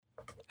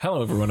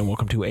Hello, everyone, and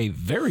welcome to a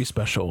very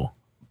special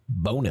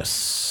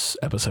bonus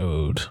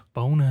episode.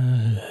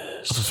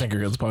 Bonus. This is Finger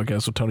Guns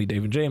Podcast with Tony,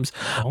 Dave, and James.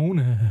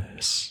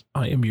 Bonus.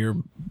 I am your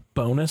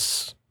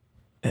bonus.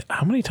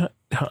 How many times?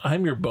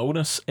 I'm your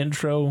bonus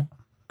intro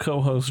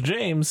co-host,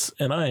 James,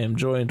 and I am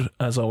joined,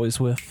 as always,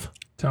 with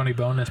Tony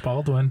Bonus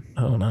Baldwin.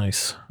 Oh,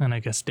 nice. And I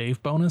guess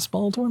Dave Bonus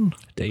Baldwin.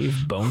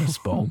 Dave Bonus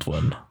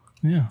Baldwin.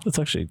 Yeah.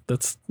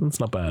 That's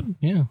not bad.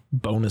 Yeah.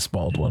 Bonus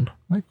Baldwin.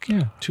 Like,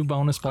 yeah. 2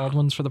 bonus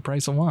Baldwins for the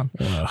price of 1.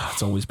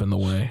 It's always been the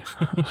way.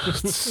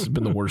 It's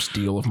been the worst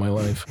deal of my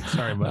life.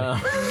 Sorry,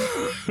 buddy.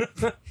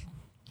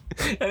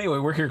 Anyway,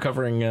 we're here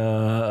covering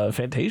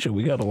Fantasia.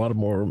 We got a lot of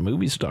more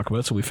movies to talk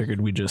about, so we figured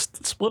we'd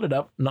just split it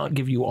up, not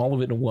give you all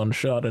of it in one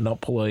shot, and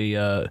not pull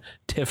a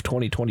TIFF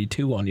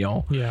 2022 on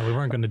y'all. Yeah, we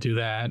weren't going to do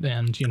that.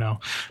 And, you know,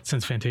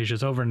 since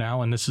Fantasia's over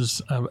now, and this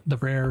is the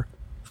rare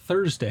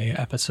Thursday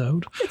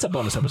episode. It's a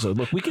bonus episode.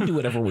 Look, we can do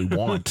whatever we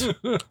want.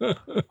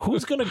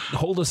 Who's going to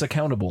hold us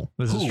accountable?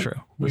 This is true.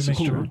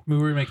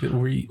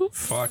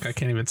 Fuck, I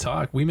can't even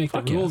talk. We make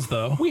the rules,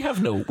 though. We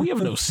have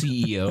no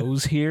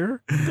CEOs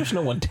here. There's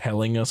no one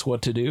telling us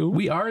what to do.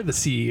 We are the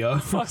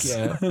CEO. Fuck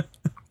yeah.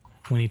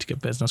 We need to get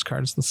business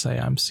cards that say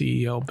I'm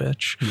CEO,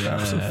 bitch. Yeah,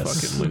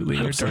 Absolutely.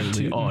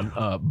 Absolutely.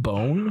 On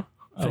bone.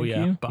 Oh,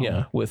 yeah. You. Bone.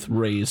 Yeah, with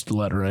raised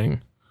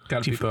lettering.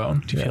 Gotta be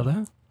bone. Do you feel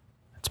that?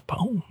 It's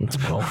bone. It's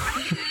bone.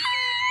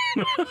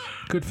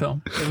 Good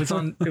film. It was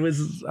on.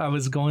 I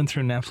was going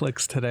through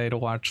Netflix today to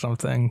watch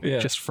something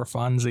just for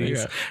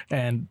funsies,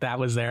 and that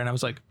was there, and I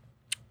was like,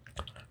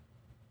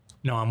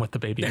 "No, I'm with the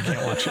baby. I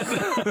can't watch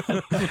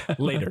it."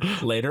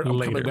 Later. I'm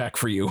coming back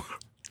for you.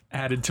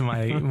 Added to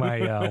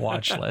my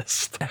watch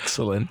list.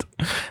 Excellent.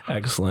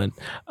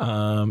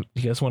 You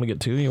guys want to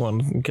get to? You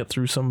want to get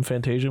through some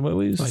Fantasia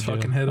movies? Let's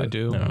fucking hit it. I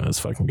do. No, let's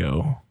fucking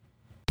go.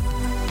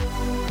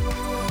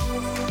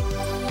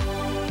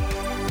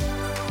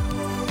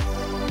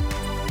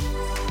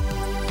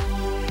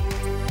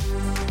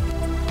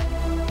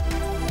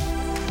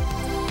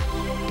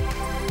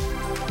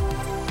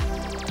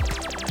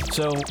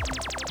 So,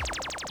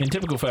 in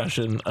typical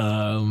fashion,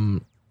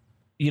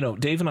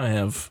 Dave and I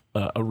have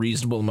a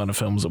reasonable amount of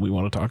films that we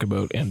want to talk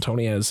about, and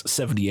Tony has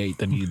 78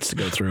 that he needs to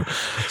go through.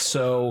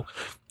 So,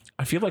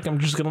 I feel like I'm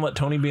just going to let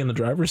Tony be in the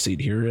driver's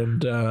seat here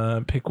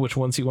and pick which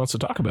ones he wants to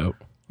talk about.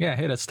 Yeah,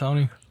 hit us,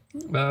 Tony.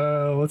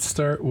 Let's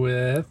start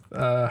with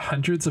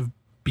Hundreds of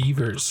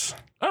Beavers.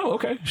 Oh,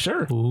 okay,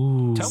 sure.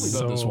 Ooh. Tell me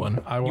about this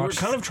one. I You were watched-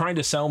 kind of trying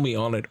to sell me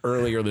on it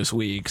earlier this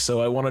week, so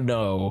I want to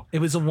know. It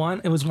was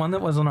one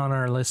that wasn't on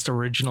our list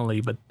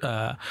originally, but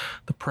the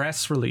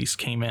press release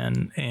came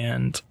in,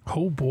 and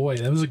Oh boy,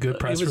 that was a good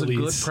press release. It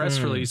was a good press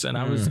release, and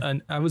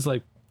I was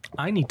like,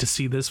 I need to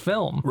see this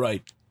film.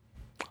 Right.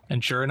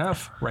 And sure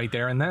enough, right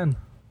there and then,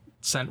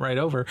 sent right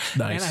over.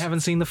 Nice. And I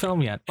haven't seen the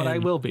film yet, but I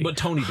will be. But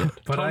Tony did.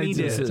 But Tony I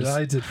did.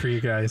 I did for you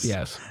guys.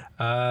 Yes.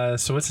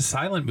 So it's a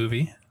silent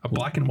movie, a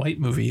black and white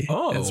movie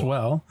as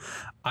well.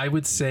 I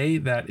would say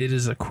that it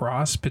is a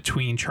cross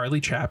between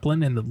Charlie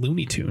Chaplin and the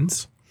Looney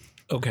Tunes.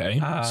 Okay.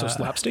 So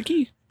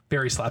slapsticky?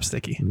 Very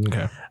slapsticky.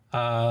 Okay.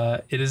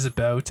 It is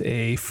about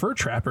a fur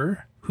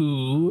trapper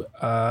who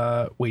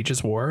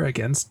wages war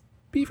against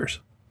beavers.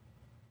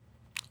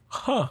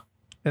 Huh.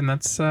 And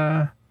that's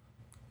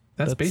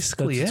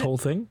basically its it. whole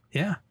thing?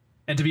 Yeah.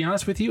 And to be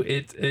honest with you,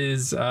 it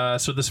is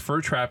so this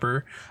fur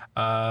trapper.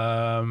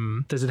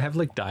 Does it have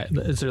like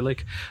is there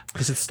like?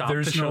 Does it stop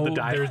to show the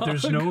dialogue?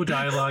 There's no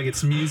dialogue.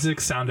 It's music,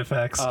 sound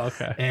effects,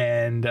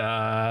 and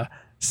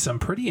some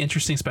pretty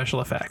interesting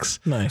special effects.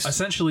 Nice.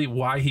 Essentially,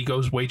 why he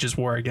wages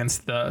war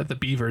against the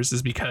beavers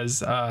is because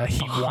he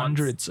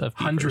wants hundreds of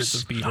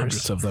beavers.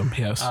 Hundreds of them,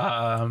 yes.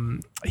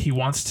 He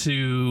wants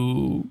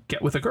to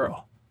get with a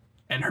girl.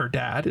 And her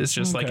dad is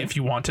just like, if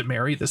you want to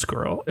marry this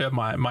girl,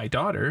 my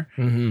daughter,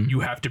 you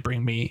have to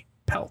bring me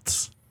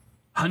pelts,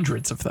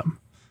 hundreds of them.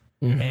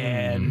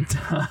 And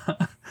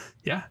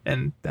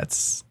and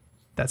that's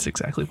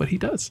exactly what he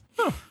does.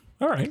 Oh,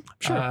 all right,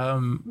 sure.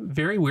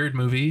 Very weird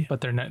movie,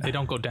 But they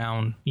don't go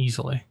down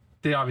easily.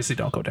 they obviously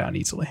don't go down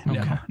easily.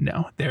 Okay.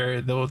 No,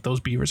 those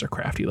beavers are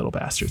crafty little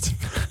bastards.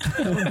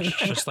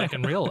 Just like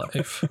in real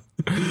life.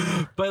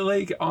 But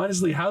like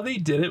honestly, how they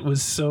did it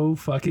was so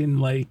fucking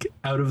like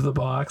out of the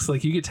box.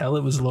 Like you could tell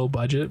it was low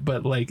budget,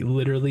 but like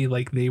literally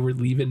like they were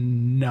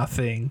leaving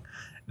nothing.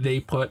 They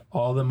put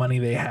all the money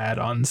they had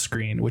on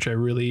screen, which I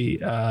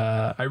really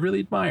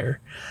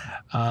admire.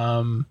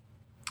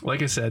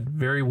 Like I said,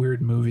 very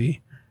weird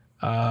movie.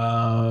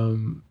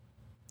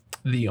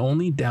 The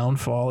only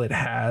downfall it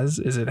has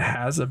is it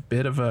has a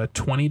bit of a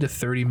 20 to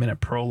 30 minute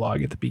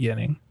prologue at the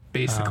beginning,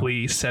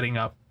 basically setting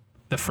up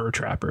the fur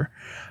trapper.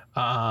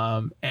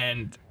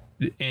 And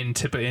in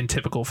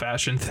typical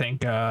fashion,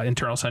 think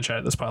Eternal Sunshine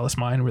of the Spotless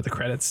Mind, where the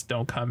credits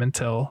don't come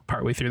until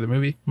partway through the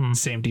movie.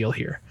 Same deal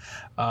here.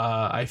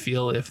 I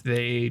feel if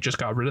they just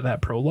got rid of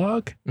that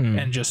prologue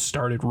and just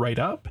started right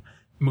up,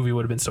 the movie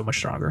would have been so much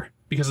stronger.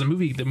 Because the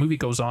movie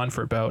goes on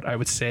for about, I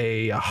would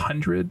say,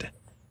 100.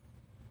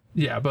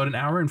 Yeah, about an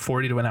hour and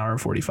 40 to an hour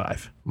and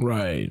 45.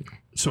 Right.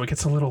 so it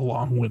gets a little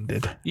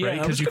long-winded. Yeah,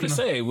 right? I was going to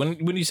say,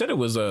 when you said it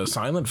was a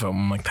silent film,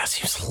 I'm like, that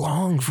seems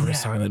long for a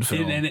silent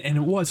film. And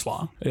it was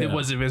long. Yeah. It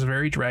was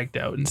very dragged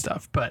out and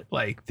stuff. But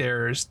like,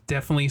 there's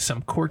definitely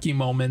some quirky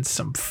moments,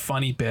 some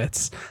funny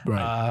bits.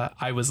 Right.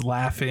 I was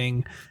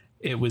laughing.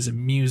 It was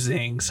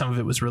amusing. Some of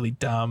it was really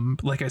dumb.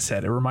 Like I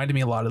said, it reminded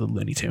me a lot of the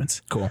Looney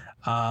Tunes. Cool.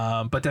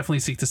 But definitely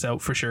seek this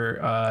out for sure.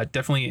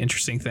 Definitely an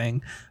interesting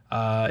thing.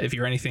 If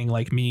you're anything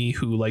like me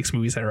who likes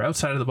movies that are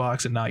outside of the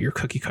box and not your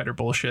cookie cutter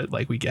bullshit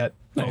like we get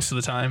most of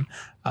the time,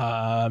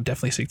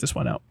 definitely seek this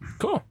one out.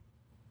 Cool.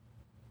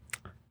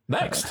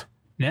 Next.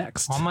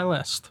 On my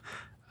list.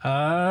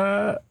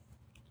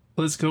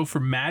 Let's go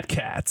for Mad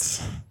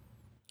Cats.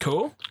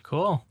 Cool.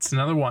 It's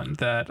another one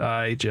that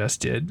I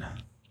just did.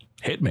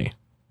 Hit me.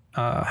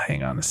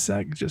 Hang on a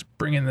sec. Just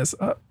bringing this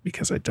up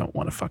because I don't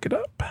want to fuck it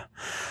up.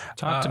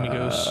 Talk to me,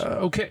 Goose.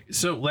 Okay,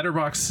 so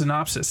Letterboxd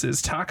synopsis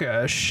is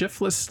Taka, a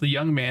shiftless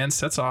young man,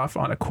 sets off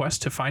on a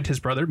quest to find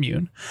his brother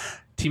Mune,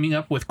 teaming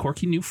up with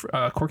quirky new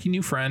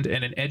friend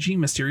and an edgy,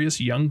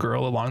 mysterious young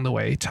girl along the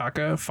way.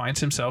 Taka finds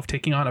himself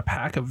taking on a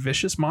pack of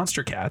vicious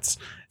monster cats,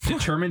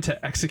 determined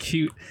to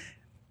execute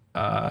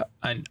pet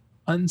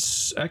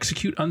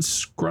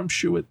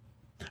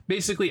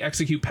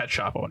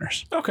shop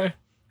owners. Okay.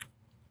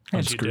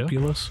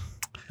 Unscrupulous.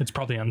 It's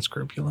probably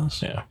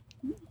unscrupulous. Yeah.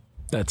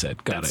 That's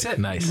it. Got it.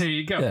 Nice. There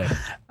you go. Yeah.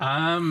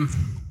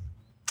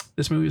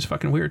 This movie is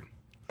fucking weird.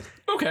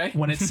 Okay.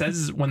 When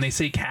they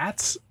say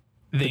cats,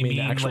 they mean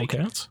actual like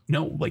cats?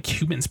 No, like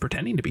humans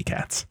pretending to be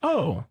cats.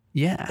 Oh.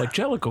 Yeah. Like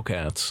Jellicle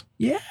cats.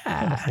 Yeah.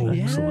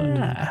 Excellent.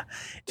 Yeah.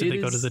 Did they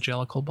go to the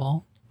Jellicle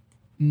ball?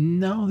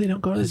 No, they don't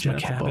go to the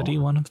Jellicle ball. Cavity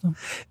one of them?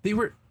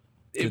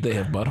 Did they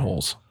have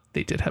buttholes?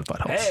 They did have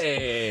buttholes.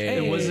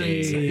 Hey.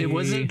 It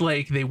wasn't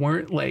like they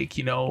weren't like,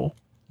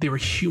 they were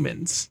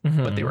humans,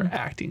 but they were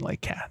acting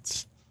like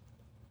cats.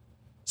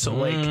 So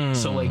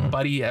like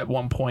Buddy at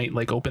one point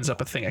like opens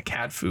up a thing of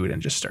cat food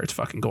and just starts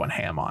fucking going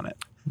ham on it.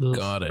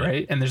 Got it.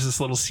 Right? And there's this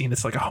little scene.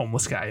 It's like a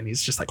homeless guy and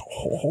he's just like,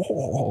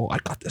 oh, I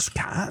got this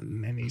cat,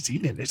 and he's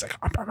eating it. He's like,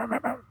 I'm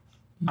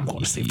going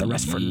to save the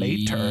rest for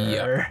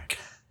later.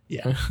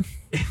 Yeah.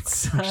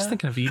 It's I'm just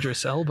thinking of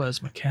Idris Elba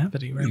as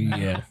McCavity right now.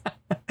 Yeah.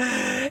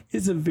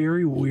 It's a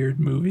very weird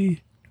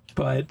movie,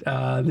 but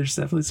there's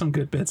definitely some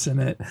good bits in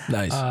it.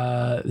 Nice.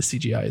 The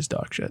CGI is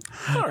dog shit.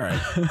 All right.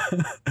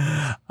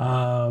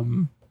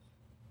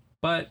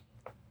 But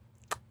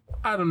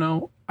I don't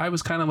know. I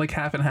was kind of like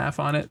half and half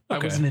on it.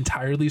 Okay. I wasn't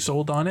entirely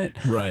sold on it.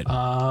 Right.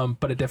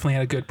 But it definitely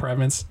had a good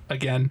premise.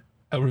 Again,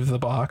 out of the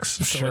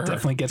box. So it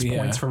definitely gets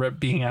points for it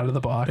being out of the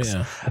box.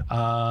 Yeah.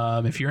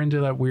 If you're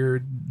into the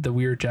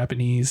weird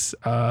Japanese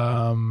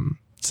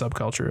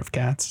subculture of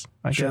cats,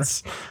 I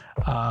guess,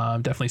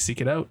 definitely seek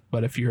it out.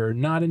 But if you're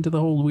not into the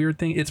whole weird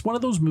thing, it's one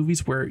of those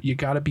movies where you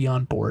got to be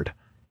on board.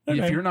 Okay.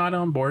 If you're not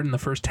on board in the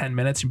first 10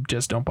 minutes, you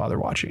just don't bother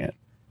watching it.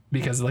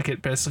 Because like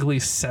it basically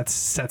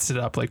sets it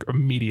up like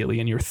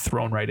immediately and you're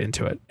thrown right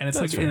into it. And it's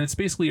and it's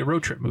basically a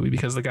road trip movie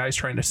because the guy's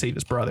trying to save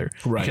his brother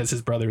because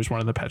his brother is one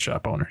of the pet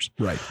shop owners.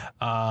 Right.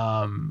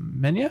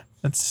 And yeah,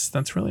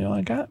 that's really all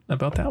I got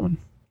about that one.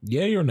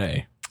 Yay or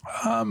nay?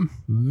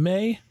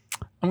 May?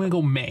 I'm going to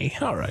go May.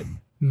 All right.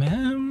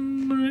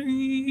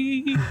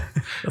 Memory.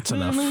 That's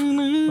enough.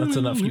 That's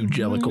enough, you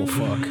jellicle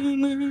fuck.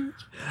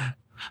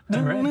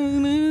 All right,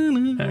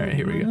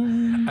 here we go.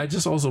 I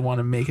just also want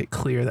to make it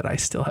clear that I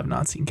still have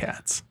not seen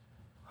Cats.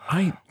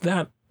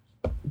 It's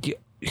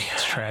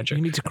tragic.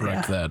 You need to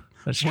correct that.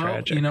 That's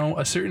tragic.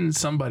 A certain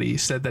somebody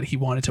said that he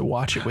wanted to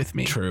watch it with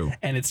me. True.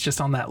 And it's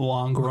just on that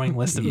long growing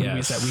list of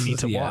movies that we need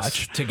to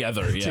watch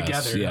together.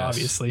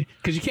 Obviously,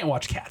 because you can't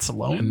watch Cats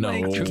alone. No,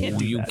 you can't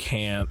do that.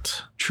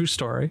 Can't. True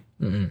story.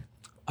 Mm-hmm.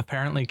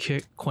 Apparently,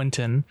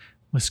 Quentin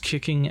was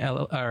kicking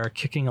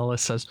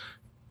Alyssa's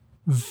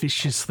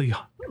viciously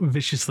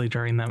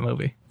during that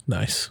movie.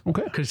 Nice.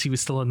 Okay. Because he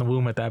was still in the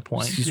womb at that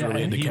point. He's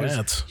really into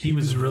cats. He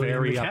was really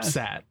very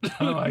upset.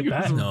 Oh, I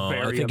bet. No,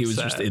 I think he was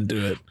just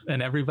into it.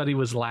 And everybody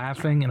was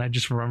laughing. And I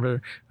just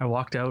remember I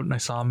walked out and I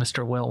saw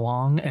Mr. Will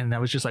Wong. And I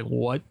was just like,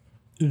 what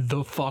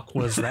the fuck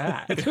was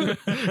that?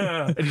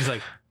 And he's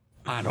like,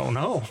 I don't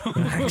know.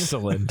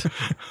 Excellent.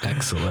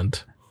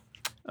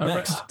 All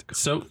right.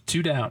 So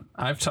 2 down.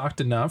 I've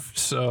talked enough.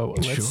 So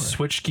let's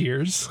switch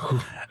gears.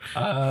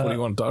 What do you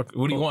want to talk?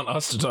 What do you want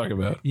us to talk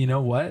about? You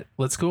know what?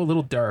 Let's go a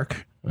little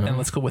dark and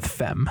let's go with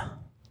FEMME.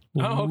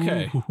 Oh,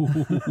 okay.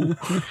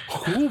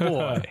 Oh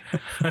boy.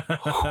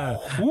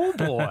 Oh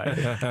boy.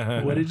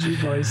 What did you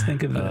boys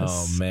think of this?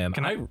 Oh man.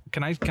 Can I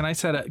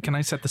set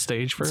the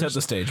stage first? Set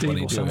the stage. What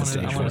do you do? I want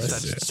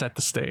to set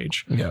the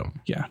stage. Yeah.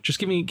 Yeah. Just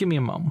give me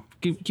a moment.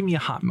 Give me a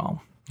hot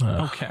moment.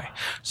 Okay.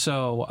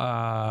 So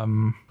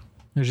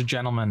there's a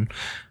gentleman,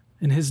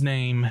 and his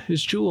name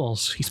is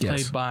Jules. He's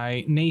played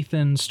by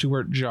Nathan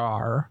Stewart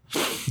Jarre,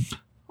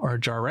 or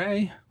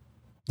Jarre,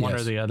 one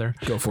or the other.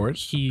 Go for it.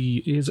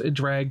 He is a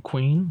drag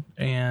queen,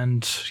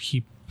 and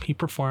he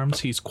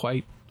performs. He's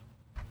quite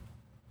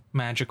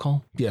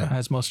magical,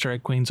 as most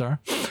drag queens are.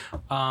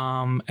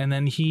 And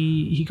then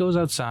he goes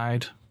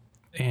outside,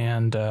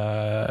 and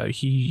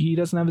he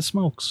doesn't have his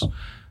smokes.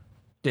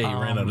 Yeah, he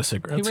ran out of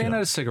cigarettes. He ran out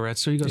of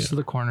cigarettes, so he goes to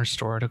the corner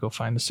store to go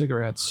find the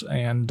cigarettes.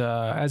 And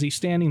as he's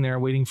standing there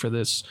waiting for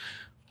this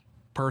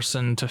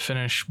person to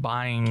finish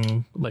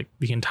buying like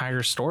the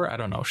entire store, I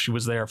don't know, she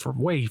was there for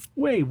way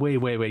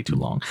too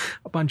long.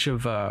 A bunch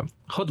of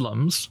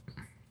hoodlums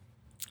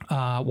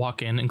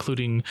walk in,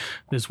 including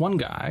this one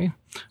guy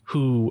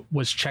who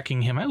was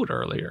checking him out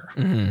earlier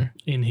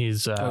in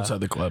his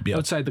outside the club. Yeah,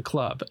 outside the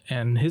club,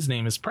 and his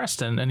name is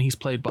Preston, and he's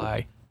played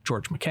by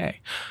George McKay,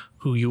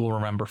 who you will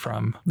remember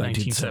from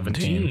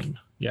 1917.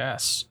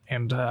 Yes,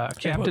 and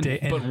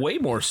Captain, but way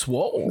more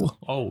swole.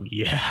 Oh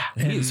yeah,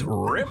 he's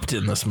ripped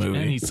in this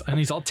movie, and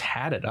he's all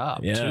tatted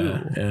up too.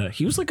 Yeah,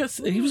 he was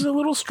a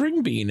little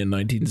string bean in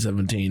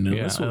 1917. And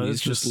this one,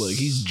 he's just like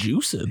he's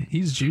juicing.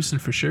 He's juicing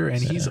for sure,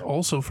 and he's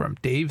also from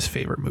Dave's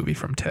favorite movie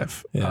from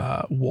TIFF,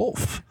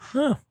 Wolf.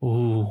 Huh.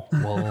 Ooh,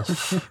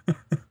 Wolf.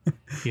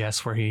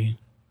 Yes, where he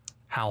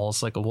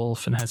howls like a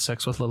wolf and has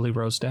sex with Lily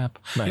Rose Depp.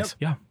 Nice.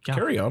 Yeah.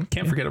 Carry on.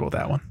 Can't forget about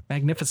that one.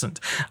 Magnificent.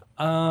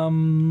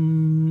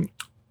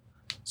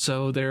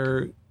 So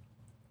they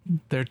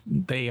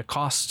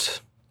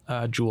accost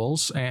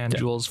Jules, and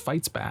Jules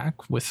fights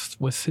back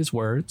with his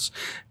words,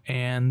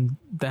 and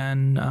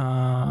then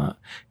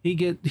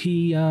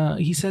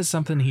he says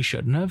something he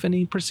shouldn't have, and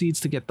he proceeds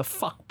to get the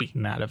fuck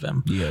beaten out of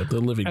him. Yeah, the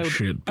living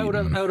shit out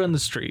on the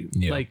street.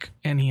 Yeah. Like,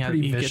 and he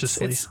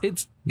viciously.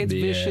 It's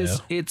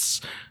vicious.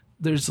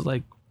 There's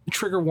like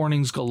trigger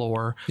warnings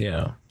galore.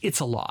 Yeah,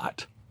 it's a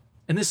lot.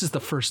 And this is the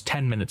first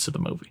 10 minutes of the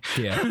movie.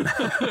 Yeah.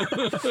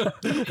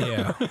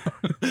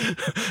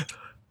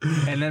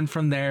 And then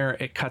from there,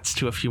 it cuts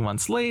to a few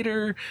months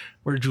later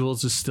where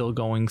Jules is still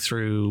going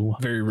through.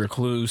 Very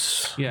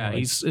recluse. Yeah.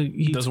 Like,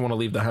 he doesn't want to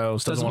leave the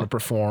house. Doesn't want to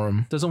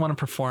perform. Doesn't want to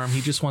perform.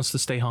 He just wants to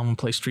stay home and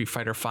play Street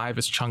Fighter V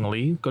as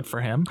Chun-Li. Good for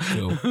him.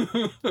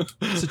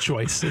 It's a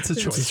choice. It's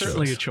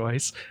certainly a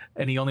choice.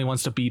 And he only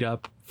wants to beat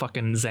up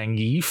fucking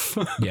Zangief.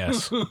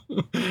 Yes.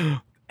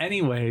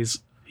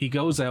 Anyways, he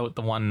goes out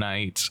the one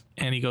night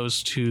and he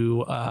goes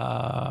to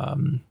a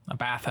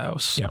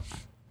bathhouse. Yeah.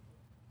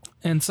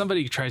 And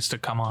somebody tries to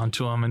come on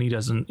to him, and he's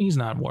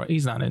not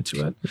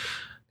into it.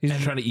 He's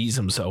trying to ease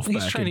himself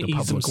back into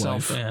public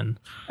life. And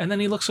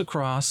then he looks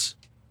across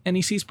and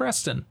he sees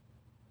Preston,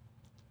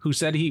 who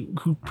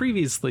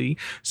previously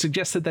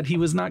suggested that he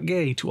was not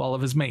gay to all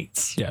of his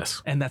mates.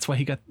 Yes. And that's why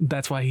he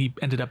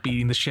ended up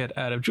beating the shit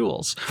out of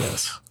Jules.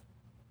 Yes.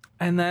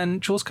 And then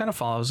Jules kind of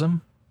follows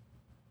him.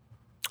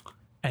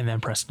 And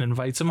then Preston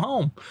invites him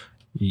home.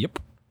 Yep.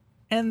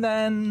 And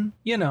then,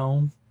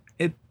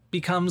 it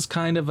becomes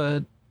kind of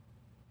a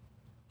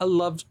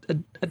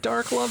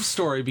dark love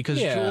story because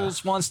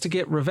Jules wants to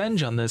get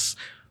revenge on this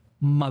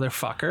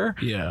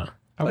motherfucker. Yeah.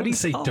 I wouldn't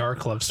say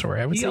dark love story.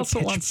 I would say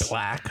pitch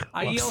black.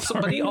 But he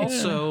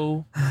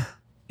also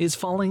is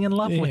falling in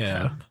love with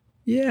him.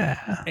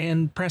 Yeah.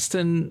 And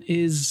Preston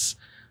is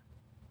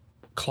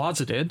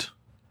closeted.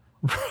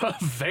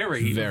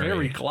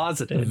 very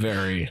closeted.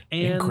 Very.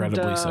 And,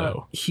 incredibly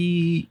so.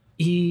 He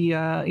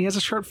has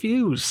a short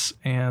fuse,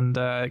 and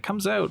it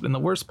comes out in the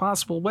worst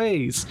possible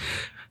ways.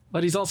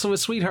 But he's also a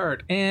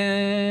sweetheart,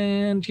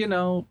 and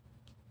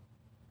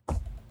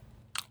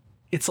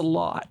it's a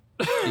lot.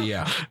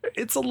 Yeah,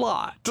 it's a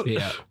lot.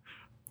 Yeah.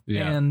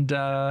 And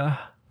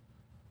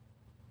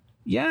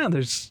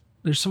there's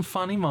some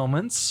funny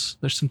moments.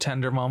 There's some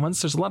tender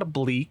moments. There's a lot of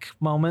bleak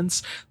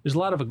moments. There's a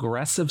lot of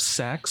aggressive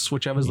sex,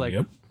 which I was like,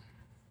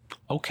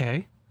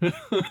 okay. There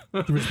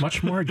was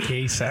much more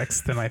gay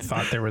sex than I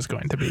thought there was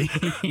going to be.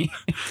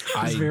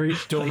 I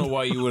don't know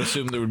why you would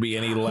assume there would be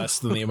any less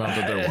than the amount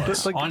that there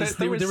was.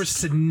 Honestly, there was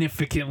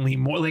significantly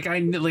more. I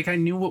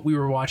knew what we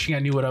were watching. I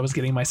knew what I was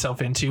getting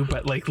myself into.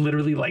 But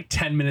literally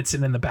 10 minutes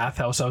in the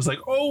bathhouse, I was like,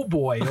 oh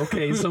boy,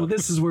 okay, so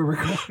this is where we're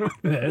going with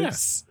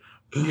this.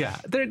 Yeah,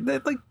 they're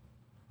like.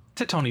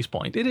 To Tony's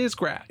point, it is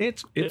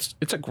it's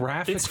a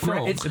graphic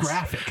film. It's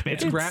graphic.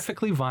 It's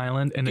graphically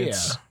violent, and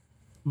it's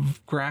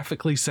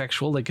graphically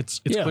sexual. Like it's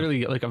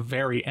clearly like a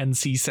very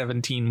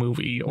NC-17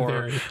 movie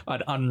or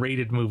an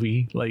unrated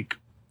movie. Like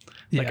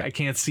I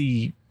can't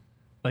see,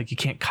 you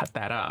can't cut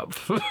that up.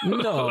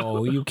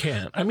 No, you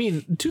can't. I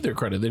mean, to their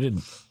credit, they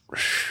didn't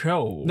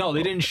show. No,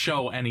 they didn't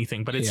show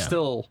anything, but it's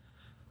still.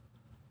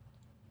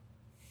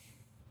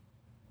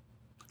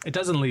 It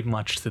doesn't leave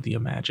much to the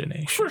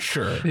imagination. For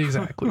sure.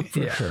 Exactly.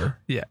 For sure.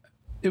 Yeah.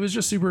 It was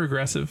just super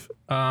aggressive.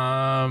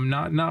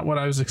 Not what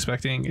I was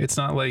expecting. It's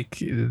not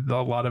like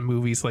a lot of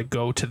movies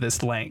go to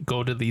these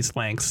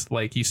lengths.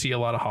 Like you see a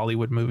lot of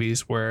Hollywood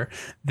movies where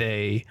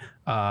they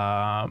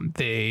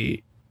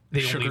sugarcoat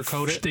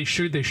it.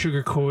 They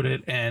sugarcoat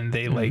it, and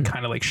they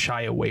kind of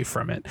shy away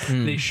from it.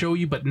 They show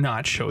you but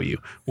not show you.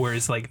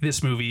 Whereas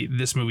this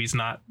movie's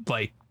not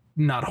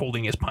not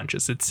holding his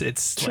punches. It's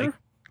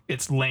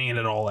it's laying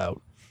it all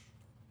out.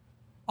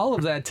 All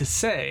of that to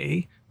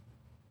say,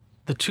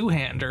 the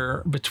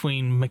two-hander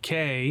between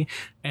McKay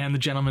and the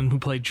gentleman who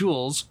played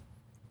Jules,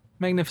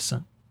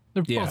 magnificent.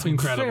 They're both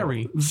incredible.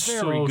 Very,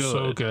 very good.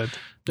 So good.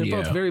 They're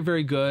both very,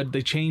 very good.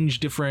 They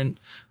change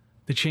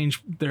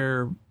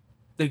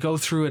they go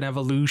through an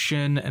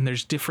evolution, and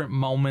there's different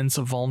moments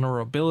of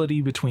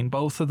vulnerability between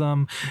both of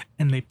them,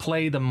 and they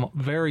play them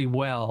very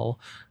well.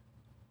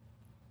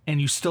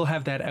 And you still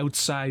have that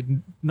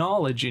outside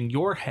knowledge in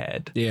your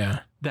head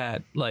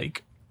that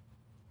like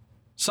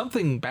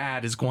something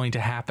bad is going to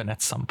happen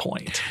at some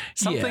point.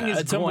 Something is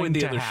at some going point the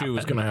to other happen. shoe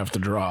is going to have to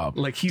drop.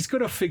 Like he's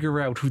going to figure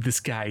out who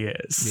this guy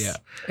is. Yeah.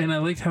 And I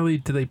liked how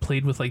they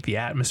played with like the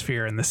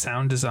atmosphere and the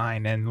sound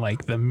design and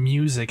like the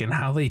music and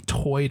how they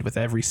toyed with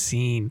every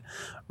scene,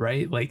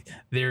 right? Like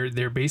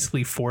they're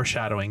basically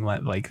foreshadowing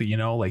like you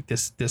know, like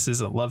this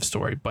is a love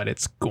story, but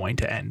it's going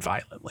to end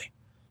violently.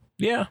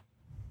 Yeah.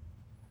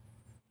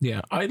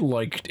 Yeah, I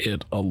liked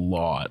it a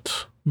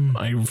lot.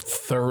 I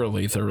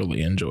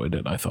thoroughly enjoyed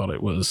it. I thought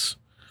it was,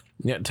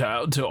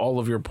 to all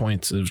of your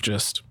points, of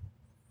just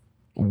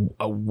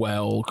a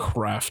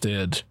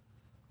well-crafted,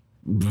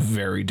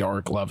 very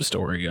dark love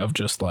story of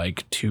just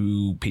like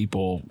two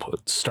people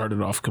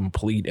started off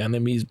complete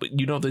enemies, but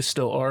you know they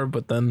still are,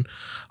 but then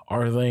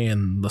are they?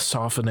 And the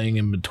softening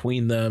in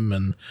between them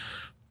and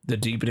the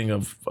deepening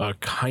of a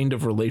kind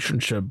of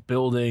relationship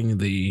building,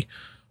 the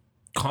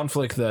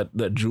conflict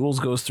that Jules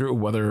goes through,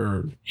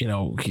 whether, you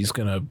know, he's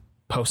gonna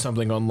post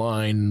something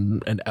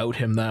online and out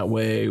him that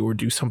way or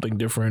do something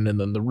different, and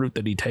then the route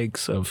that he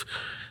takes of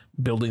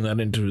building that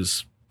into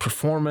his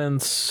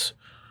performance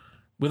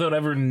without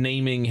ever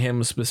naming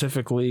him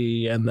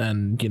specifically, and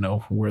then, you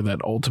know, where that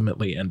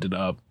ultimately ended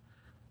up.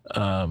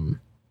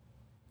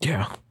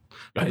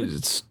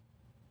 It's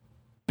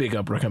big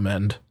up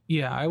recommend.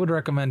 Yeah, I would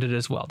recommend it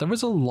as well. There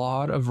was a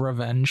lot of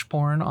revenge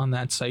porn on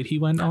that site he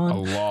went on. A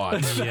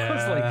lot. Yeah, I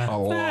was like,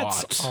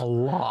 That's a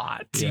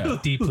lot. Yeah.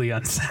 Deeply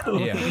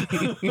unsettling.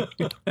 Yeah.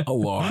 A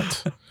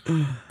lot.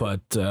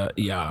 But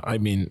I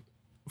mean,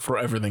 for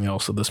everything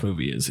else that this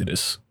movie is, it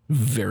is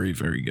very,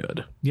 very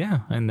good. Yeah,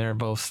 and they're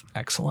both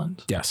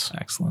excellent. Yes.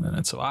 Excellent in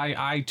it. So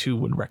I too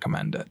would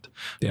recommend it.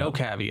 Yeah. No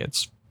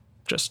caveats.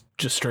 Just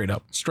straight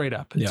up. Straight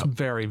up. It's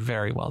very,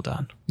 very well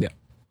done. Yeah.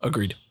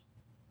 Agreed.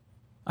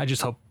 I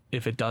just hope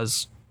if it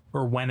does,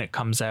 or when it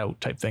comes out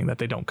type thing, that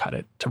they don't cut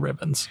it to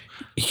ribbons.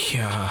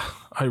 Yeah,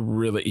 I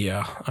really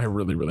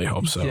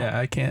hope so. Yeah,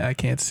 I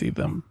can't see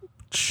them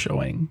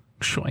showing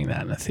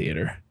that in a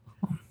theater.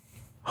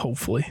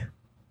 Hopefully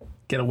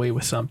get away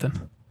with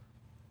something,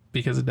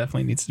 because it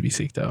definitely needs to be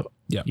seeked out.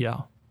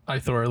 Yeah. I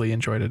thoroughly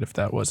enjoyed it if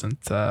that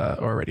wasn't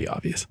already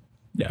obvious.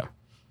 Yeah.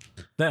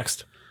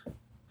 Next.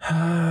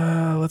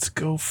 Let's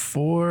go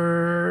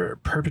for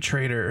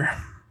Perpetrator.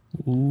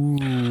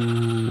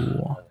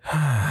 Ooh.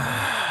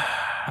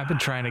 I've been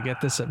trying to get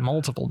this at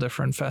multiple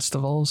different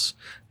festivals,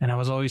 and I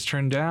was always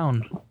turned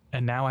down,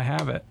 and now I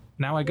have it.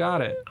 Now I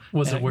got it.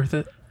 Was it worth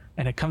it?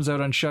 And it comes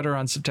out on Shudder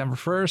on September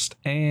 1st,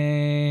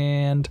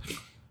 and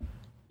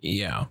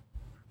yeah.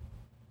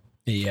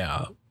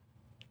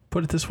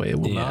 Put it this way, it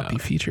will not be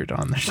featured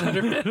on the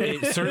Shudder.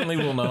 It certainly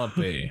will not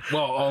be.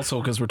 Well,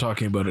 also because we're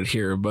talking about it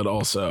here, but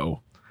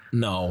also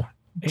no.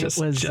 Just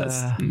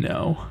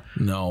no.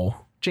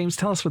 James,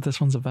 tell us what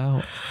this one's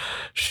about.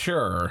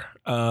 Sure.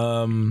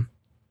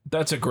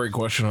 That's a great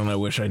question, and I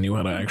wish I knew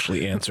how to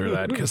actually answer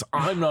that, because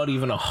I'm not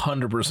even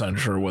 100%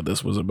 sure what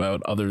this was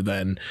about, other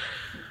than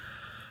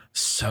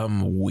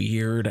some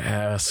weird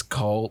ass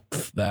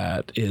cult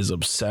that is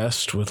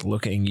obsessed with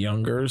looking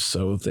younger,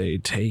 so they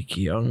take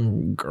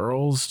young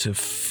girls to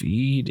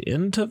feed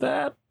into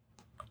that,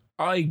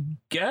 I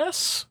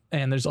guess.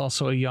 And there's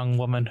also a young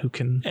woman who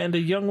can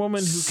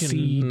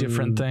see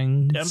different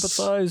things,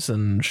 empathize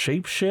and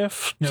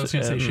shapeshift. No, I was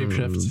gonna say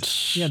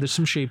shapeshift. Yeah, there's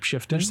some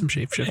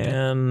shapeshifting.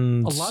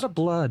 And a lot of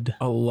blood.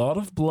 A lot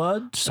of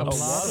blood. A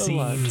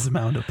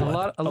lot of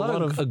blood. A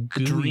lot of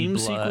dream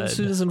blood.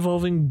 sequences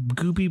involving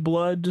goopy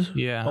blood.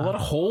 Yeah. A lot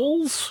of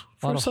holes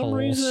for some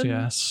reason.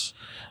 Yes.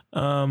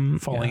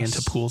 Falling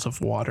into pools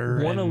of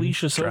water. One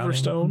Alicia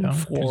Silverstone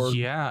for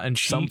and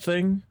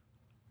something.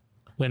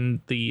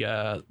 When the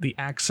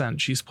accent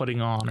she's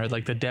putting on, or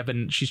like the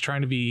Devon, she's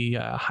trying to be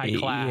high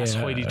class,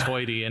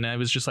 hoity-toity, and I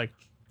was just like,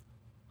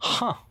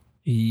 huh.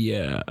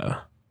 Yeah.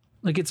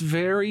 Like it's a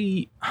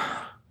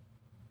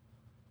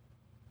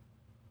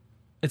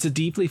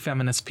deeply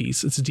feminist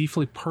piece. It's a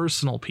deeply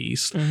personal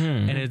piece,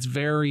 and it's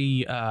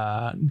very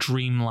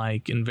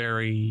dreamlike and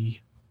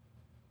very,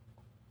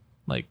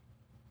 like,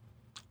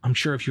 I'm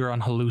sure if you're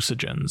on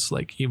hallucinogens,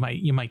 like you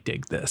might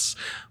dig this,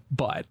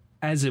 but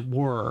as it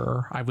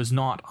were, I was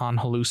not on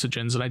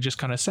hallucinogens, and I just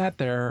kind of sat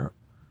there,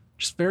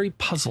 just very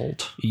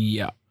puzzled.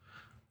 Yeah,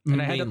 and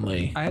I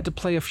had to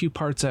play a few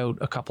parts out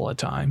a couple of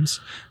times,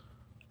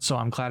 so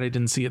I'm glad I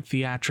didn't see it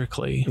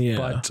theatrically. Yeah,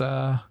 but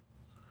the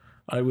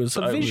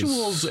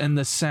visuals and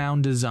the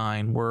sound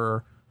design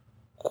were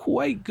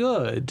quite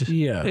good.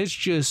 Yeah, it's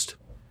just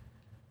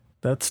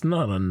that's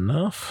not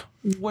enough.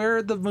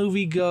 Where the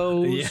movie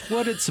goes,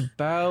 what it's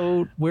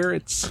about, where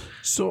it's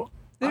so.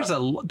 There's a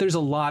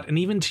lot, and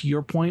even to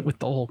your point with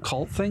the whole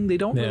cult thing, they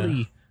don't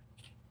really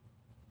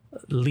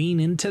lean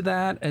into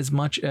that as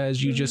much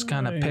as you just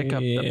kind of pick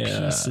up the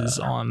pieces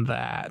on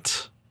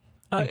that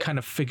and kind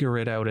of figure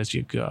it out as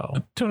you go.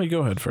 Tony,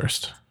 go ahead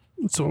first.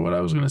 So what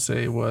I was going to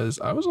say was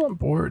I was on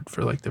board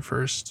for like the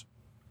first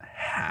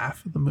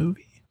half of the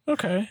movie.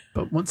 Okay.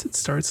 But once it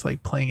starts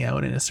like playing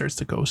out and it starts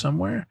to go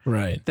somewhere,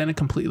 right, then it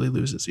completely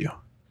loses you.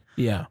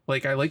 Yeah.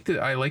 Like I like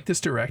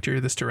this director.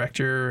 This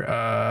director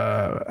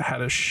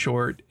had a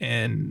short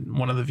in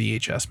one of the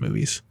VHS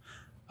movies.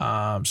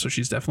 So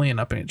she's definitely an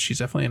up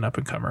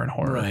and comer in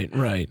horror.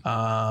 Right.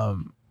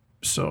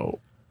 So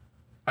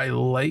I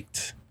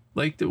liked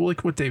like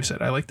what Dave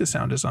said. I like the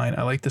sound design.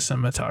 I like the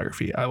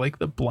cinematography. I like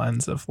the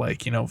blends of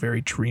like, you know,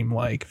 very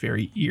dreamlike,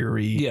 very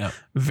eerie,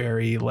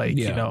 very like,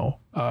 you know,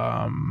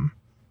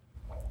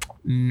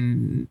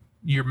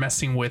 you're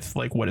messing with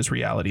like what is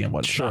reality and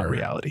what's not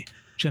reality.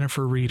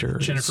 Jennifer Reeder,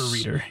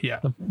 yeah,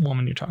 the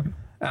woman you're talking.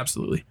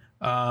 Absolutely.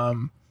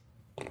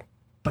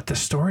 But the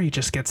story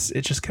just gets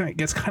kind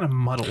of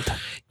muddled.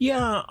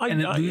 Yeah,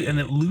 and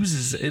it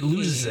loses it.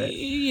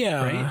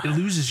 Yeah, right. It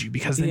loses you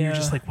because then you're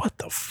just like, what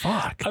the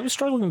fuck? I was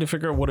struggling to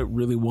figure out what it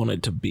really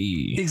wanted to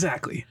be.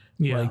 Exactly.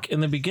 Yeah. Like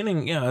in the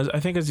beginning, I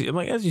think as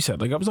you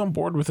said, like I was on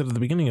board with it at the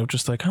beginning of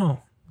just like,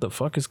 oh, the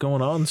fuck is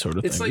going on, sort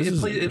of it's thing.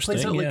 Like it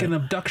plays out like an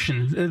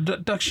abduction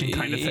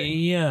kind of thing.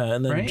 Yeah,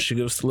 and then right? she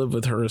goes to live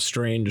with her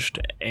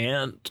estranged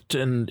aunt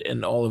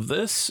and all of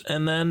this,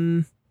 and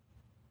then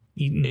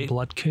eating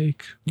blood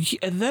cake.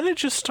 And then it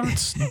just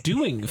starts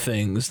doing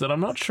things that I'm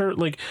not sure.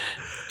 Like,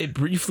 it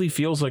briefly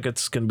feels like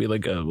it's going to be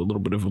like a little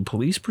bit of a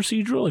police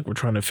procedural. Like, we're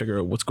trying to figure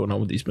out what's going on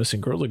with these missing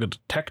girls, like a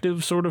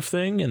detective sort of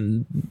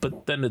thing.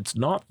 But then it's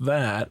not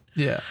that.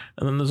 Yeah.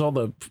 And then there's all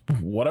the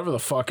whatever the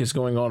fuck is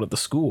going on at the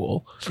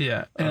school.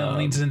 Yeah. And it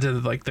leans into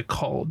like the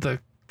cult, the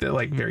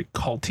like very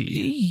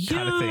culty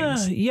kind of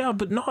things. Yeah,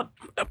 but not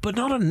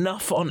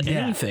enough on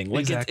anything. Like,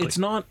 exactly. it's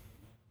not.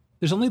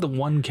 There's only the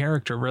one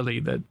character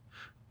really that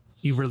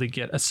you really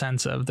get a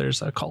sense of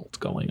there's a cult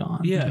going on.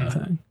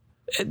 Yeah.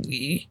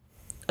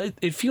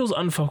 It feels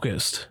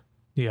unfocused.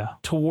 Yeah.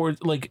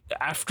 Towards, like,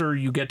 after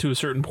you get to a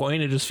certain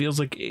point, it just feels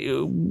like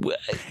it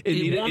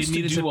needed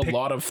to do a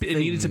lot of things. It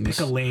needed to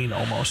pick a lane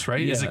almost, right?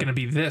 Yeah. Is it going to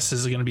be this?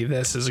 Is it going to be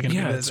this? Is it going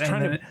to be this? It's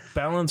trying to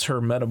balance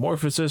her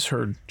metamorphosis,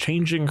 her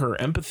changing,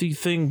 her empathy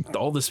thing,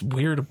 all this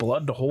weird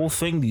blood hole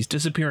thing, these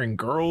disappearing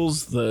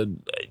girls,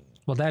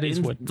 well, that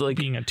is what like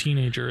being a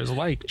teenager is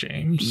like,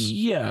 James.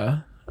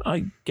 Yeah,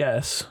 I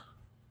guess.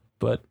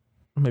 But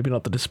maybe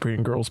not the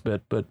disappearing girls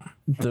bit, but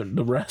the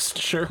rest,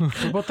 sure.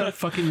 What about that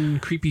fucking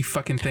creepy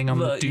fucking thing on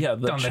the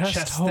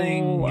chest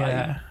thing?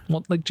 Yeah.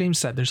 Well, like James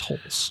said, there's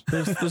holes.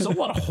 There's a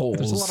lot of holes.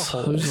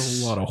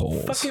 There's a lot of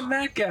holes. Fucking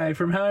that guy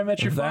from How I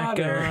Met Your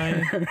Father.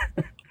 Guy.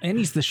 And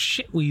he's the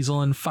shit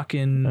weasel in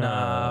fucking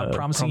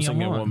Promising Young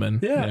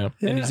Woman. Yeah.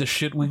 And he's a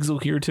shit weasel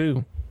here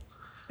too.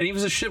 And he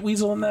was a shit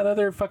weasel in that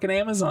other fucking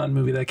Amazon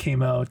movie that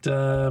came out,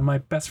 My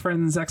Best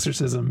Friend's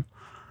Exorcism.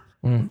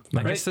 I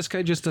guess this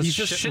guy just does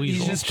shit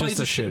weasel. He's just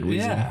a shit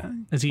weasel. Yeah.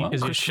 Is he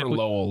Christopher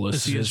Lowell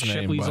is he a his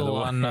shit name, weasel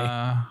on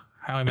How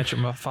I Met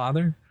Your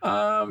Father?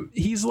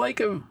 He's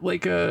like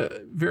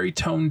a very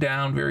toned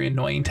down, very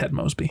annoying Ted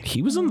Mosby.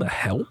 He was in The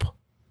Help.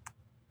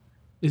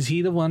 Is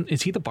he the one?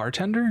 Is he the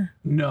bartender?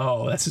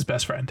 No, that's his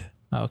best friend.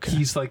 Okay.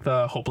 He's like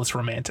the hopeless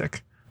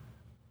romantic.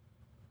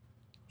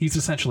 He's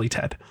essentially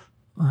Ted.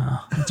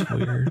 Oh, that's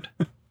weird.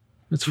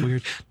 It's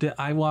weird.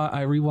 I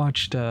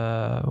rewatched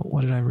what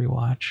did I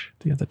rewatch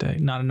the other day?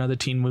 Not Another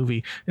Teen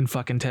Movie, and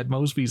fucking Ted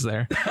Mosby's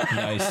there.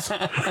 Nice.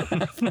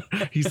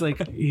 he's like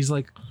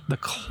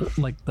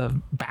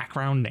the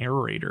background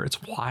narrator.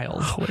 It's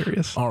wild.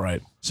 Hilarious. All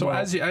right. So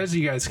as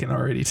you guys can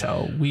already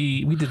tell,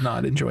 we did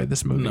not enjoy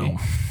this movie. No.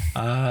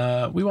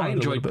 I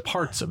enjoyed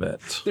parts of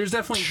it. There's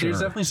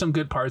definitely some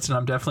good parts, and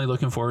I'm definitely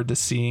looking forward to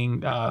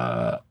seeing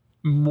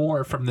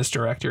more from this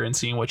director and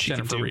seeing what she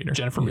can do.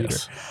 Jennifer Reeder.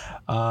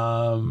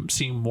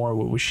 Seeing more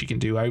what she can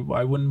do. I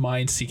wouldn't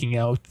mind seeking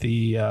out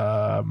the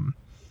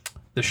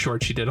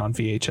short she did on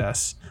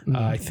VHS.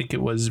 I think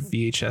it was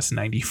VHS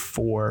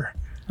 94.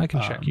 I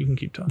can check. You can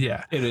keep talking.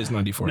 Yeah, it is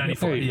 94.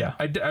 94. Yeah,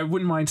 I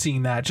wouldn't mind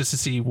seeing that just to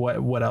see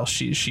what else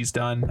she's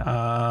done.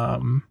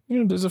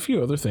 There's a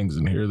few other things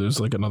in here. There's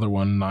like another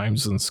one,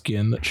 Knives and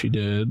Skin, that she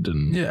did,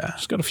 and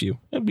she's got a few.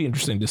 It'd be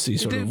interesting to see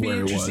where it was. It'd be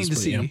interesting to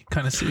see,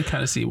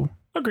 kind of see.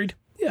 Agreed.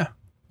 Yeah.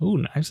 Ooh,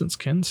 Knives and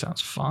Skin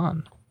sounds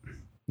fun.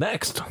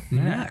 Next.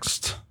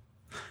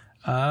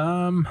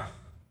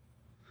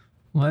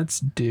 Let's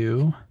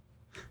do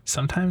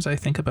Sometimes I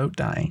Think About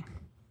Dying.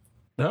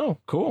 Oh,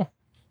 cool.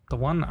 The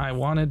one I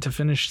wanted to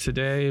finish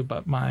today,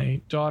 but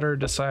my daughter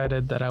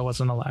decided that I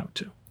wasn't allowed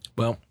to.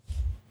 Well,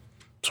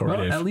 sorry,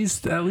 Dave. At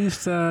least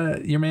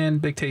your man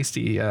Big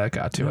Tasty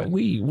got to it.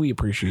 We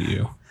appreciate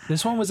you.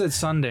 This one was at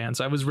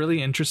Sundance. I was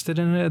really interested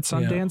in it at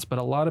Sundance, but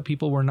a lot of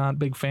people were not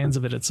big fans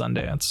of it at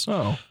Sundance.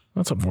 Oh,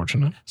 that's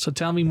unfortunate. So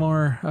tell me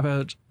more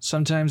about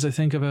Sometimes I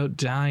Think About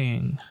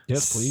Dying.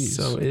 Yes, please.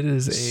 So it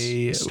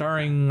is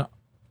starring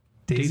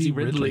Daisy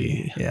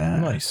Ridley. Yeah.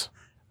 Nice.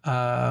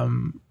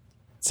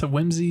 It's a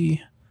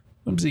whimsy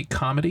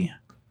comedy.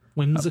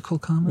 Whimsical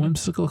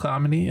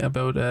comedy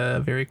About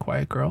a very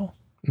quiet girl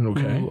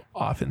who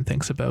often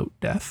thinks about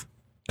death.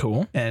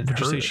 Cool. And Would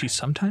you say she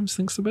sometimes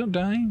thinks about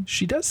dying?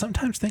 She does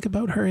sometimes think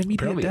about her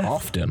immediate Apparently death.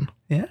 often.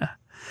 Yeah.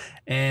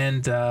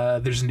 And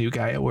there's a new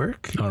guy at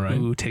work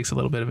who takes a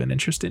little bit of an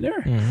interest in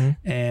her.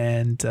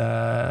 And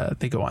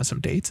they go on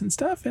some dates and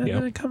stuff. And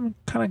then it kind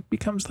of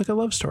becomes like a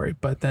love story.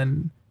 But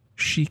then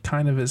she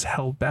kind of is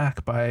held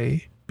back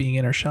by being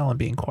in her shell and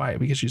being quiet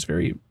because she's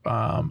very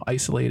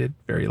isolated,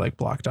 very like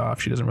blocked off.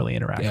 She doesn't really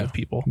interact with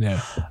people.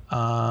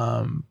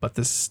 But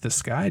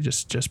this guy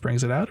just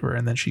brings it out of her,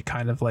 and then she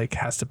kind of like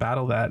has to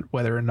battle that,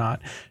 whether or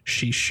not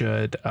she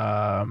should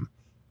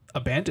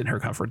abandon her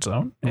comfort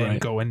zone and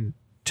go into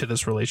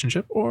this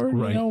relationship, or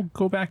you know,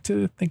 go back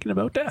to thinking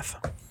about death.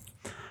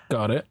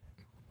 Got it.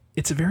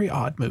 It's a very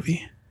odd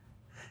movie.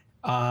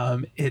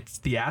 It's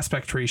the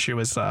aspect ratio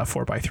is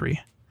 4:3.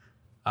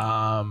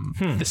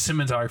 The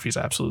cinematography is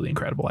absolutely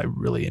incredible. I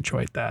really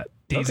enjoyed that.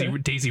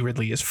 Daisy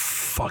Ridley is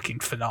fucking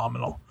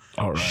phenomenal.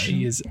 All right.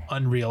 She is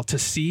unreal. To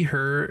see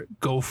her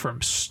go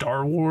from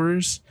Star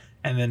Wars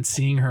and then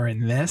seeing her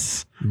in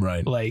this,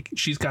 like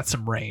she's got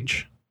some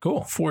range.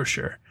 Cool. For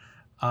sure.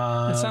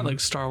 It's not like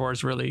Star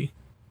Wars really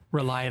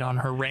relied on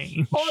her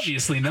range.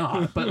 Obviously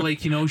not. But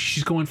like, you know,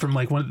 she's going from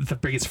like one of the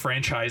biggest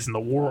franchise in the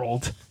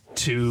world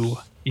to,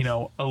 you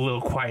know, a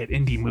little quiet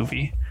indie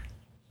movie.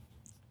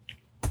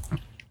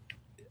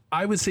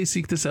 I would say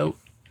seek this out.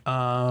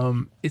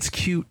 It's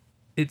cute.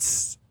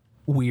 It's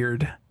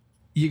weird.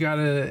 You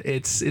gotta.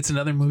 It's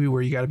another movie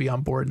where you gotta be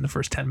on board in the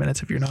first 10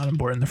 minutes. If you're not on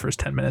board in the first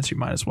 10 minutes, you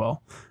might as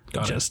well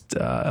just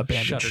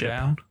abandon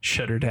ship.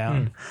 Shut her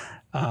down.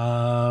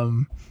 I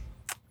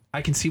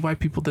can see why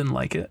people didn't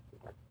like it.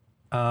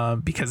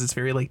 Because it's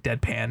very like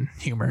deadpan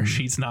humor.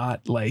 She's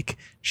not like,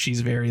 she's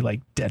very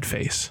like dead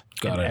face.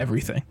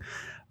 Everything.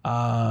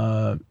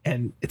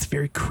 And it's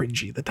very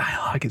cringy. The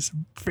dialogue is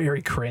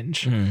very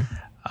cringe.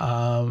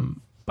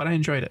 But I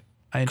enjoyed it.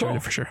 I enjoyed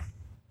it for sure.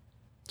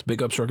 It's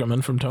big ups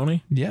recommend from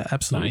Tony. Yeah,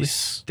 absolutely.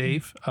 Nice.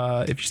 Dave,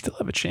 if you still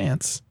have a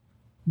chance,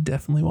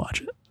 definitely watch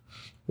it.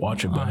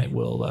 Watch it, buddy. I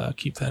will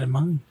keep that in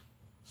mind.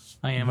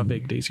 I am a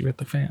big Daisy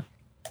Ridley fan.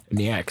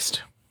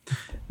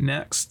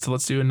 Next,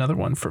 let's do another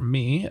one from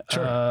me.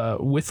 Sure.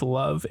 With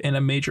Love in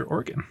a Major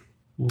Organ.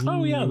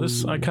 Oh yeah,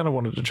 this I kind of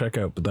wanted to check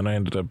out, but then I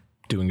ended up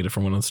doing a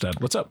different one instead.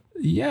 What's up?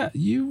 Yeah,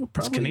 you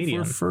probably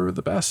were for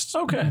the best.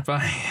 Okay.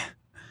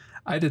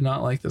 I did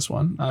not like this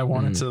one. I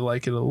wanted to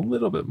like it a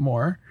little bit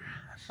more.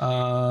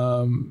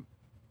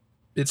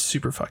 It's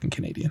super fucking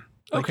Canadian.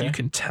 Like you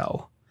can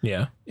tell.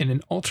 Yeah. In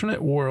an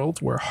alternate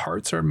world where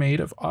hearts are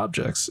made of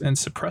objects and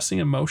suppressing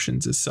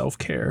emotions is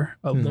self-care,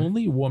 a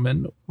lonely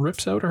woman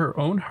rips out her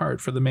own heart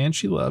for the man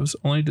she loves,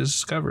 only to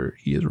discover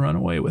he has run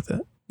away with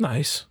it.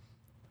 Nice.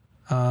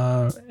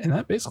 And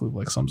that basically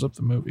like sums up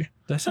the movie.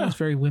 That sounds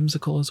very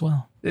whimsical as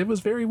well. It was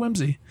very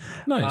whimsy.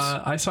 Nice.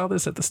 I saw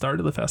this at the start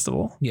of the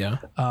festival. Yeah.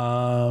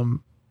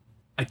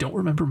 I don't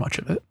remember much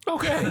of it.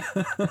 Okay.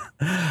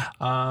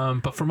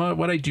 But from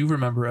what I do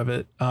remember of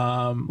it,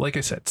 like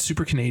I said,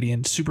 super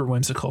Canadian, super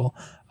whimsical.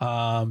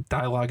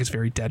 Dialogue is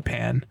very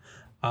deadpan.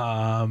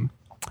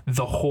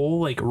 The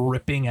whole like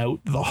ripping out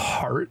the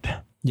heart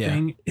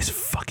thing is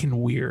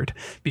fucking weird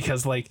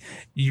because like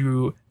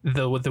the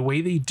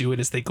way they do it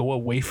is they go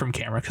away from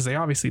camera because they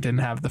obviously didn't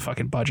have the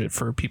fucking budget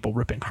for people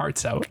ripping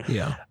hearts out.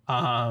 Yeah.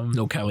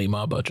 No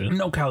Kalima budget.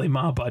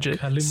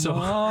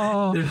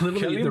 So they're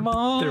literally their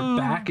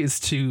back is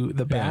to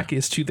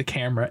the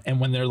camera, and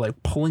when they're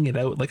like pulling it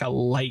out, like a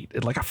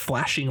light, like a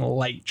flashing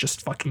light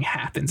just fucking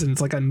happens, and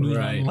it's like a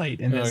neon light,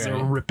 and as they're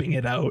ripping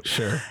it out.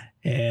 Sure.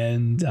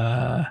 And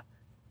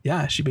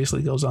she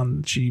basically goes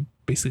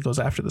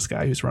after this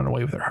guy who's run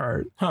away with her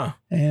heart.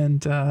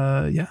 And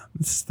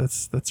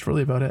that's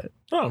really about it.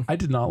 I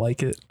did not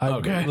like it.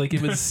 Like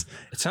it was.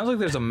 It sounds like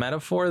there's a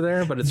metaphor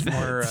there, but it's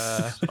more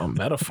a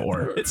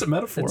metaphor. It's a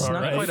metaphor.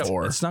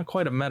 It's not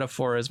quite a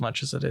metaphor as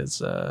much as it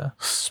is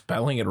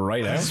spelling it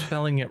right out.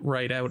 Spelling it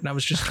right out. And I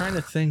was just trying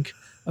to think.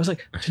 I was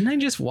like, didn't I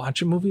just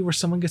watch a movie where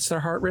someone gets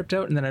their heart ripped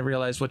out? And then I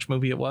realized which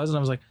movie it was, and I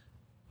was like,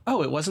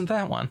 oh, it wasn't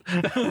that one.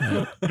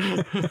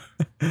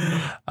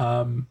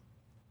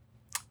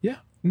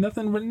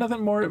 Nothing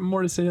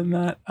more to say than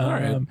that.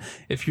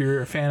 If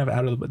you're a fan of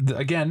Out of the,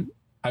 again,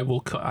 I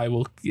will.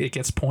 It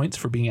gets points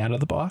for being out of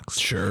the box.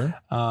 Sure.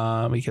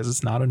 Because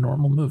it's not a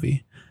normal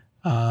movie.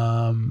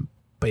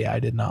 But yeah, I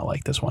did not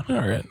like this one.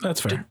 All right,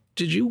 that's fair.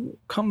 Did you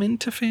come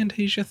into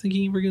Fantasia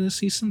thinking you were going to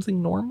see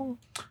something normal?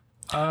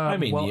 I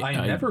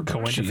never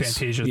go into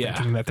Fantasia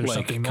thinking that there's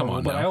something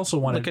normal. But I also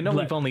wanted. Like, I know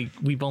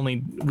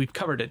we've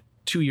covered it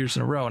 2 years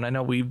in a row, and I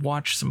know we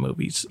watched some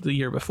movies the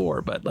year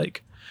before, but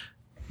like,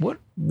 what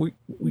were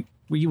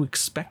you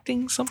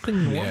expecting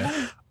something normal?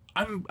 Yeah.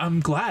 I'm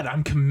glad.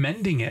 I'm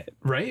commending it,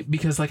 right?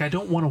 Because like I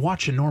don't want to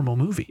watch a normal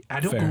movie. I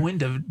don't go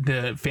into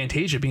the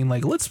Fantasia being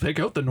like, let's pick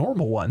out the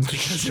normal ones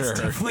because it's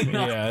definitely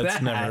not that.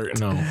 It's never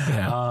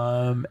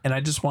and I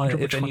just want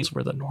which ones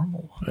were the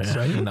normal ones?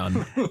 Right?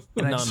 None.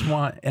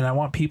 And I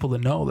want people to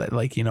know that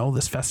like, you know,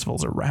 this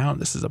festival's around.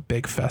 This is a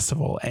big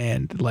festival,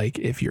 and like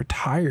if you're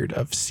tired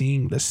of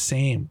seeing the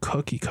same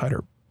cookie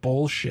cutter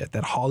bullshit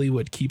that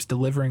Hollywood keeps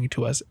delivering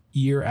to us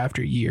year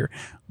after year,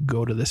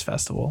 go to this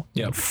festival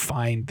and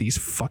find these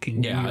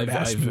fucking weird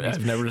ass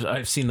movies.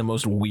 I've seen the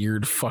most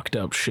weird fucked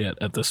up shit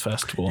at this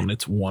festival, and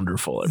it's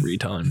wonderful every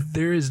time.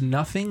 There is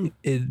nothing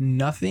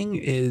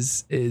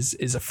is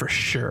a for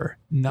sure.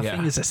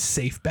 Nothing is a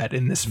safe bet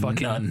in this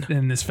fucking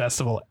in this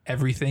festival.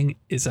 Everything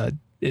is a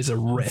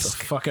risk. It's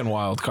a fucking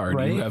wild card.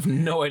 Right? You have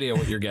no idea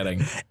what you're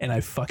getting. And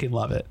I fucking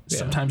love it. Yeah.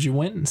 Sometimes you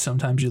win,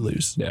 sometimes you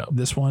lose. Yeah.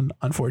 This one,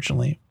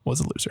 unfortunately,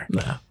 was a loser.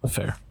 Yeah,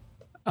 fair.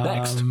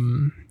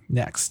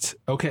 Next.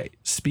 Okay,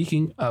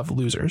 speaking of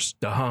losers,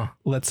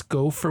 let's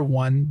go for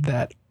one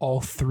that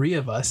all three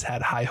of us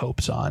had high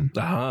hopes on.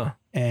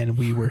 And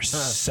we were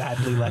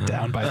sadly let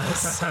down by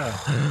this.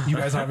 You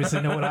guys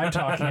obviously know what I'm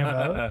talking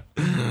about.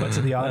 But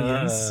to the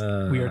audience,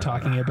 we are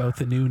talking about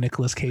the new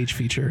Nicolas Cage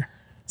feature,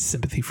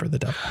 Sympathy for the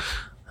Devil.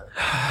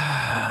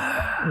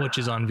 Which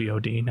is on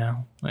VOD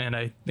now. And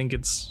I think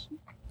it's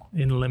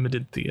in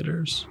limited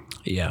theaters.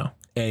 Yeah.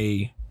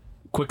 A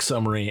quick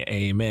summary: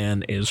 a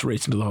man is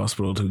racing to the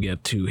hospital to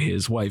get to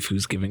his wife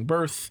who's giving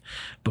birth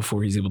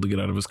before he's able to get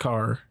out of his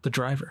car. The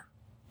driver,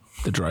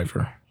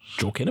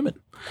 Joel Kinnaman.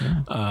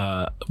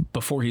 Yeah.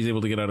 Before he's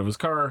able to get out of his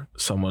car,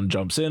 someone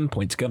jumps in,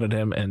 points a gun at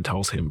him, and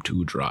tells him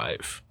to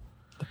drive.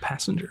 The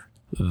passenger.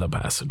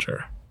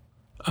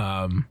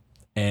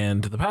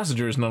 And the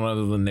passenger is none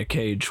other than Nick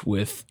Cage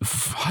with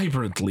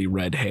vibrantly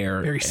red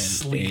hair. Very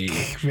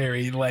sleek.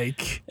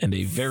 And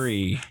a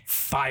very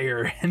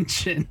fire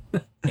engine.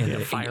 And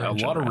a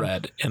lot of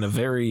red. And a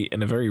very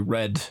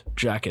red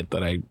jacket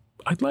that I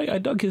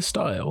dug his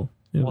style.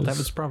 That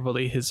was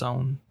probably his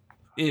own.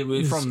 It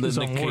was from the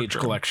Nick Cage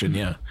collection,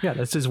 yeah. Yeah,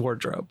 that's his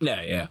wardrobe.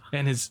 Yeah.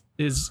 And his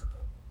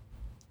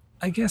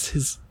I guess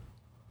his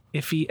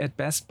iffy at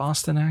best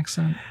Boston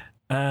accent.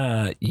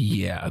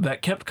 Yeah,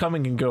 that kept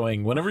coming and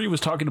going. Whenever he was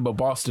talking about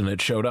Boston,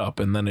 it showed up,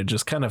 and then it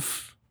just kind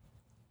of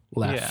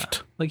left.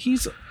 Yeah. Like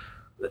he's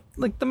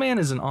like the man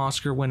is an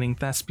Oscar-winning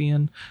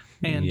thespian,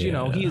 and you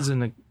know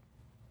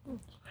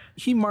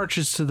he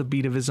marches to the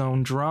beat of his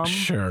own drum.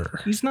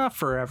 Sure, he's not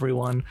for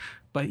everyone.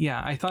 But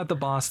yeah, I thought the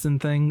Boston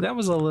thing, that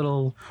was a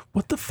little...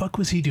 What the fuck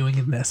was he doing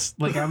in this?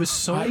 Like, I was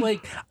so I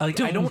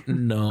don't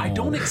know. I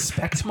don't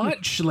expect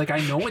much. Like, I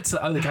know it's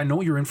I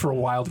know you're in for a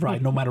wild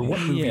ride no matter what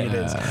movie it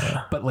is.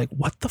 But like,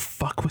 what the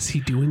fuck was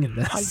he doing in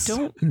this? I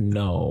don't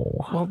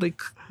know. Well,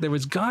 there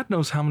was God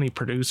knows how many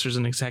producers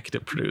and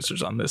executive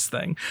producers on this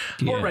thing.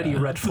 Yeah. Already a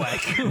red flag.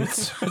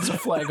 it's a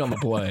flag on the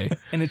play.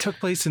 And it took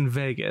place in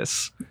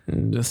Vegas.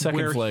 The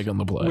second flag on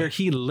the play. Where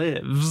he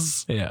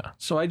lives. Yeah.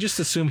 So I just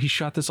assumed he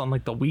shot this on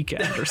like the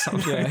weekend or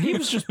something. Yeah, he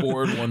was just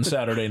bored one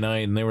Saturday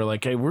night, and they were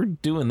like, "Hey, we're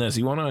doing this.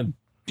 You want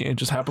to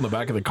just hop on the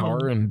back of the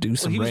car and do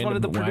some random wacky shit?" He was one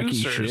of the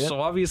producers,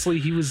 so obviously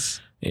he was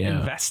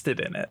invested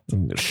in it.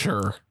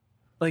 Sure.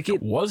 Like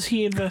was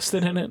he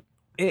invested in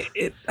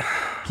it?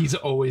 He's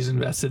always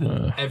invested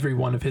in every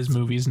one of his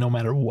movies, no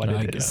matter what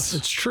it is.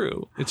 It's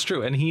true,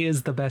 and he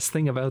is the best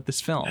thing about this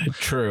film.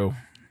 True.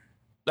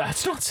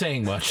 That's not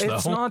saying much, though.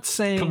 It's not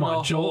saying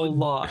a whole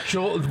lot.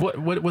 Joel,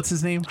 what's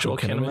his name? Joel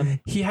Kinnaman.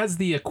 He has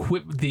the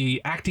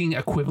acting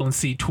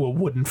equivalency to a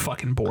wooden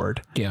fucking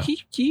board. Yeah,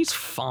 he's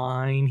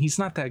fine. He's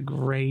not that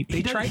great.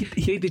 They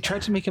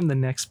tried to make him the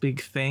next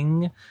big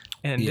thing,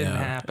 and it didn't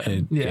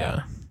happen.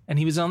 And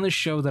he was on this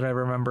show that I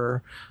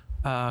remember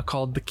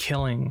called The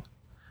Killing,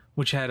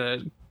 which had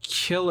a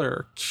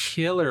killer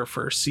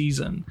first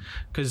season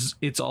because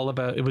it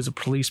was a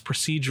police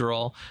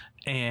procedural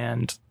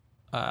and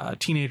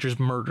teenagers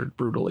murdered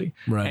brutally,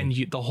 right? And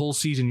the whole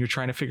season you're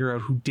trying to figure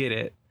out who did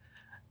it,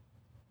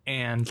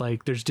 and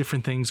like there's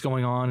different things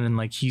going on, and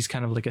like he's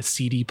kind of like a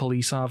seedy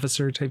police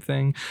officer type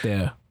thing.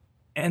 Yeah.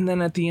 And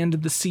then at the end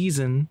of the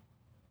season,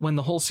 when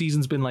the whole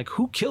season's been like,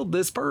 who killed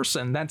this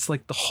person? That's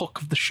like the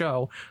hook of the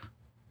show.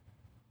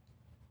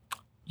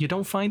 You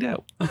don't find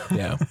out.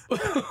 Yeah.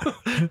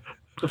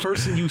 The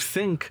person you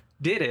think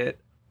did it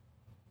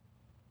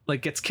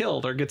like gets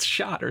killed or gets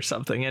shot or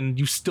something, and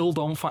you still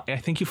don't find. I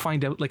think you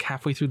find out like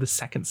halfway through the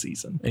second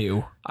season.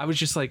 Ew. I was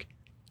just like,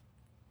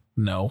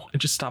 no. I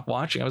just stopped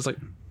watching. I was like,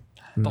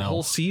 the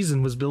whole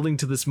season was building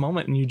to this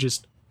moment, and you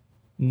just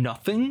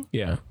nothing.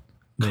 Yeah.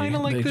 Kind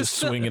of like this. Just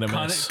swing and a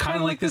miss. Kind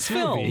of like this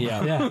film.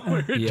 Yeah.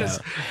 Where it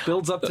just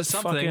builds up to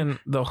something,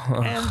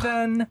 and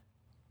then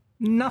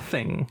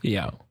nothing.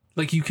 Yeah.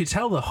 Like you could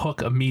tell the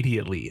hook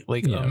immediately.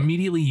 Like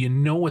immediately, you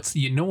know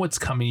what's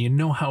coming. You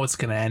know how it's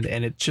gonna end,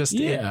 and it just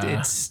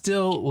it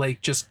still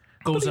like just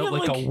goes out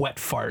like a wet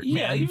fart.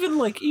 Yeah, man.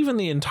 even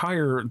the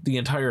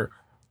entire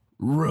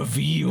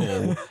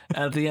reveal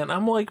at the end.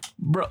 I'm like,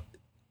 bro,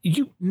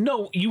 you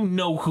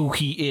know who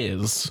he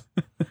is.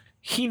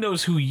 He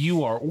knows who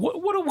you are.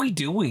 What are we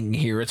doing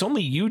here? It's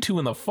only you two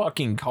in the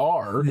fucking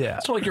car. Yeah,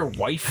 it's not like your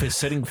wife is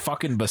sitting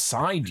fucking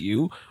beside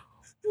you.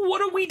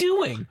 What are we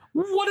doing?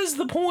 What is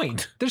the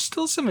point? There's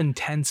still some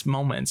intense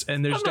moments,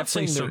 and there's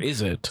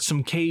definitely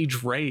some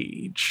Cage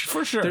rage.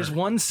 For sure. There's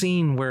one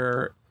scene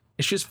where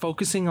it's just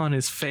focusing on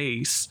his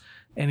face,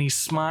 and he's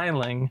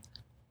smiling,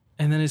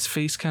 and then his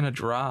face kind of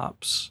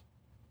drops.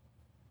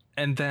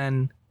 And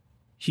then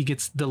he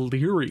gets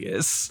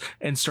delirious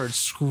and starts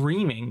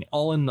screaming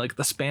all in like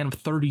the span of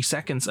 30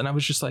 seconds. And I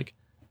was just like,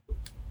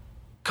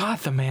 God,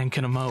 the man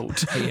can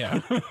emote.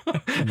 Yeah.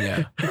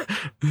 Yeah.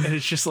 And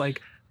it's just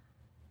like,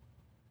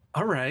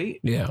 all right.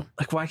 Yeah.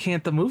 Like, why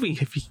can't the movie,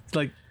 if he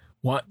like,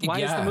 why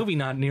is the movie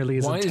not nearly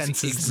as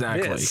intense as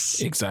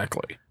this?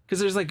 Exactly. Because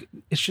there's like,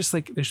 it's just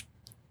like, there's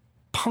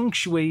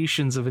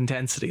punctuations of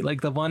intensity.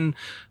 Like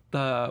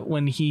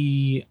when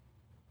he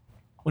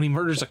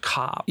murders a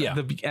cop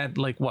at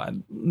like what,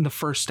 the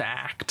first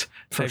act,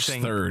 first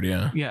third,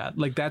 yeah,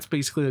 like that's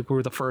basically like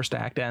where the first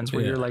act ends,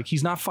 where you're like,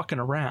 he's not fucking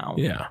around.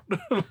 Yeah.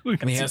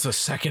 And he has a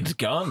second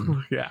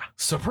gun. Yeah.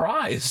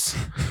 Surprise.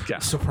 Yeah.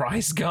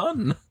 Surprise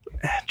gun.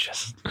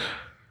 Just,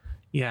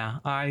 yeah,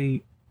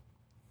 I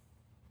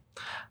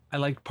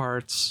liked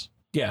parts.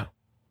 Yeah.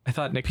 I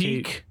thought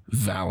Peak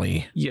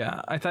Valley.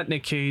 Yeah, I thought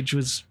Nick Cage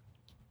was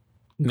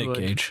Nick good.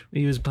 Cage.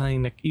 He was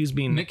being Nick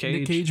Cage.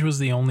 Nick Cage was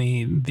the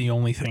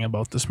only thing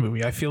about this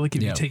movie. I feel like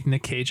if you take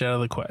Nick Cage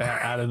out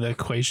of the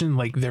equation,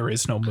 like there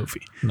is no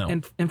movie. No.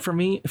 And for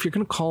me, if you're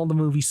gonna call the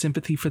movie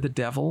Sympathy for the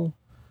Devil,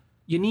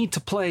 you need to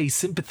play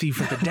Sympathy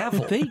for the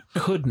Devil. They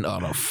could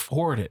not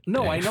afford it.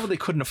 No, Dave. I know they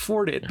couldn't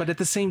afford it, but at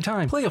the same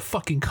time, Play a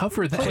fucking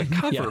cover then.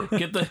 Yeah,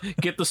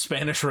 get the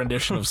Spanish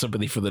rendition of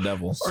Sympathy for the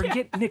Devil. or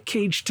get Nick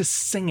Cage to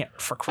sing it,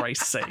 for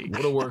Christ's sake.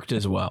 Would have worked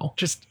as well.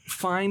 Just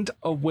find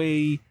a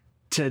way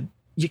to.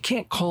 You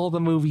can't call the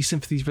movie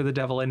Sympathy for the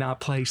Devil and not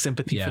play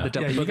Sympathy for the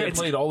Devil. Yeah, you guys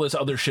played all this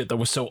other shit that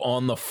was so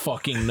on the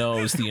fucking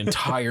nose the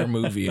entire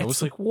movie. I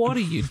was like,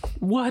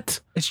 what?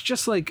 It's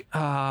just like,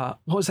 what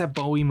was that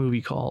Bowie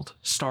movie called?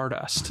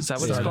 Stardust. Is that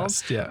what it's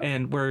called? Yeah.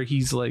 And where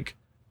he's like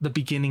the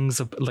beginnings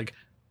of like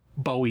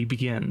Bowie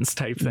begins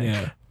type thing.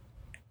 Yeah.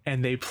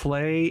 And they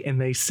play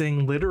and they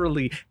sing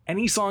literally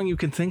any song you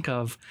can think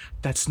of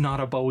that's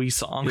not a Bowie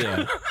song.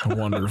 Yeah.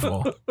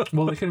 Wonderful.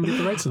 Well, they couldn't get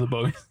the rights to the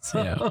Bowie.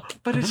 Yeah.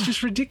 But it's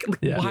just ridiculous.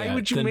 Yeah. Why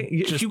would you Then make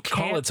if just you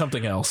call it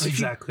something else?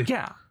 Exactly.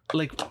 Yeah.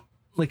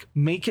 Like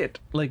make it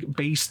like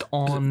based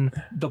on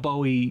the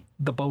Bowie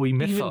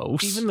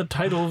mythos. Even the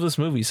title of this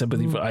movie,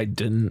 Sympathy for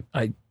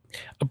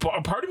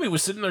a part of me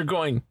was sitting there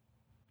going,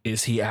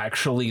 is he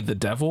actually the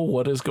devil?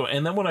 What is going?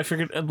 And then when I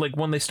figured, like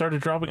when they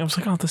started dropping, I was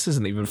like, oh, this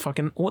isn't even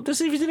fucking. What? This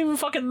isn't even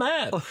fucking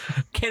that.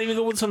 Can't even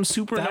go with some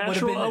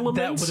supernatural elements.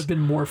 That would have been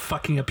more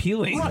fucking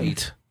appealing,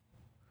 right?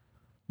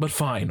 But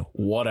fine,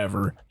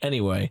 whatever.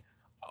 Anyway,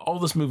 all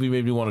this movie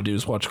made me want to do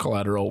is watch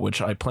Collateral,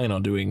 which I plan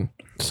on doing.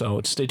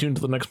 So stay tuned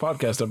to the next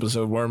podcast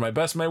episode where in my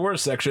best, my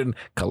worst section,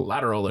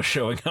 Collateral is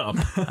showing up.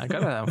 I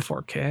gotta have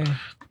 4K.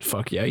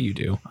 Fuck yeah, you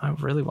do. I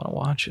really want to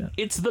watch it.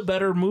 It's the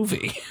better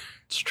movie.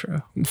 It's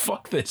true.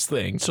 Fuck this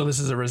thing. So this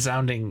is a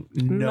resounding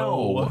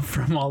no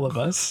from all of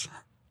us.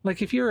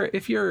 Like if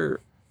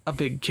you're a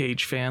big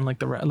Cage fan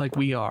like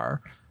we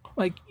are,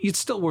 like it's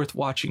still worth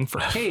watching for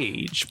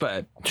Cage,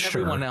 but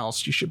everyone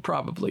else you should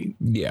probably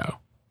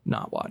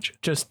not watch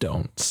it. Just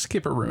don't.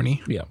 Skip a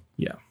Rooney. Yeah.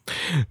 Yeah.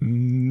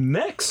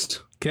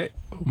 Next. Okay.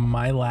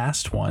 My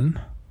last one.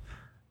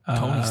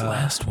 Tony's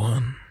last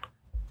one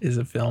is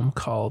a film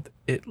called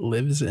It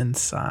Lives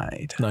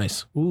Inside.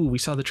 Nice. Ooh, we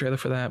saw the trailer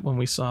for that when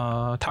we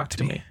saw Talk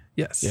to Me.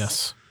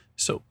 Yes.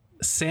 So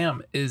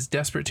Sam is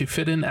desperate to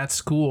fit in at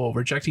school,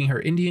 rejecting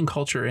her Indian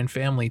culture and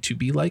family to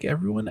be like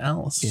everyone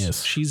else.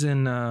 Yes. She's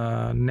in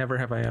Never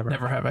Have I Ever.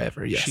 Never Have I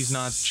Ever. Yes.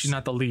 She's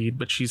not the lead,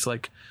 but she's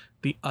like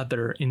the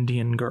other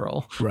Indian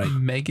girl. Right.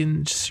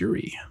 Megan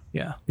Suri.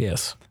 Yeah.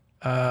 Yes.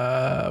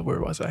 Where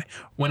was I?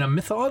 When a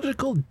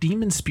mythological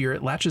demon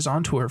spirit latches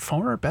onto her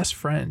former best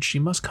friend, she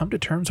must come to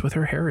terms with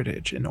her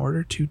heritage in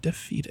order to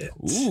defeat it.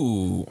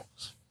 Ooh.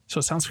 So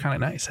it sounds kind of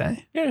nice, eh?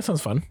 Yeah, it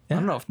sounds fun. I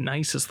don't know if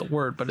nice is the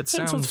word, but it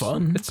sounds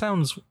fun. It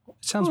sounds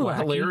wacky.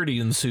 Hilarity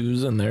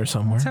ensues in there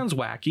somewhere. It sounds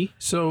wacky.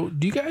 So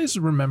do you guys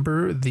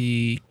remember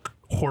the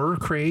horror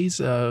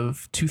craze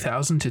of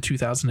 2000 to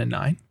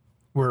 2009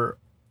 where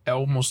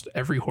almost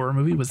every horror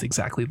movie was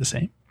exactly the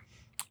same?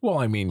 Well,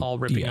 I mean, all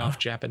ripping off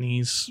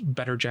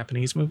better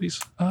Japanese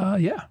movies.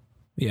 Yeah.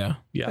 Yeah.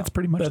 That's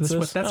pretty much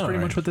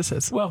much what this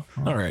is. Well,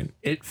 all right.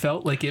 It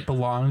felt like it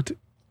belonged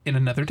in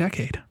another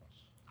decade.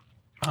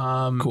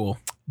 Cool.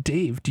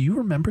 Dave, do you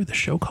remember the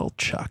show called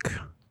Chuck?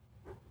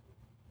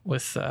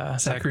 With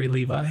Zachary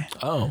Levi.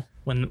 Oh.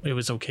 When it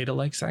was okay to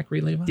like Zachary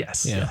Levi?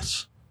 Yes.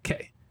 Yes.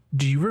 Okay.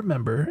 Do you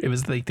remember? It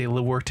was like they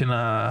worked in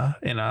a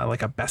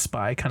like a Best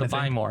Buy kind of thing.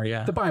 The Buy More,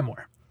 yeah. The Buy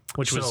More.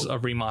 Which was a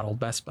remodeled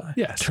Best Buy.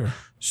 Yes. Sure.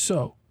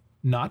 So,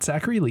 not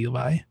Zachary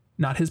Levi,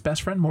 not his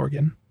best friend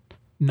Morgan,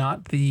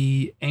 not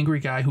the angry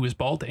guy who is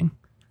balding,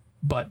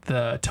 but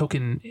the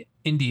token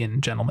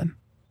Indian gentleman.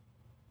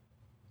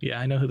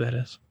 Yeah, I know who that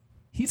is.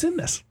 He's in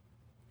this.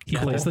 He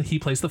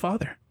plays the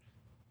father.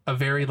 A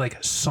very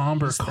like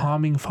somber,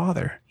 calming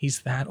father.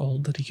 He's that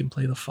old that he can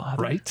play the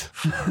father. Right?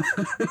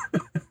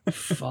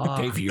 Fuck.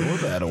 Dave, you're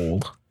that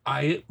old.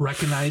 I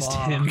recognized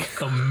him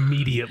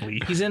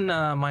immediately. He's in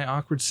My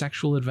Awkward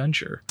Sexual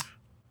Adventure.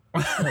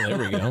 Oh, there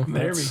we go.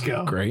 There we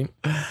go. Great.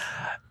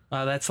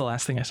 That's the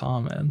last thing I saw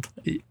him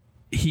in.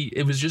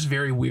 It was just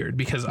very weird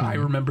because I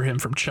remember him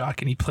from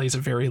Chuck, and he plays a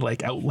very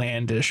like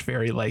outlandish,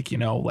 very like,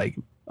 like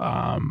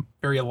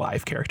very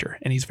alive character,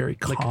 and he's very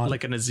calm,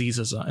 like an Aziz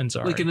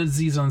Ansari, like an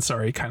Aziz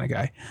Ansari kind of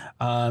guy.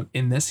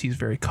 In this, he's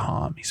very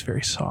calm. He's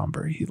very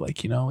somber. He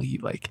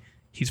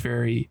he's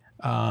very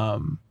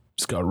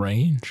He's got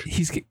range.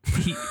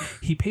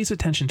 He pays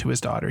attention to his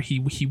daughter.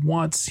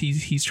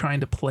 He's trying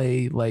to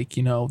play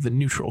the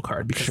neutral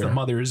card because the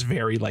mother is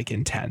very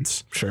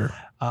intense. Sure.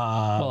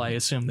 Well, I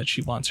assume that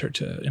she wants her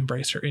to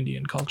embrace her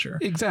Indian culture.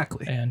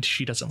 Exactly. And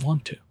she doesn't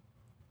want to.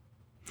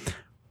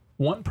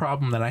 One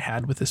problem that I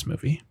had with this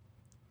movie,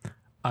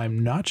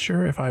 I'm not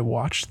sure if I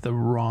watched the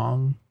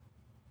wrong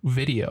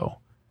video,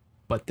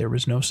 but there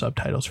was no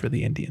subtitles for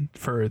the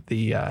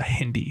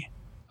Hindi.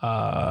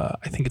 I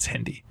think it's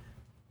Hindi.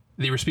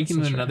 They were speaking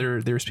in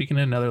another. They were speaking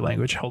in another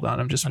language. Hold on,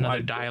 I'm just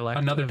another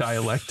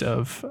dialect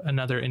of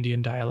another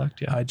Indian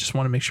dialect. Yeah, I just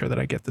want to make sure that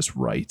I get this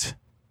right.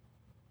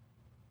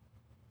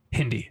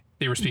 Hindi.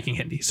 They were speaking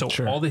Hindi, so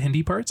all the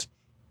Hindi parts,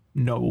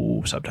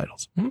 no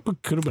subtitles.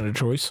 Could have been a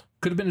choice.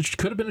 Could have been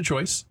a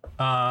choice.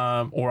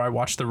 Or I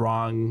watched the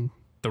wrong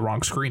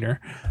screener.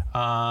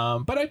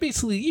 But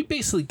you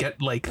basically get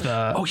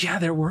the. Oh yeah,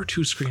 there were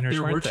two screeners.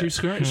 There were two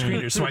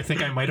screeners, so I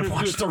think I might have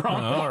watched the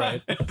wrong one. All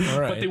right.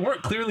 But they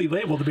weren't clearly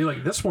labeled to be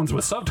like, this one's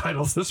with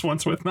subtitles, this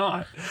one's with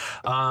not.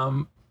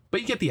 But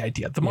you get the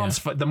idea. The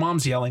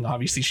mom's yelling.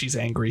 Obviously, she's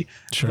angry.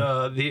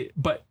 Sure.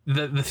 But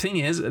the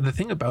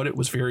thing about it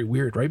was very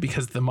weird, right?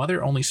 Because the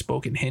mother only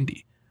spoke in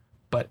Hindi,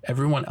 but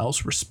everyone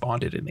else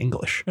responded in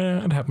English.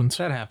 Yeah, it happens.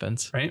 That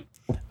happens, right?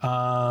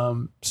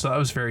 So that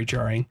was very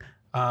jarring.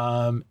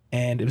 And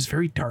it was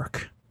very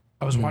dark.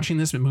 I was watching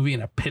this movie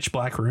in a pitch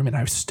black room, and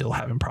I was still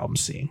having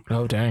problems seeing.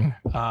 Oh dang!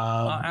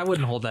 I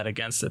wouldn't hold that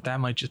against it. That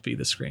might just be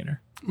the screener.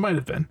 Might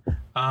have been.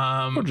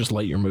 Or just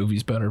light your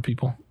movies better,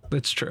 people.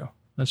 That's true.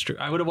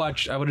 I would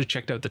have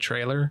checked out the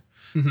trailer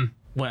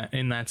when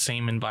in that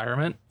same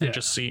environment and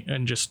just seeing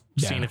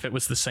if it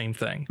was the same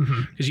thing.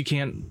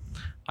 Because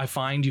I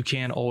find you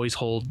can't always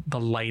hold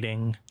the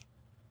lighting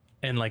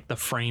and the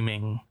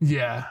framing.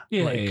 Yeah.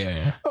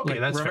 Okay,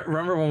 that's fair.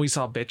 Remember when we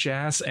saw Bitch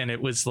Ass and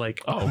it was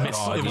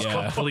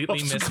completely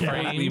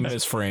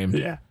misframed.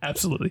 Yeah,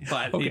 absolutely.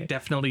 But it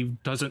definitely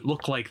doesn't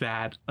look like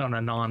that on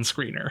a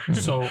non-screener.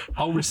 So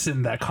I'll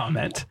rescind that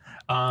comment.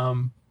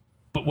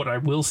 But what I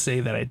will say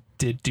that I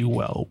did do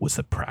well was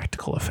the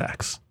practical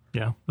effects.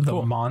 Yeah.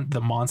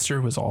 The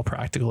monster was all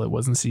practical. It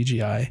wasn't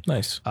CGI.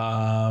 Nice.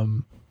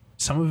 Some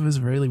of it was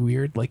really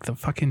weird. The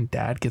fucking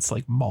dad gets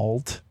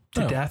mauled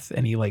to death,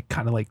 and he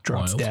kind of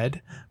drops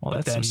dead. Well,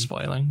 that's some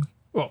spoiling.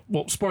 Well,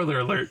 spoiler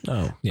alert.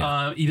 Oh,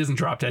 yeah. He doesn't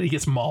drop dead. He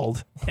gets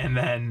mauled, and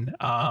then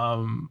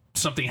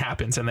something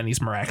happens, and then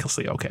he's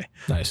miraculously okay.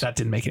 Nice. That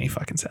didn't make any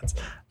fucking sense.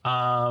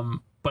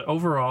 But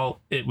overall,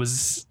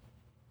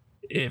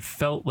 it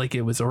felt like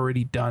it was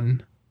already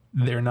done.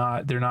 They're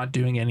not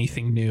doing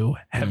anything new.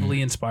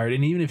 Heavily inspired,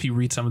 and even if you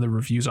read some of the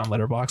reviews on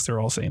Letterboxd, they're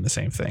all saying the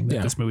same thing,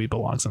 that this movie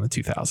belongs in the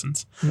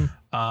 2000s.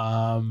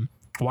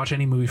 Watch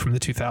any movie from the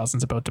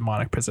 2000s about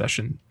demonic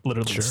possession,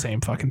 literally the same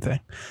fucking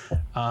thing.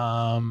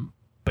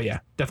 But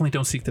yeah, definitely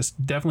don't seek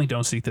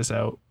this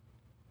out.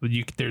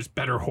 There's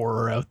better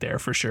horror out there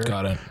for sure.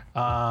 Got it.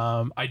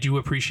 I do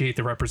appreciate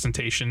the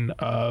representation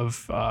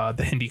of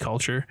the Hindi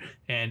culture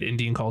and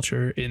Indian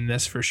culture in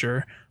this for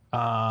sure.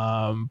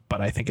 But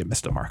I think it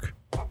missed a mark.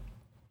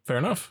 Fair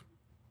enough.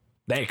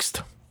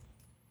 Next.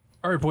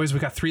 All right, boys, we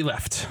got 3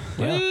 left.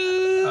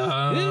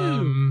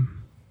 Yeah.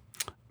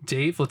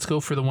 Dave, let's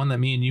go for the one that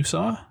me and you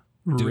saw.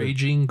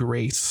 Raging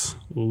Grace.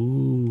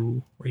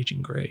 Ooh,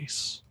 Raging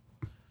Grace.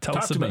 Tell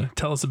us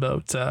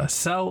about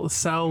Sal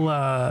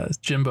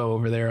Jimbo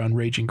over there on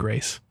Raging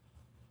Grace.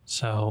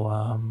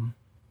 So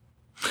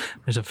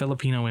there's a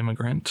Filipino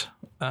immigrant,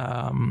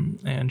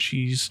 and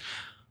she's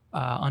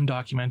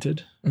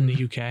undocumented in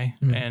the UK,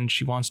 and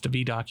she wants to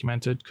be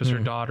documented because her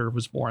daughter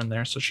was born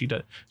there, so she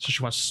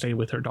wants to stay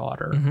with her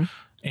daughter.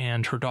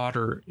 And her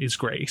daughter is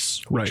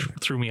Grace, which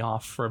threw me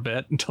off for a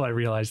bit until I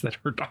realized that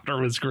her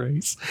daughter was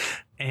Grace.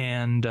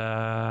 And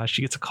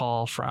she gets a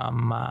call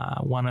from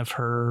one of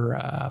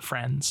her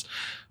friends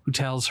who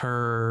tells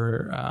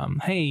her,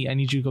 hey, I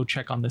need you to go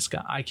check on this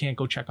guy. I can't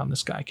go check on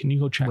this guy. Can you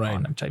go check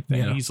on him type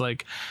thing? Yeah. He's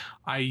like,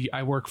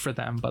 I work for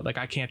them, but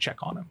I can't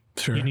check on him.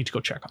 Sure. You need to go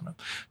check on him.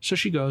 So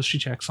she goes, she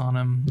checks on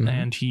him,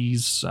 and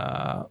he's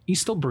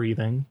still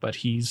breathing, but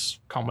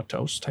he's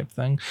comatose type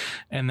thing.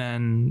 And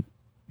then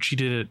she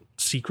did it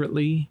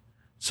secretly,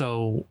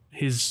 so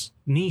his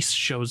niece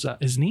shows up.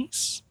 His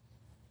niece?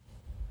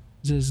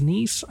 Is it his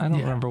niece? I don't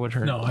remember what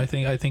her. No, I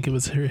think it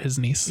was his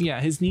niece. Yeah,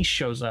 his niece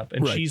shows up,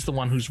 and she's the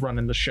one who's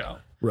running the show.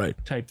 Right.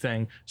 Type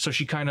thing. So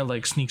she kind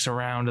of sneaks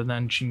around, and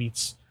then she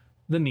meets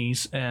the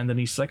niece, and the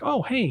niece is like,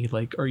 "Oh, hey,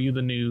 are you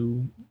the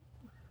new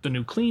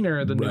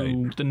cleaner, the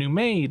new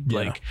maid?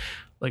 Yeah.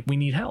 Like we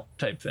need help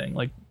type thing.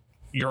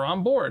 You're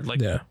on board.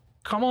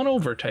 Come on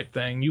over type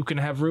thing. You can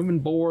have room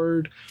and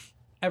board."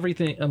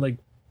 Everything, and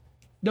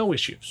no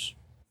issues.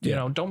 You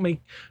know, don't make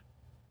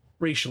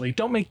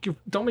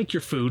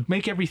your food,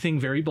 make everything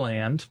very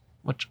bland,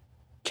 which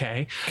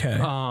okay.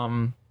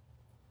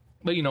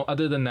 But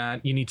other than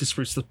that, you need to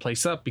spruce the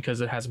place up because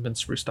it hasn't been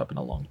spruced up in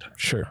a long time.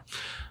 Sure.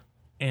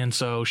 And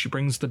so she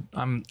brings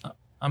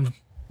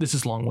this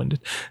is long-winded.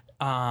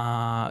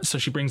 So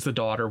she brings the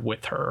daughter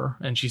with her,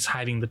 and she's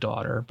hiding the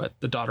daughter, but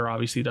the daughter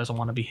obviously doesn't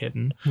want to be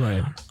hidden.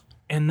 Right.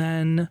 And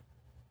then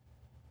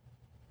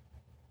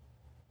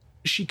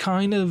she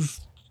kind of,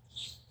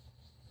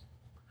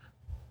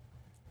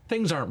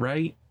 things aren't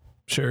right.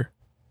 Sure.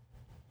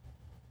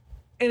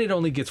 And it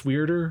only gets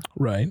weirder.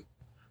 Right.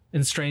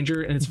 And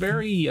stranger. And it's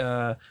very,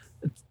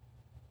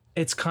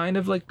 it's kind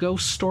of like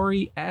ghost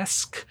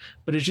story-esque,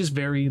 but it's just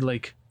very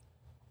like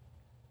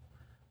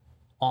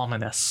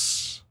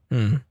ominous.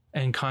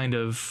 And kind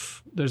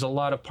of, there's a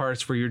lot of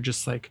parts where you're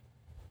just like,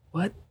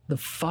 what the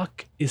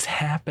fuck is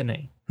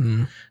happening?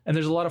 And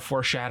there's a lot of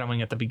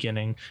foreshadowing at the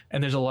beginning,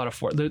 and there's a lot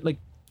of like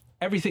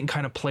everything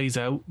kind of plays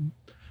out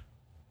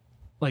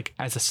like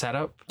as a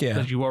setup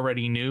that you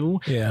already knew.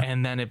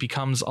 And then it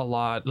becomes a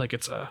lot like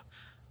it's a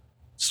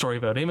story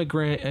about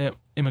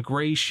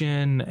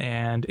immigration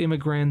and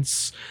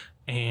immigrants,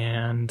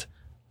 and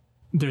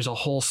there's a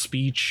whole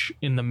speech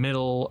in the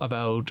middle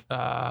about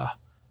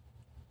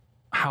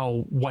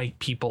how white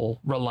people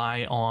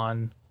rely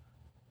on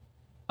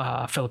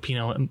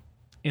Filipino,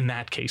 in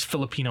that case,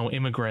 Filipino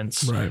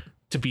immigrants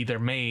to be their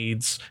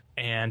maids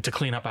and to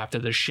clean up after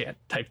their shit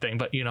type thing.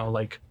 But, you know,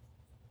 like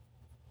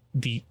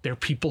they're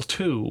people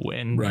too.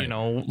 And, you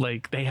know,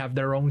 like they have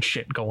their own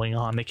shit going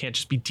on. They can't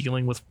just be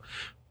dealing with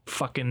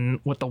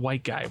fucking what the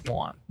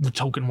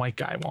token white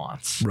guy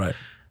wants. Right.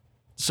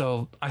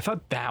 So I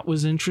thought that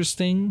was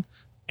interesting.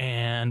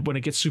 And when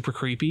it gets super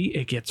creepy,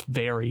 it gets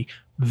very,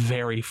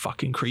 very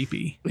fucking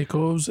creepy.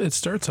 It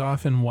starts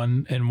off in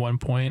one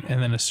point,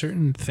 and then a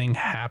certain thing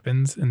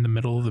happens in the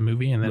middle of the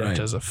movie, and then it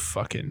does a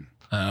fucking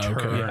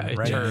turn. Yeah,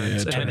 it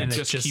turns, and then it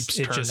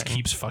just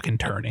keeps fucking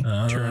turning.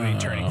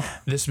 Turning.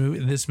 This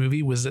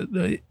movie was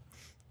I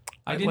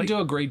didn't do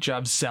a great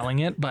job selling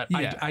it, but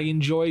I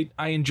enjoyed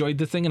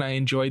the thing, and I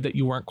enjoyed that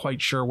you weren't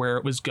quite sure where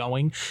it was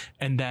going,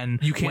 and then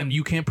you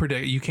can't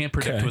predict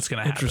what's going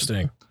to happen.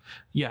 Interesting.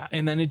 Yeah,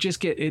 and then it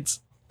just it's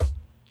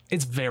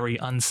very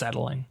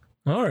unsettling.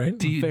 All right,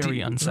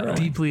 very unsettling,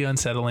 deeply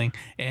unsettling.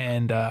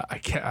 And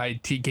I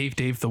gave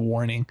Dave the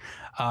warning.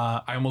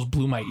 I almost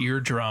blew my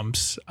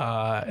eardrums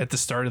at the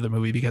start of the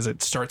movie because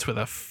it starts with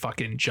a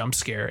fucking jump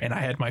scare, and I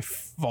had my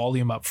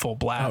volume up full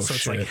blast. So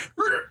it's like,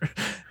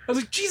 I was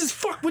like, Jesus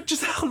fuck, what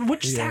just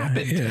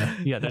happened?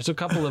 Yeah, there's a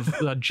couple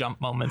of jump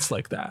moments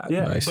like that.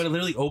 Yeah, nice. But it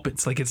literally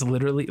opens like it's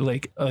literally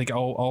like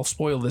I'll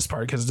spoil this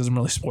part because it doesn't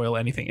really spoil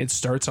anything. It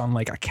starts on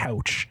like a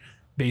couch,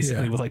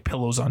 basically with like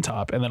pillows on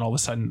top, and then all of a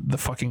sudden the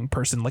fucking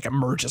person like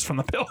emerges from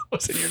the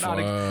pillows, and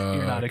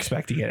you're not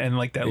expecting it, and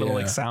like that little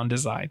like sound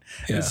design.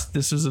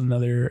 This was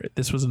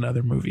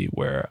another movie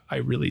where I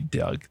really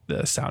dug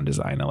the sound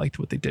design. I liked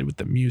what they did with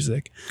the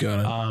music.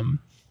 Got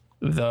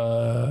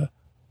it.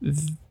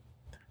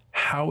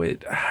 How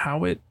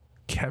it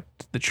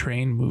kept the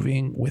train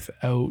moving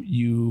without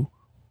you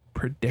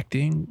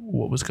predicting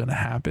what was going to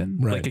happen.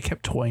 Like it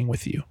kept toying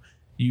with you.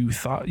 You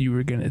thought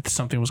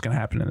something was going to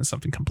happen, and then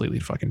something completely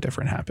fucking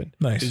different happened.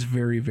 Nice. It was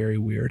very, very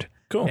weird.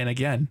 Cool. And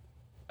again,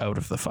 out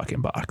of the fucking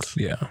box.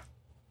 Yeah.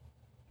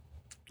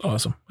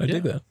 Awesome. I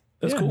dig that.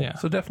 That's cool. Yeah.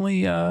 So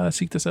definitely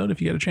seek this out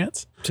if you get a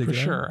chance. For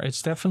sure.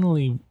 It's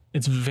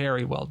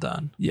very well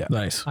done. Yeah.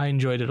 Nice. I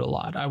enjoyed it a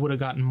lot. I would have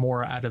gotten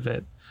more out of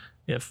it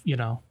if, you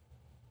know,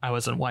 I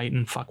wasn't white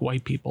and fuck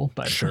white people,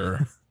 but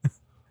sure.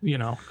 You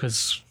know,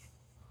 because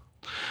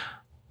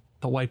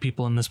the white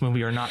people in this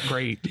movie are not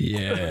great.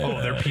 Yeah. Oh,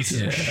 they're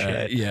pieces of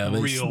shit. Yeah.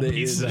 Real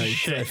pieces of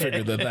shit. I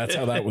figured that's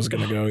how that was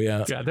going to go.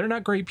 Yeah. Yeah. They're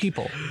not great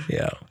people.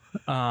 Yeah.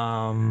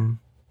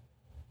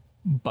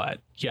 But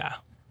yeah,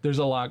 there's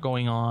a lot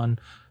going on,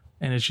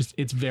 and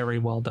it's very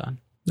well done.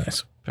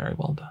 Nice. Very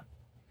well done.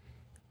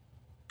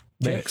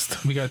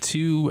 Next, we got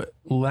two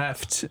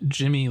left.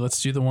 Jimmy,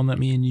 let's do the one that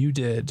me and you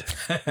did.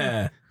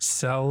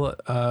 Sell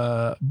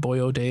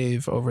Boyo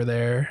Dave over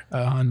there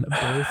on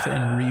Birth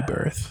and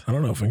Rebirth. I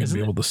don't know if I'm going to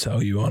be able to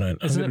sell you on it.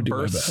 Isn't it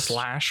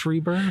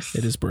Birth/Rebirth?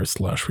 It is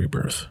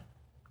Birth/Rebirth.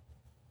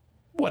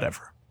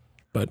 Whatever.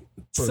 But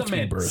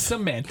Rebirth.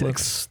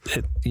 Semantics.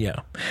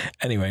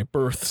 Anyway,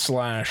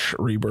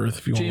 Birth/Rebirth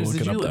if you want to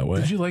look it up that way.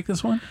 Did you like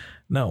this one?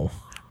 No.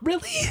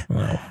 Really?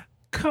 No.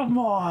 Come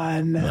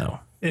on. No.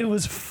 It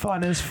was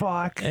fun as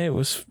fuck. It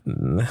was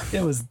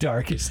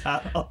dark as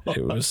hell.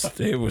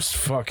 It was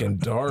fucking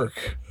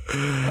dark.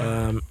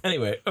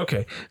 Anyway,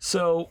 okay.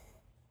 So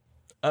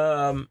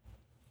a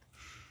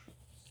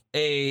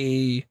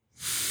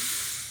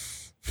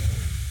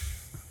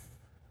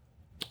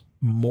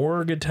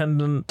morgue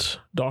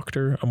attendant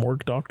doctor, a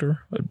morgue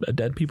doctor, a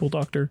dead people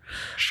doctor.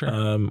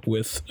 Sure.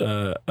 With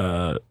I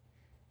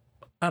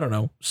don't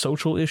know,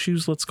 social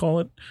issues, let's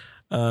call it.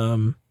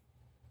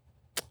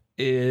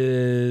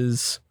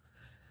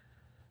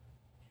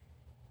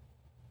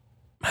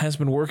 Has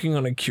been working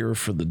on a cure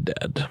for the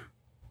dead.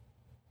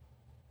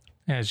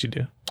 As you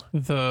do.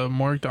 The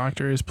morgue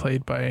doctor is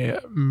played by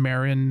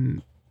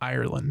Marin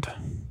Ireland,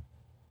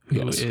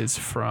 who is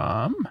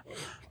from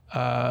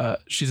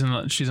she's in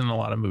a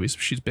lot of movies.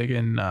 She's big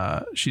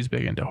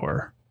into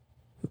horror.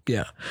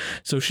 Yeah.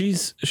 So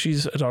she's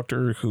a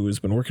doctor who has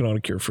been working on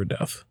a cure for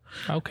death.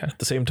 Okay. At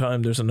the same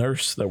time, there's a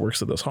nurse that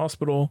works at this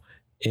hospital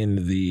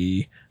in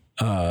the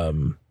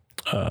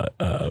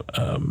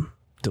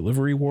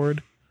delivery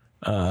ward.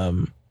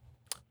 And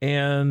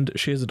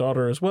she has a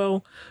daughter as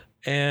well.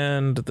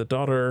 And the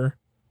daughter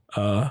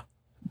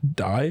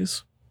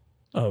dies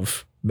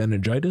of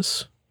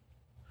meningitis.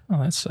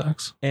 Oh, that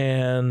sucks.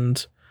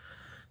 And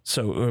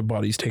so her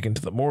body's taken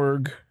to the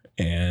morgue,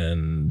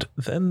 and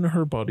then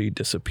her body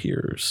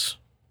disappears.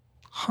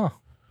 Huh.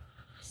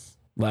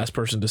 Last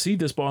person to see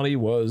this body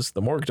was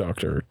the morgue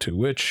doctor, to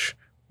which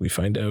we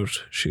find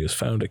out she has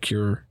found a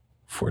cure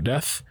for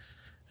death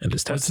and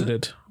has tested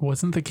it.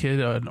 Wasn't the kid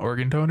an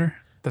organ donor?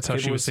 That's how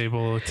she was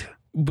able to...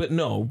 But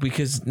no,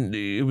 because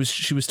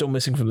she was still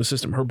missing from the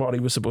system. Her body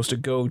was supposed to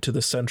go to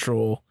the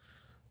central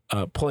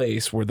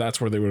place where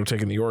that's where they would have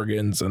taken the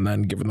organs and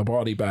then given the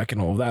body back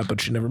and all of that. But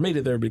she never made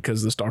it there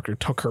because this doctor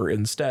took her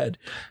instead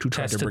to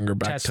try to bring her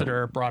back. Tested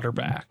her, brought her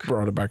back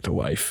to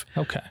life.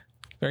 Okay.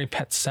 Very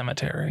Pet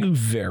Cemetery.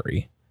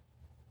 Very,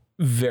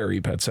 very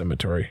Pet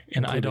Cemetery.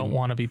 And I don't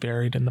want to be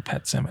buried in the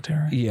Pet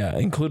Cemetery. Yeah,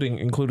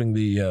 including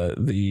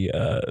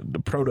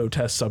the proto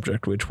test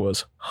subject, which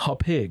was a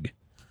pig.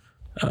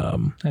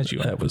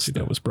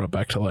 That was brought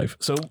back to life.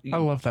 So I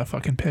love that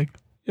fucking pig.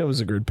 It was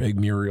a good pig,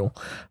 Muriel,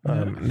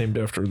 named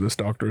after this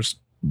doctor's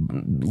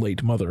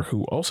late mother,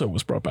 who also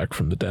was brought back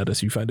from the dead,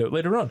 as you find out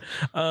later on.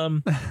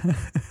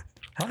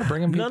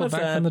 Bringing people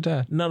back from the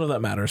dead. None of that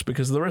matters,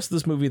 because the rest of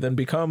this movie then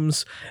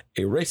becomes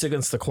a race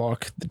against the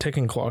clock. The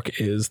ticking clock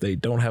is they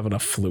don't have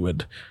enough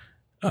fluid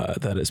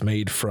that is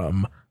made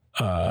from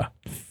aborted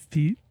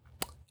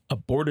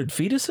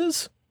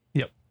fetuses.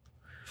 Yep.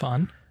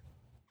 Fun.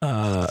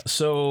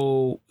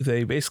 So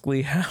they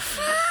basically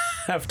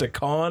have to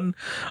con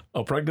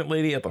a pregnant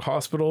lady at the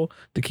hospital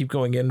to keep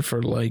going in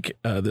for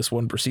this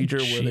one procedure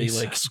where they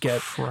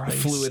get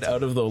fluid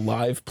out of the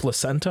live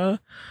placenta.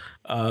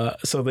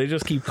 So they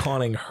just keep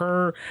conning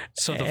her.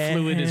 So the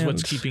fluid is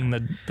what's keeping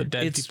the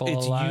dead people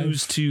alive. It's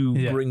used to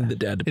bring the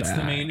dead back. It's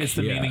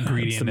the main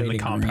ingredient in the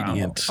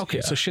compound.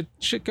 Okay, so shit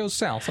goes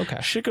south. Okay.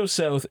 Shit goes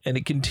south, and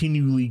it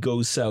continually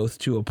goes south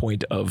to a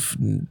point of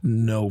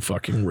no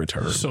fucking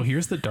return. So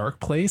here's the dark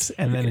place,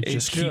 and then it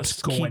just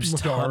keeps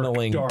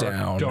tunneling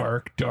down.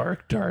 Dark.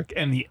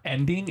 And the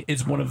ending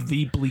is one of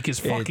the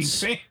bleakest fucking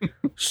things.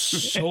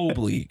 So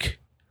bleak.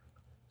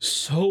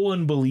 So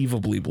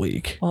unbelievably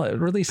bleak. Well, it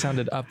really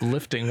sounded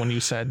uplifting when you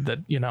said that,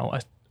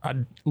 a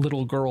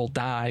little girl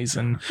dies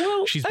and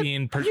she's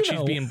being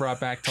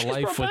brought back to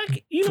life with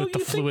the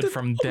fluid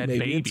from dead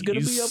babies. It's going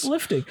to be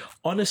uplifting.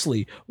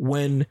 Honestly,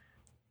 when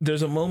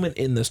there's a moment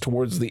in this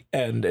towards the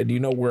end, and you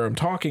know where I'm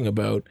talking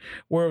about,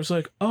 where I was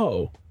like,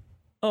 oh,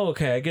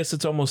 okay, I guess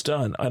it's almost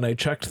done. And I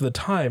checked the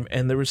time,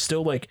 and there was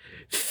still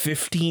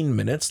 15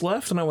 minutes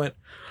left, and I went,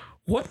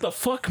 what the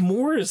fuck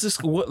more is this?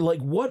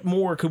 What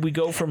more could we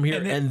go from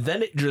here? And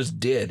then it just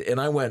did. And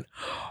I went,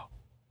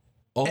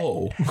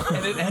 oh.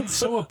 And it ends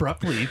so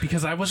abruptly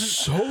because I wasn't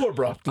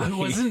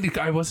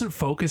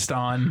focused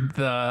on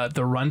the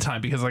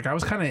runtime because I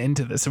was kind of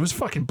into this. It was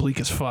fucking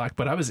bleak as fuck,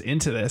 but I was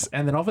into this.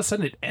 And then all of a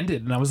sudden it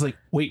ended and I was like,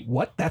 wait,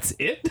 what? That's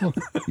it?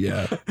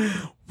 Yeah.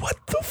 What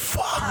the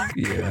fuck?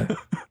 Yeah.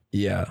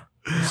 Yeah.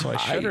 So I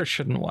should or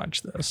shouldn't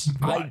watch this?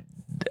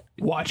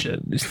 Watch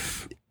it.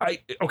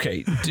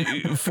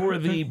 For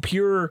the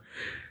pure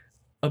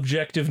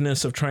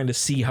objectiveness of trying to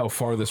see how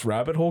far this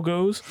rabbit hole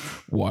goes,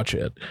 watch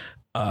it.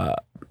 I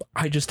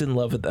just didn't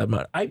love it that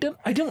much. I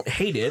don't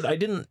hate it. I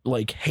didn't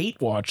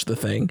hate watch the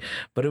thing,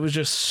 but it was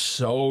just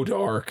so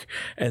dark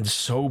and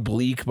so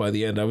bleak by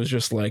the end. I was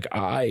just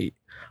I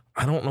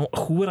don't know,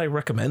 who would I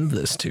recommend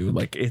this to?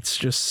 It's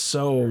just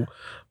so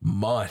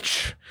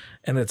much,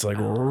 and it's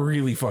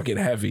really fucking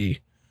heavy.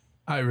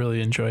 I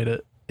really enjoyed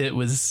it. It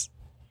was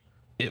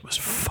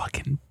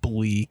fucking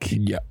bleak.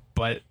 Yeah.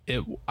 But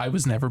I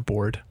was never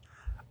bored.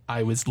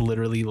 I was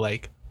literally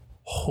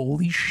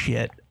holy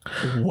shit,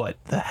 what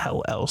the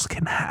hell else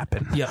can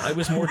happen? Yeah, I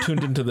was more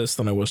tuned into this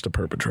than I was to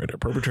Perpetrator.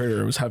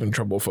 Perpetrator, I was having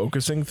trouble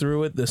focusing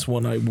through it. This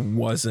one, I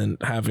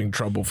wasn't having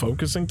trouble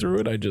focusing through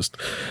it.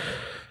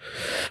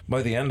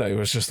 By the end, I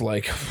was just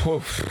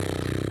whoa,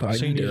 I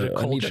need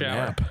a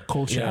nap.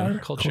 Cold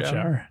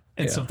shower.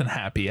 And something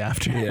happy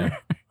after. Yeah.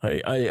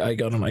 I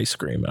got an ice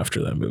cream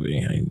after that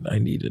movie. I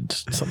needed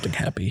something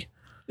happy.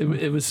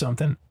 It was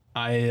something.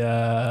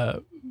 I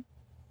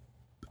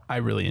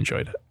really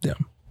enjoyed it. Yeah.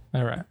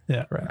 All right.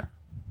 Yeah. Right.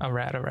 All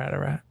right. All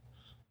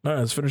right,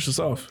 let's finish this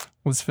off.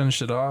 Let's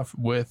finish it off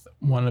with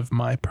one of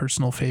my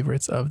personal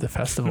favorites of the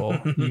festival.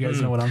 You guys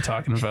know what I'm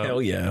talking about.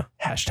 Hell yeah.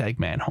 Hashtag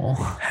manhole.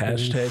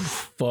 Hashtag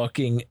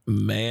fucking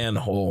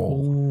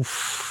manhole.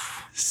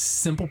 Oof.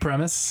 Simple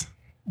premise.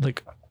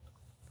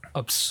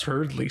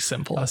 Absurdly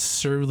simple.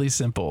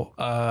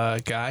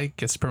 Guy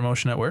gets a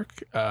promotion at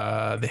work.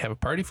 They have a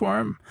party for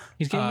him.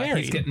 He's getting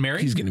married.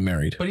 He's getting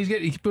married. But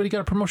he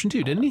got a promotion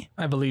too, didn't he?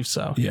 I believe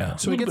so. Yeah.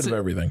 So he gets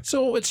everything.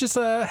 So it's just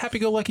a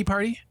happy-go-lucky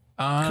party.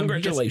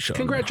 Congratulations.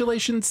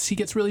 Congratulations. He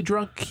gets really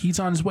drunk. He's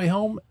on his way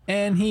home,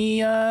 and he,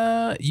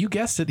 you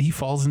guessed it, he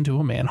falls into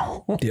a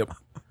manhole. Yep.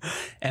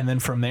 And then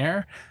from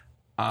there,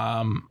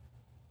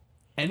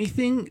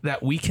 anything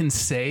that we can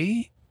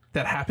say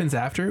that happens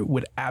after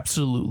would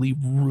absolutely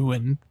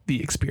ruin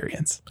the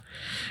experience.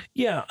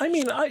 Yeah, I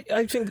mean,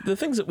 I think the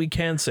things that we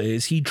can say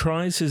is he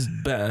tries his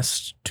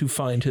best to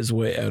find his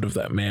way out of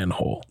that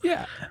manhole.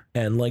 Yeah.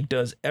 And like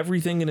does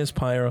everything in his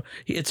pyro.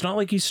 It's not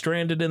like he's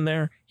stranded in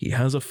there. He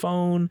has a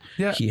phone.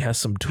 Yeah. He has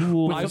some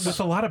tools. With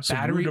a lot of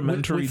battery,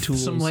 rudimentary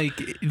tools. Some like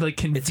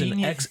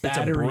convenient it's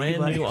a brand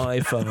new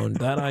iPhone.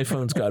 That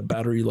iPhone's got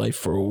battery life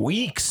for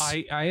weeks.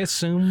 I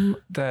assume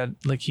that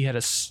like he had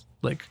a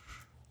like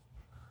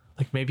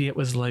maybe it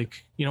was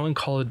like, you know, in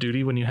Call of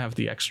Duty when you have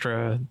the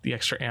extra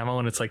ammo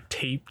and it's like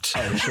taped.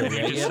 Oh, sure.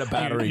 Yeah, he had a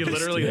battery. You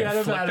literally had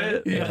a battery.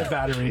 It. You had a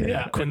battery.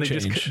 Yeah. And they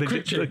just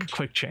like a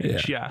quick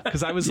change. Yeah.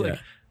 Because I was like,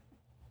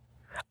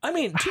 I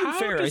mean, to be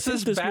fair,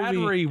 does this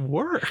battery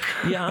work?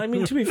 Yeah, I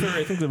mean, to be fair,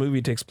 I think the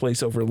movie takes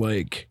place over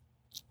like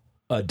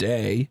a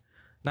day.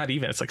 Not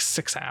even. It's like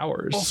 6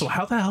 hours. Also,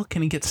 how the hell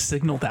can he get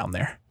signal down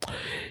there?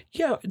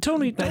 Yeah,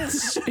 Tony,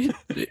 that's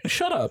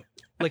shut up.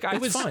 Like I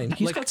was fine.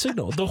 He's got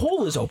signal. The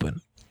hole is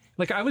open.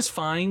 Like I was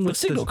fine with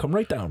the signal. Come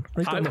right down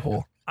the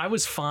hole. I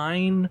was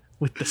fine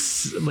with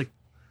this. Like,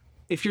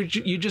 if you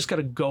just got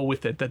to go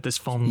with it that this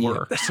phone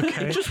works.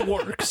 Okay, it just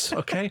works.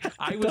 Okay,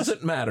 It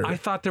doesn't matter. I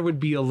thought there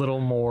would be a little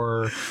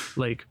more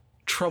like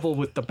trouble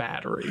with the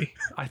battery.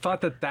 I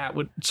thought that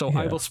would. So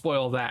I will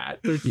spoil that.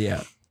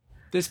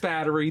 This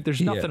battery,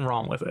 there's nothing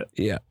wrong with it.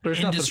 Yeah,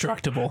 there's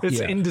indestructible. It's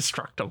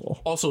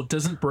indestructible. Also,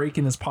 doesn't break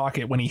in his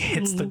pocket when he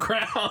hits the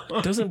ground.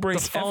 Doesn't break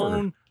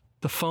ever.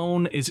 The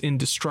phone is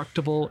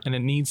indestructible and it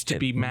needs to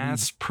be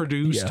mass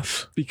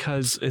produced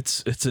because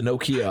it's a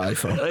Nokia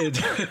iPhone.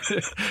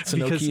 It's a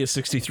Nokia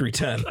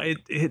 6310.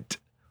 It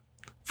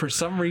for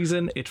some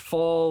reason it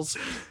falls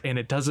and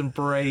it doesn't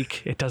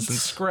break, it doesn't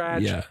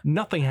scratch,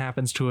 nothing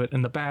happens to it,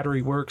 and the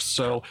battery works.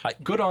 So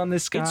good on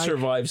this guy.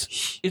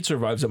 It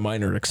survives a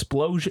minor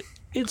explosion.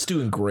 It's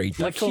doing great.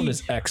 That phone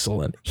is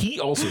excellent.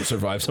 He also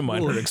survives a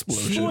minor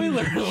explosion.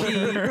 Spoiler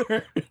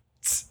alert.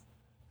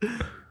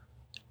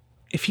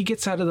 If he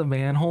gets out of the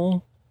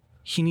manhole,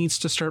 he needs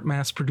to start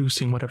mass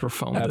producing whatever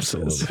phone this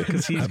is,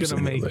 because he's going to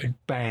make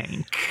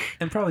bank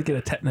and probably get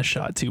a tetanus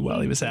shot too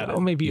while he was at it. Or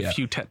maybe a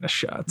few tetanus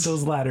shots.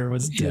 Those latter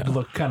did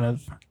look kind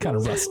of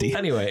rusty.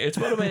 Anyway, it's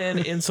about a man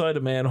inside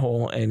a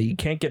manhole and he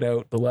can't get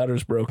out. The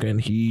ladder's broken.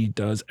 He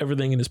does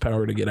everything in his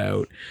power to get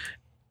out,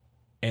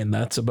 and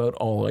that's about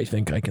all I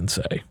think I can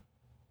say.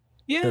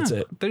 Yeah, that's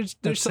it.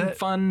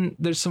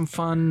 There's some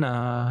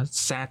fun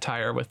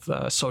satire with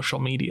social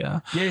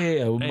media.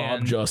 Yeah.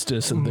 Mob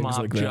justice and things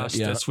like that. Mob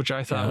justice, which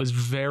I thought was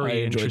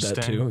very interesting.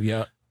 That too.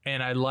 Yeah,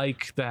 and I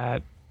like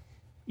that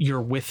you're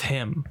with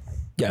him.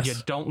 Yes, you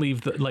don't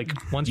leave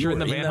once you're in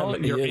the manhole,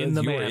 you're in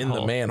the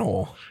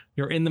manhole.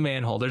 You're in the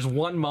manhole. There's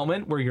one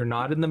moment where you're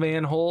not in the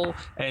manhole,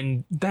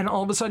 and then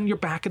all of a sudden you're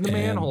back in the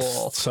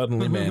manhole.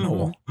 Suddenly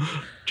manhole.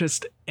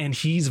 And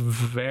he's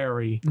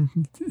very,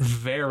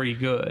 very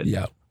good.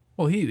 Yeah.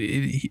 Well,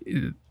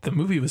 the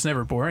movie was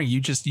never boring. You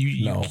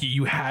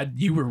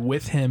were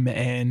with him,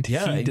 and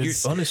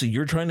honestly,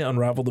 you're trying to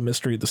unravel the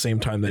mystery at the same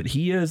time that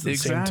he is, at the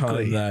same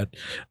time that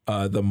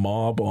the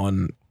mob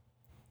on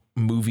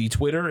movie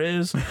Twitter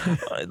is.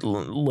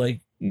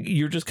 Like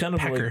you're just kind of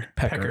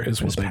Pecker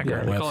is what they're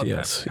going with.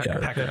 Yes,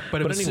 Pecker.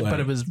 But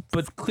it was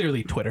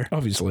clearly Twitter,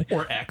 obviously,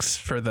 or X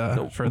for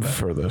the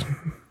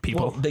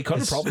people. Well, they could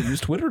have probably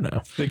used Twitter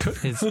now. They could.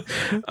 His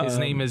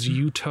name is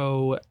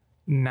Yuto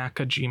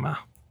Nakajima.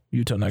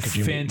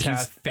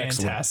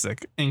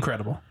 Fantastic,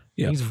 incredible.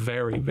 Yeah. He's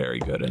very, very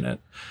good in it,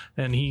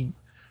 and you're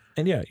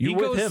with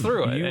goes him.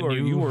 Through it.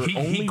 You were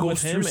only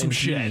with him, some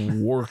shit. He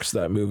works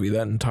that movie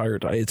that entire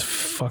time. It's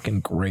fucking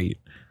great.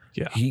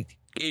 Yeah.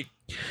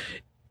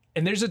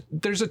 And there's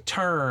a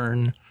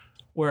turn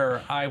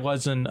where I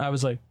was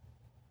like,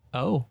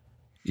 oh,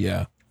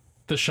 yeah,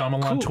 the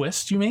Shyamalan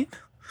twist. You mean?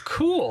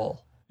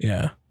 Cool.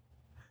 Yeah.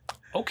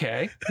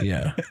 Okay.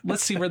 Yeah.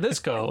 Let's see where this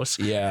goes.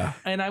 Yeah.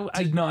 And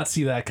I did not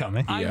see that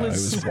coming. It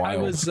was wild. I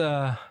was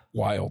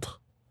wild.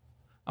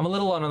 I'm a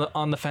little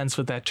on the fence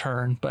with that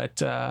turn,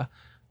 but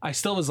I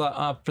still was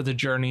up for the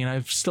journey, and I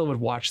still would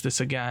watch this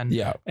again.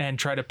 Yeah. And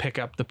try to pick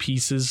up the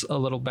pieces a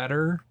little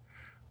better,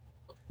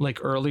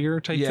 like earlier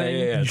type thing.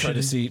 Yeah. Try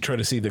to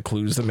see the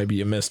clues that maybe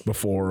you missed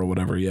before or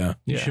whatever. Yeah.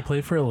 You should play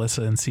for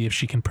Alyssa and see if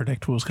she can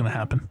predict what was going to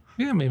happen.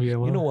 Yeah, maybe I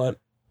will. You know what?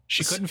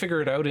 She couldn't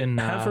figure it out in...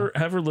 Have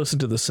her listen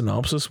to the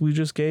synopsis we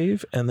just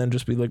gave and then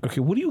just be like, okay,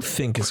 what do you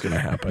think is going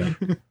to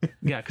happen?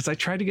 Yeah, because I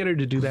tried to get her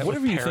to do that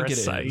Whatever with you think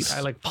it Parasite. is.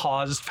 I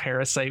paused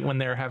Parasite when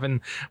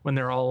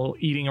they're all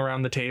eating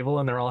around the table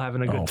and they're all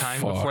having a good time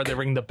before they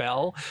ring the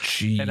bell.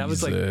 Jesus. And I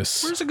was like,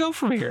 where's it go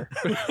from here?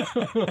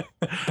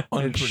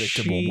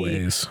 Unpredictable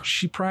ways.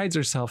 She prides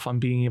herself on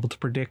being able to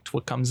predict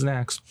what comes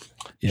next.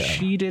 Yeah.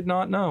 She did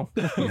not know.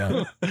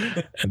 Yeah.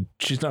 And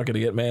she's not going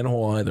to get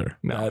manhole either.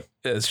 No.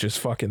 It's just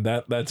fucking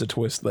that's a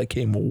twist that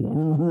came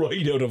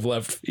right out of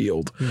left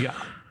field.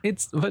 Yeah.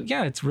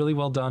 it's really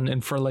well done,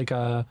 and for like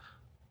a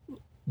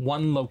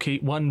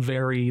one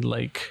very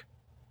like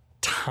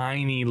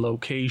tiny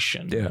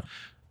location. Yeah.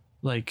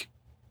 Like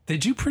they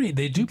do pretty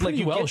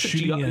like well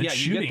shooting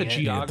it. You get the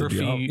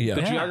geography.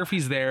 The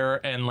geography's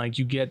there, and like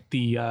you get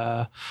the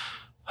oh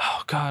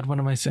God, what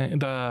am I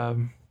saying?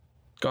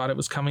 It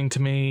was coming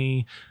to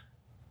me.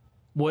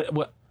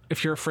 What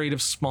if you're afraid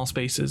of small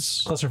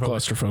spaces?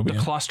 Claustrophobia. The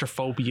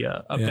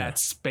claustrophobia of that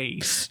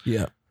space.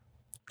 Yeah.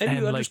 And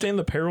you understand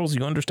the perils.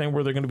 You understand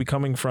where they're going to be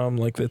coming from.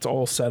 Like, it's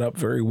all set up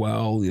very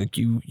well. Like,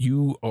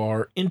 you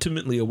are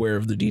intimately aware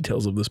of the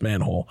details of this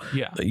manhole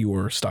that you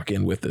were stuck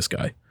in with this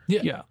guy.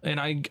 Yeah. And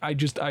I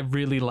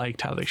really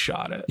liked how they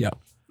shot it. Yeah,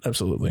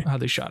 absolutely. How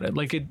they shot it.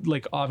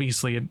 Like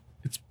obviously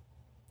it's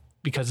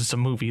because it's a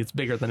movie, it's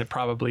bigger than it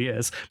probably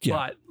is. Yeah.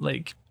 But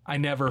like, I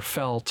never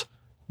felt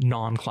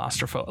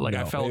non-claustrophobic. Like,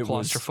 I felt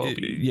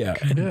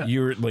claustrophobic. And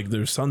you're like,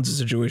 there's tons of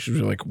situations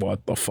where you're like,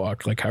 what the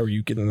fuck? Like, how are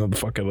you getting the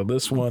fuck out of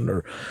this one?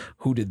 Or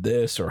who did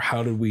this? Or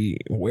how did we,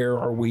 where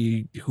are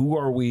we? Who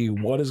are we?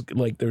 What is,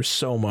 like, there's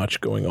so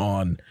much going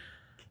on,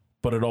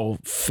 but it all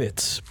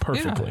fits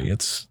perfectly. Yeah.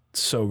 It's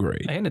so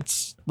great. And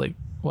it's like,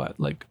 what,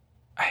 like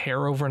a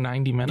hair over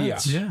 90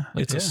 minutes? Yeah.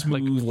 Like, it's a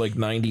smooth, like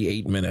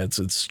 98 minutes.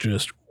 It's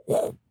just,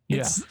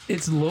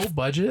 it's low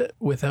budget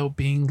without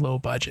being low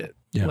budget.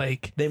 Yeah.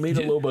 Like, they made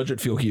a low budget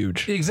feel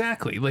huge.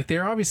 Exactly. Like,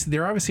 they're obviously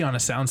on a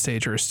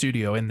soundstage or a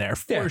studio in there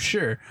for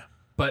sure.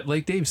 But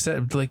like Dave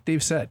said, it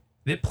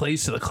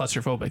plays to the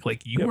claustrophobic.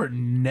 Like, you are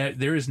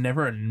there is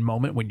never a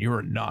moment when you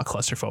are not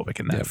claustrophobic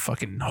in that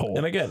fucking hole.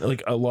 And again,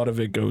 like, a lot of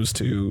it goes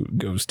to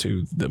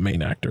the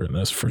main actor in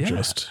this for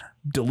just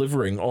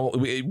delivering all.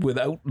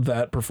 Without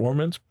that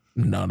performance,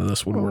 none of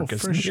this would work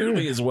as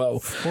nearly as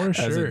well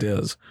as it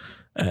does.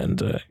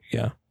 And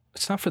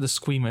it's not for the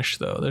squeamish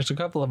though. There's a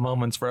couple of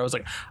moments where I was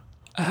like,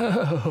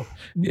 oh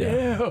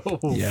no, no,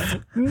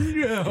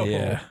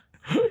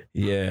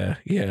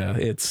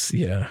 it's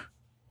that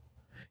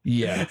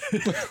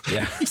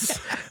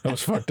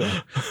was fucked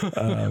up.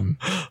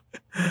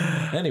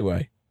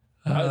 Anyway,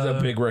 that was a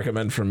big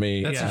recommend from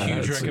me. That's a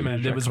huge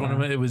recommend. It was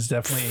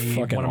definitely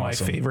one of my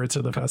favorites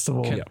of the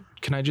festival.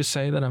 Can I just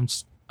say that I'm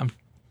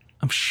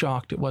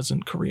shocked it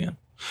wasn't Korean.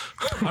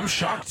 I'm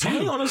shocked too.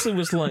 I honestly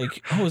was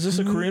like, oh, is this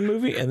a Korean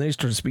movie? And they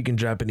started speaking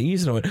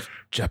Japanese, and I went,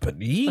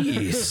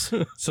 Japanese.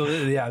 So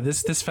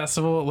this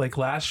festival, like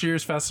last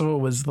year's festival,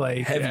 was like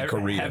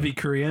heavy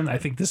Korean. I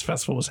think this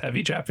festival was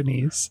heavy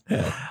Japanese.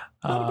 Yeah.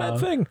 Not a bad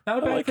thing.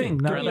 Not a bad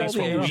thing. Or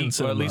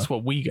at least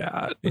what we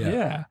got.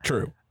 Yeah.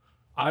 True.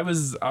 I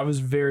was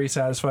very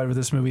satisfied with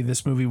this movie.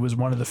 This movie was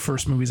one of the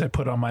first movies I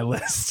put on my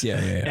list. Yeah.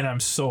 And I'm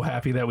so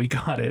happy that we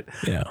got it.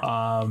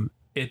 Yeah.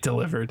 It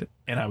delivered,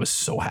 and I was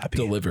so happy.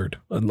 Delivered.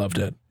 I loved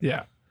it.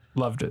 Yeah,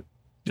 loved it.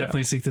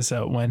 Definitely seek this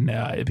out when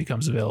it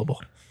becomes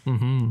available.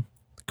 Mm-hmm.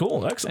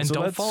 Cool, excellent. And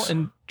so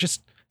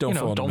don't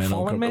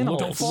fall in manhole.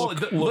 Don't fall.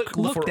 Look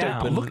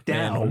down. Look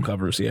down. Manhole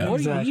covers. Yeah.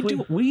 What are you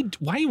doing?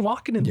 Why are you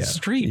walking in the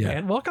street,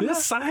 man? Walk on the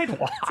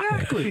sidewalk.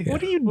 Exactly.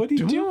 What are you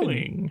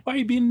doing? Why are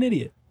you being an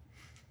idiot?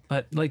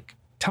 But like,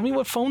 tell me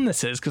what phone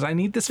this is, because I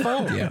need this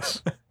phone.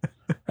 Yes.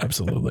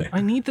 Absolutely.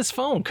 I need this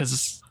phone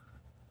because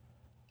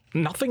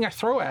nothing I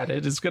throw at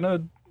it is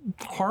gonna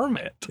harm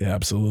it. Yeah,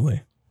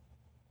 absolutely.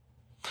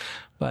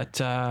 But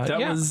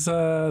that was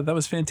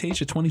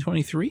Fantasia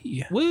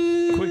 2023.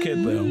 Woo! Quick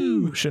hit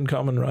though. Shin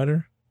Kamen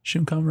Rider.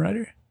 Shin Kamen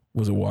Rider.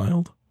 Was it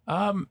wild?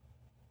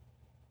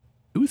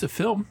 It was a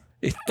film.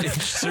 It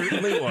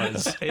certainly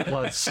was. It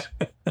was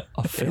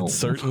a film. It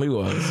certainly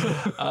was.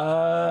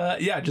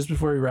 Just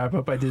before we wrap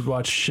up, I did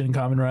watch Shin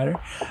Kamen Rider.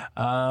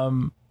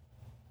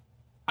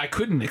 I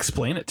couldn't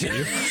explain it to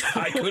you.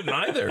 I couldn't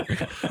either.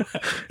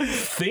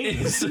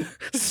 Things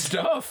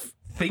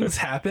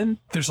happen.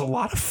 There's a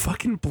lot of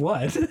fucking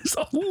blood. There's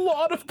a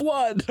lot of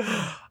blood.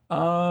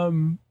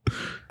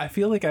 I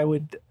feel like I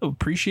would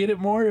appreciate it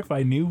more if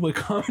I knew what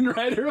Kamen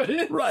Rider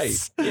is.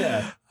 Right.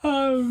 Yeah.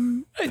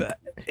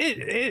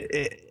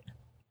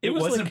 It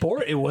wasn't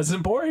boring. It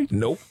wasn't boring.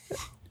 Nope.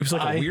 It was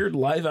like a weird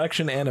live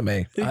action anime.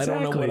 Exactly. I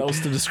don't know what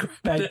else to describe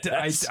it.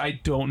 I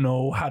don't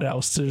know how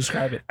else to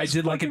describe it. I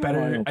did like it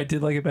better. Wild. I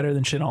did like it better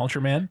than Shin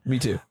Ultraman. Me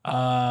too.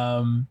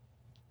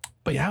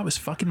 But yeah, it was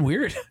fucking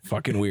weird.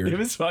 Fucking weird. It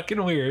was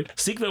fucking weird.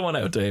 Seek that one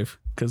out, Dave,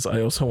 because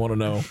I also want to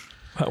know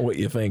what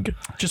you think.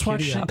 Just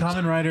watch Shin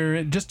Kamen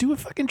Rider. Just do a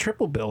fucking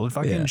triple bill.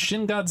 Fucking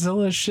Shin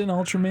Godzilla, Shin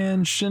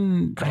Ultraman,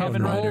 Shin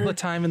Kamen Rider. All the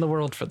time in the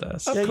world for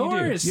this. Of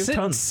course. You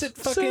do. Sit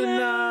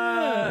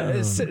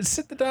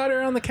the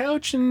daughter on the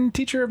couch and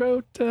teach her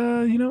about,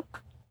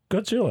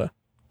 Godzilla.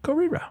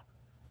 Gojira.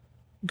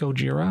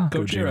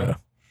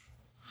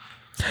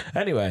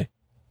 Anyway,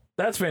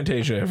 that's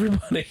Fantasia,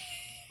 everybody.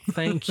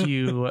 Thank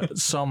you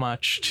so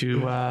much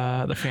to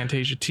the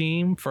Fantasia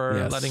team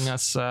for letting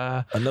us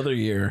another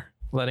year.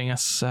 Letting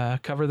us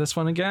cover this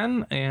one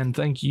again, and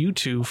thank you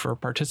two for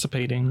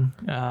participating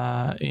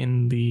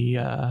in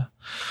the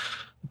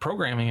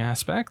programming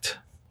aspect.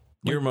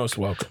 You're most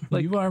welcome.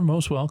 Like, you are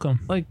most welcome.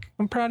 Like,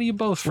 I'm proud of you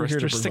both for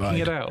sticking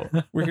it out.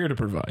 We're here to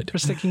provide. For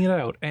sticking it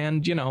out.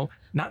 And, you know,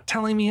 not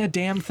telling me a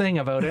damn thing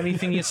about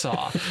anything you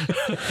saw.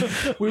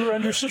 We were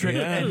under strict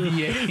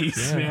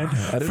NDAs, man.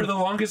 For the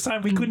longest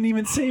time, we couldn't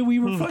even say we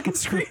were fucking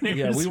screeners.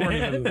 Yeah, we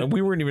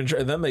weren't even.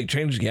 And then they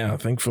changed. Yeah,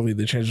 thankfully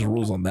they changed the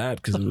rules on that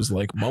because it was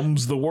like,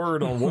 mum's the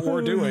word on what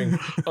we're doing.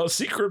 A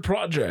secret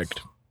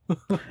project.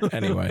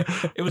 Anyway,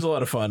 it was a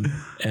lot of fun.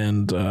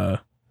 And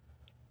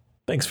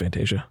thanks,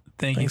 Fantasia.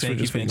 Thank you,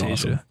 Fantasia.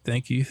 Awesome.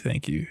 Thank you.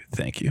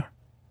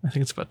 I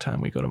think it's about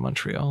time we go to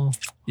Montreal.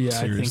 Yeah,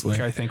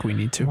 I think we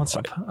need to.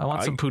 I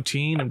want some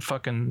poutine and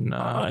fucking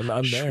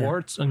I'm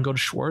Schwartz and go to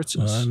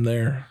Schwartz's. I'm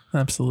there.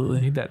 Absolutely.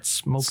 I need that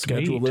smoked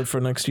Schedule meat. it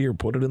for next year.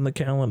 Put it in the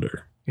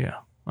calendar. Yeah.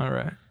 All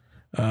right.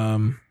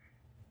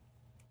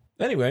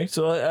 Anyway,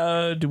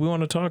 so do we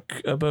want to talk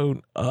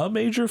about a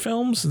major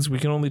film since we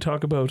can only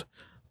talk about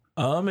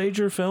a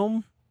major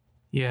film?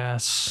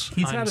 Yes.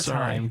 He's had a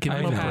time.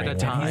 I've had a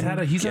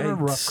time. He's had a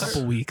rough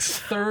couple weeks.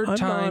 Third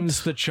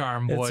time's the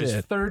charm, boys.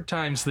 Third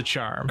time's the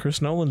charm.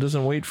 Chris Nolan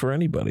doesn't wait for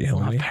anybody,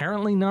 homie.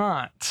 Apparently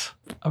not.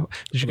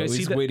 Did you guys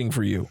see that? Waiting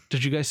for you.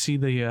 Did you guys see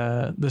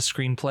the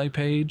screenplay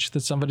page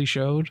that somebody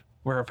showed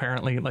where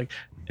apparently like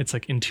it's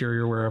like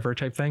interior wherever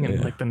type thing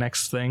and like the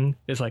next thing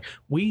is like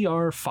we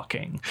are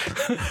fucking.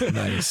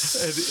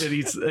 Nice. and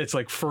it's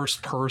like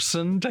first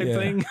person type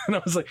thing and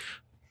I was like,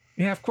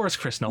 yeah, of course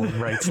Chris Nolan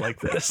writes like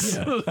this.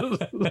 Yeah,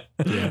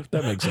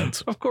 that makes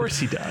sense. Of course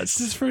he does. It's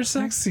his first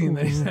sex scene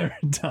that he's ever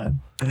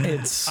done.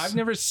 I've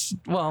never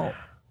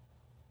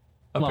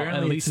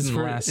apparently at least in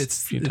the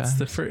last few times.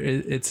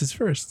 It's his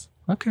first.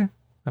 Okay,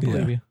 I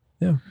believe you.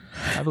 Yeah,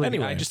 I believe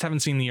you. I just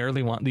haven't seen the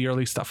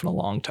early stuff in a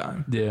long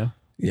time.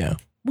 Yeah.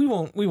 We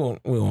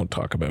won't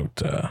talk about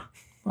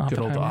good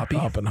old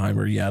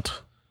Oppenheimer yet.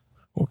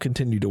 We'll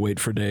continue to wait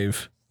for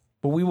Dave.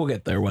 But we will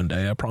get there one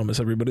day, I promise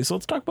everybody. So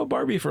let's talk about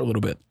Barbie for a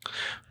little bit.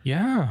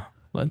 Yeah,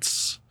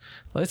 let's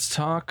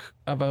talk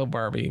about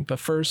Barbie. But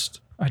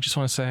first, I just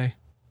want to say,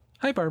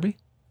 hi, Barbie.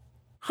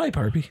 Hi,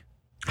 Barbie.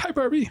 Hi,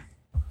 Barbie.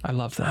 I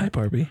love that. Hi,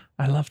 Barbie.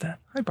 I love that.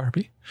 Hi,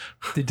 Barbie.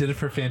 They did it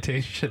for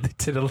Fantasia. They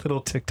did a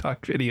little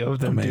TikTok video of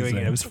them doing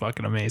it. It was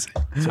fucking amazing.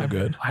 So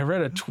good. I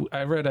read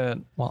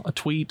a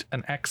tweet,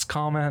 an X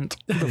comment,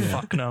 who the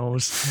fuck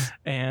knows.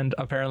 And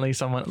apparently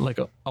someone, like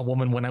a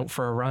woman went out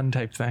for a run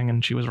type thing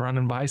and she was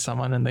running by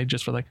someone and they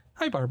just were like,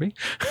 hi, Barbie.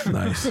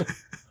 Nice.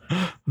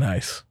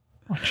 Nice.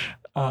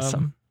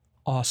 Awesome.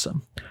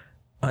 Awesome.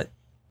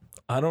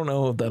 I don't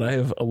know that I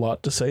have a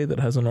lot to say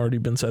that hasn't already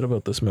been said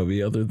about this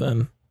movie other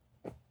than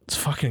it's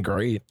fucking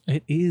great.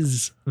 It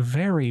is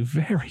very,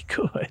 very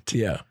good.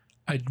 Yeah.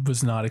 I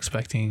was not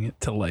expecting it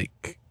to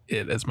like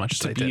it as much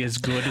as I did. Be as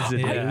good as it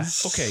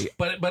is. Okay,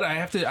 but I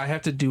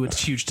have to do a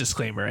huge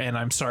disclaimer, and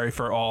I'm sorry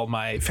for all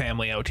my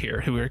family out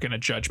here who are going to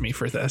judge me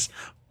for this.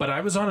 But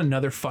I was on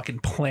another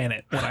fucking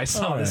planet when I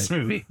saw this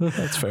movie.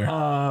 That's fair.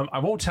 I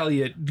won't tell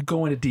you,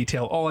 go into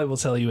detail. All I will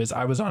tell you is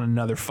I was on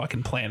another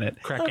fucking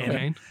planet. Crack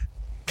cocaine.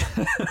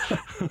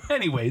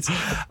 Anyways,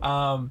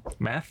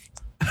 meth.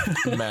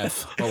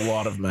 Meth, a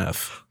lot of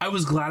meth. I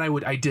was glad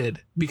I did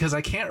because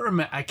I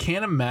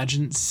can't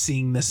imagine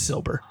seeing this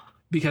sober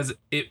because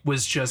it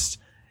was just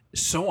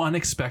so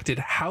unexpected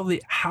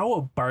how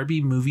a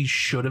Barbie movie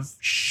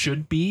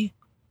should be.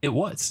 It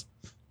was.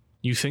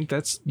 You think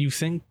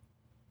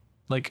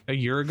like a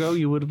year ago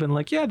you would have been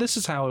like, yeah, this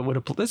is how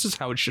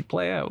it should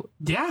play out.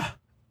 Yeah,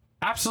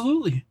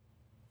 absolutely.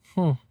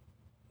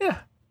 Yeah,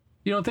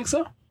 you don't think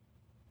so?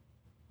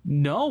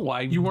 No,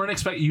 you weren't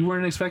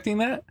expecting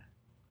that.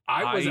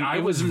 I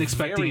wasn't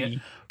expecting it.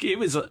 It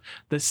was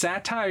the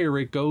satire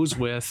it goes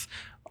with.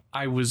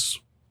 I was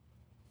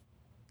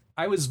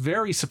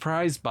very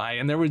surprised by,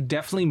 and there were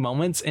definitely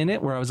moments in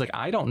it where I was like,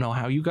 I don't know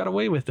how you got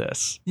away with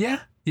this.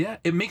 Yeah.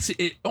 It makes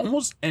it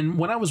almost. And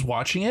when I was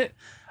watching it,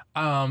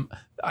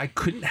 I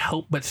couldn't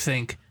help but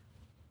think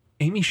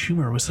Amy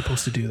Schumer was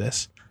supposed to do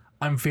this.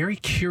 I'm very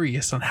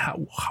curious on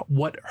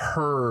what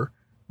her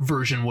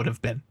version would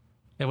have been.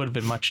 It would have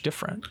been much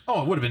different.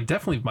 Oh, it would have been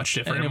definitely much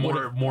different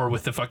and more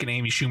with the fucking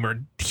Amy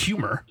Schumer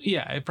humor.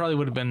 Yeah, it probably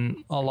would have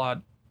been a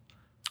lot.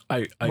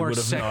 I would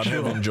have not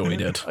have enjoyed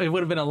it. It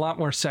would have been a lot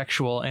more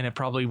sexual, and it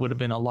probably would have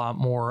been a lot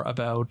more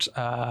about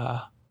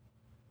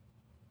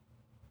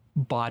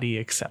body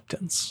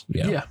acceptance.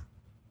 Yeah.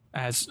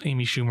 As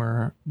Amy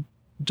Schumer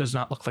does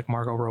not look like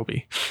Margot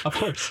Robbie, of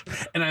course.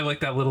 And I like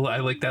that little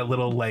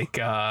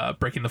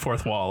breaking the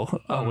fourth wall.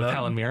 With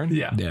Helen Mirren.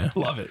 Yeah.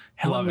 Love it.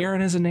 Helen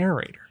Mirren is a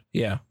narrator.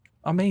 Yeah.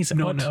 Amazing.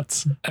 No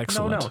notes.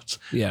 Excellent. No notes.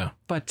 Yeah.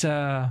 But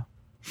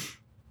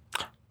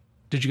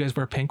did you guys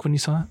wear pink when you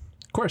saw it?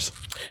 Of course.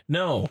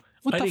 No.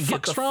 What I the didn't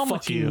fuck's get the wrong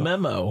with fucking you?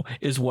 memo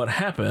is what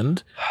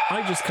happened.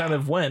 I just kind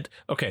of went,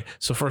 okay,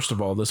 so first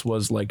of all, this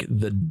was like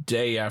the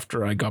day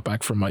after I got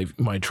back from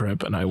my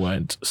trip and I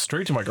went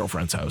straight to my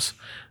girlfriend's house.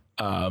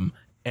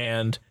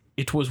 And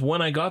it was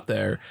when I got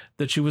there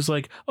that she was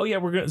like, oh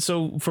yeah,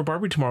 so for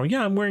Barbie tomorrow,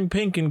 yeah, I'm wearing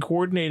pink and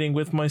coordinating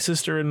with my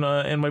sister and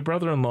my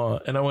brother-in-law.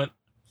 And I went,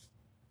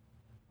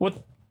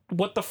 what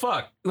what the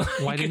fuck?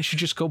 Why didn't you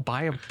just go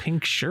buy a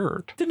pink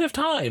shirt? Didn't have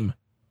time.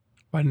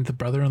 Why didn't the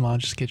brother-in-law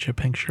just get you a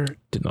pink shirt?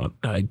 Did not.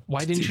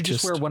 Why didn't you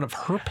just wear one of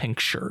her pink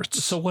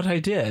shirts? So what I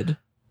did,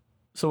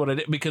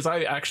 because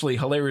I actually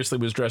hilariously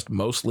was dressed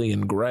mostly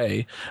in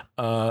gray,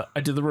 I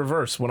did the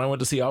reverse. When I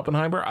went to see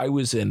Oppenheimer, I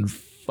was in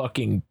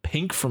fucking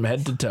pink from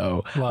head to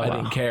toe. I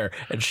didn't care.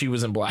 And she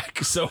was in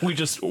black. So we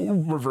just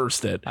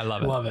reversed it. I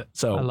love it. Love it.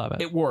 So I love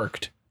it. It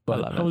worked.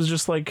 But I was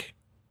just like,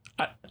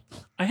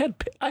 I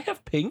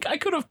have pink. I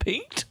could have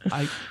pinked.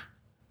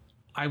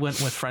 I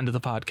went with friend of the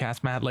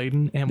podcast, Matt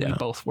Layden, and we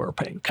both were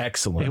pink.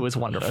 Excellent. It was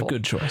wonderful. A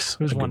good choice.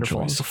 It was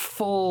wonderful. It was a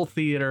full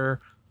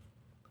theater.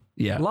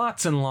 Yeah.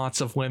 Lots and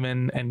lots of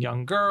women and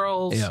young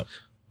girls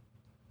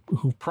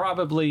who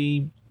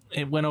probably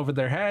it went over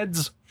their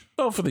heads.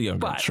 Oh, for the young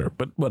girls, sure.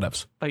 But whatever.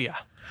 But yeah.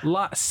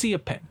 Sea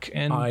of Pink.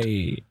 And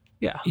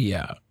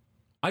Yeah.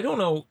 I don't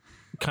know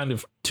kind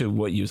of to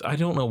what use. I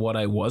don't know what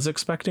I was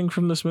expecting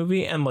from this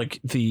movie. And like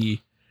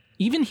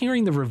even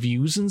hearing the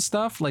reviews and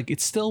stuff, like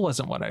it still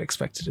wasn't what I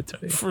expected it to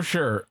be. For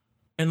sure.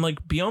 And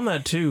like beyond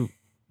that too,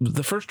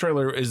 the first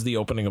trailer is the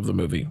opening of the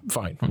movie.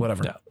 Fine,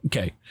 whatever. Yeah.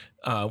 Okay.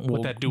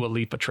 With that Dua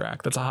Lipa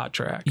track. That's a hot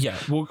track. Yeah,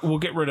 we'll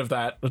get rid of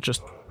that. Let's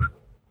just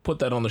put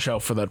that on the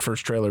shelf for that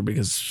first trailer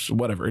because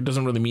whatever. It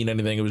doesn't really mean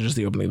anything. It was just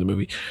the opening of the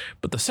movie.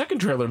 But the second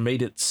trailer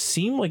made it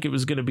seem like it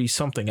was going to be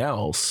something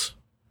else.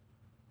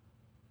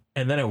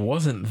 And then it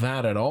wasn't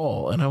that at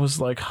all. And I was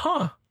like,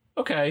 huh,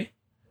 okay.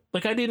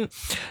 Like the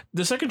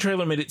second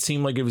trailer made it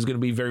seem like it was going to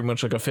be very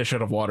much like a fish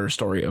out of water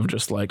story of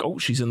just like, oh,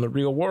 she's in the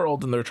real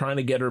world and they're trying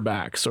to get her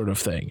back sort of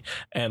thing.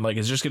 And like,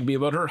 it's just going to be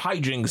about her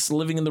hijinks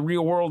living in the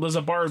real world as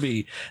a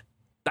Barbie.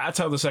 That's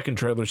how the second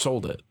trailer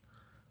sold it.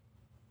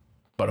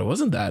 But it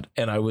wasn't that.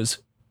 And I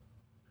was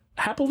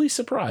happily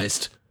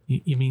surprised.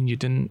 You mean you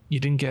didn't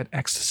get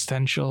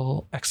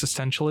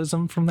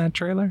existentialism from that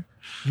trailer?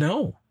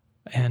 No.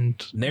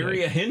 And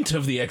nary a hint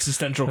of the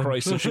existential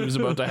crisis she was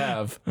about to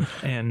have.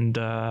 And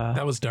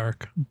that was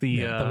dark.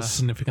 That was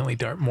significantly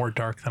more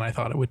dark than I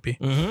thought it would be.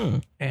 Mm-hmm.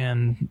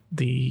 And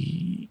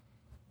the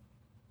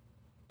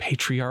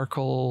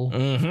patriarchal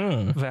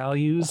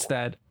values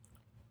that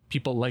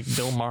people like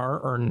Bill Maher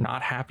are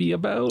not happy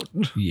about.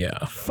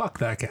 Yeah. Fuck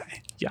that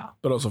guy. Yeah.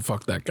 But also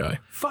fuck that guy.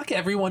 Fuck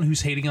everyone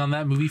who's hating on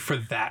that movie for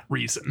that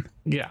reason.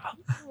 Yeah.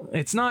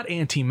 It's not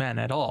anti-men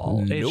at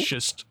all. Nope. It's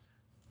just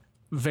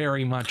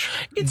very much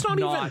it's not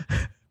even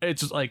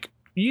it's like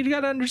you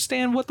got to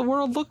understand what the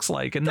world looks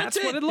like, and that's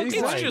what it looks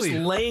like. It's just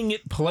laying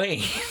it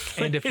plain.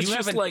 And if you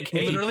have like,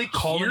 hey, literally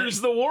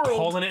here's the world,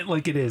 calling it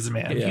like it is,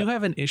 man. If you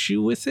have an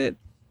issue with it,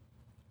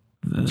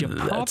 you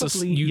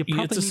probably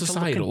it's a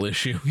societal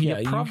issue. Yeah,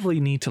 you probably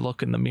need to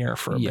look in the mirror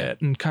for a bit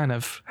and kind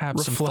of have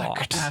some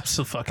thought.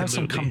 Absolutely, have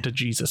some come to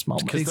Jesus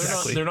moments.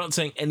 Because they're not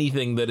saying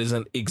anything that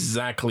isn't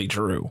exactly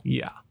true.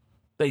 Yeah.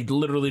 They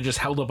literally just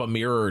held up a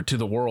mirror to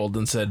the world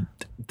and said,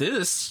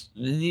 this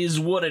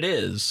is what it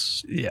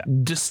is. Yeah.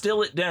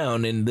 Distill it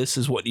down, and this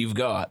is what you've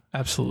got.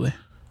 Absolutely.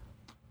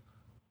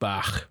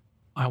 Bah.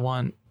 I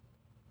want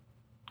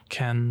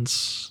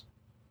Ken's,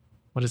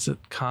 what is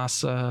it?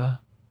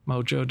 Casa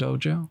Mojo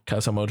Dojo?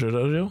 Casa Mojo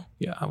Dojo?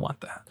 Yeah, I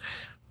want that.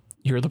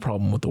 You're the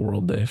problem with the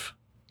world, Dave.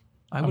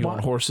 I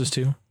want horses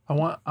too. I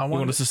want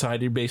a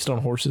society based on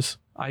horses.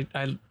 I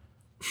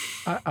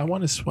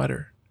want a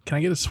sweater. Can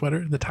I get a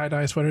sweater? The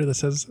tie-dye sweater that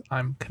says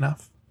I'm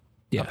Knuff?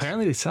 Yes.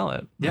 Apparently they sell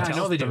it. Yeah, I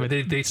know they do.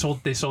 They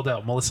sold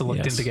out. Melissa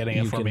looked into getting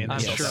it for me. I'm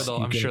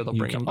sure they'll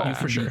bring it back.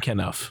 For sure.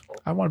 Knuff.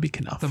 I want to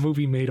be Knuff. The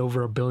movie made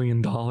over $1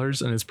 billion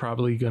and is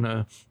probably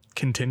gonna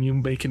continue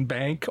making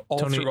bank all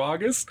through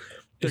August.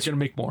 They're gonna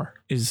make more.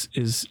 Is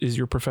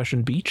your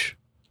profession beach?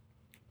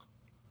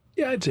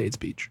 Yeah, I'd say it's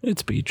beach.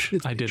 It's beach.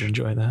 I did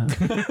enjoy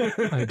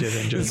that. I did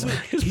enjoy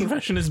that. His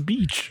profession is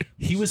beach.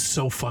 He was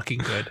so fucking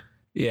good.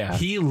 Yeah.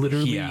 He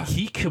literally,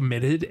 he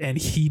committed and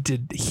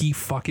he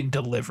fucking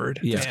delivered.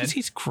 Yeah. Because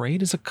he's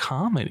great as a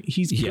comedy.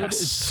 He's good.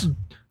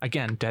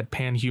 Again,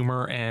 deadpan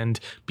humor and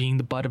being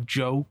the butt of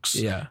jokes.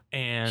 Yeah.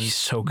 And he's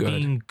so good.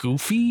 Being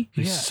goofy.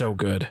 He's so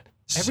good.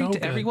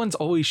 Everyone's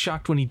always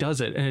shocked when he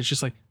does it. And it's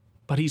just like,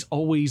 but he's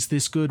always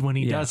this good when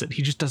he does it.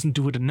 He just doesn't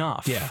do it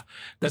enough. Yeah.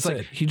 That's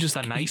like, he just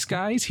the nice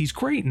guys. He's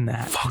great in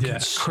that. Fucking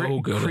so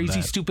good.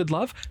 Crazy Stupid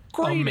Love.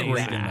 Great in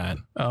that.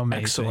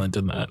 Amazing. Excellent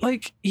in that.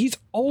 Like, he's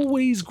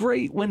always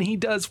great when he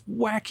does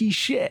wacky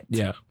shit.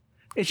 Yeah.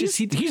 It's just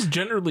he's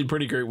generally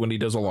pretty great when he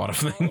does a lot of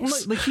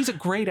things. Like he's a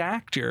great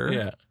actor.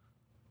 Yeah.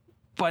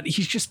 But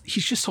he's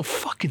just so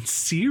fucking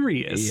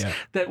serious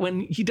that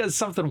when he does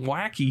something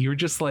wacky, you're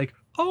just like,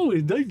 oh,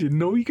 I didn't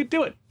know he could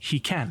do it. He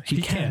can. He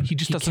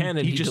just doesn't. And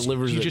he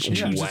delivers. He just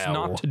chooses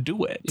not to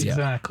do it.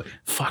 Exactly.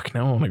 Fuck.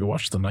 Now I want to go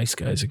watch The Nice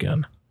Guys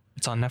again.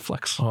 It's on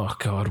Netflix. Oh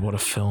God, what a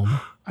film!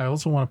 I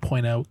also want to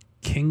point out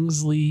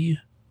Kingsley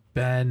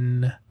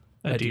Ben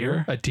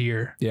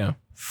Adir. Yeah.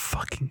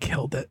 Fucking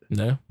killed it.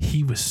 No,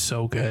 he was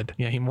so good.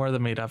 Yeah, he more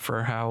than made up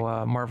for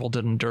how Marvel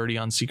did him dirty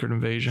on Secret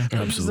Invasion.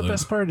 Absolutely. This is the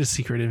best part of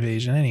Secret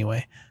Invasion,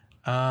 anyway.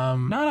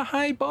 Not a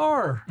high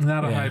bar.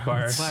 Not a high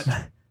bar.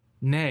 But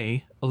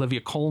nay,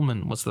 Olivia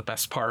Colman was the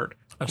best part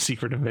of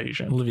Secret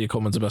Invasion. Olivia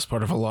Colman's the best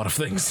part of a lot of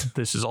things.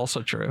 This is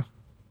also true.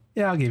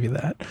 Yeah, I'll give you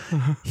that.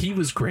 He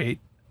was great.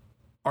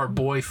 Our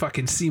boy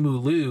fucking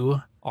Simu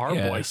Liu. Our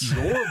boy,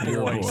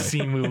 your boy,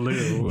 Simu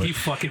Liu. He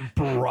fucking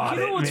brought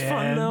it, You know what's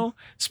fun, though?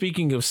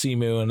 Speaking of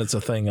Simu, and it's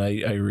a thing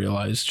I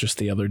realized just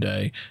the other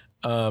day,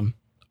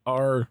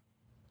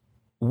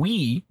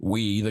 we,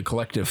 the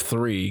collective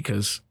three,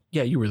 because,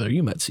 yeah, you were there.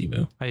 You met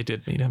Simu. I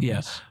did meet him.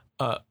 Yeah.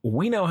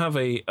 We now have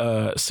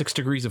a 6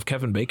 degrees of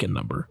Kevin Bacon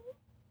number.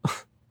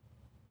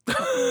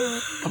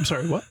 I'm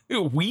sorry, what?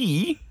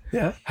 We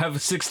have a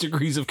 6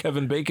 degrees of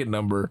Kevin Bacon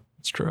number.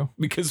 It's true.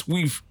 Because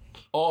we've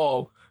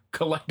all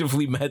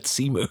collectively met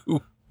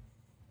Simu.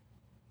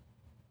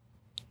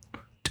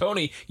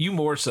 Tony, you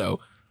more so.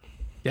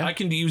 Yeah. I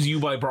can use you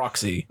by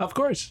proxy. Of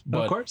course.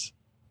 But of course.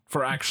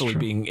 For actually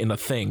being in a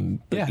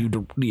thing. Yeah.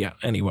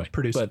 Anyway.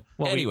 Produce. But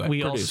well, anyway,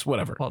 we produce, also,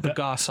 whatever. Well, the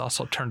Goss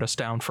also turned us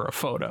down for a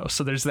photo,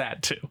 so there's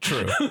that too.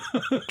 True.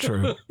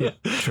 True. Yeah.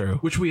 True.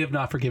 Which we have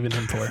not forgiven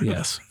him for.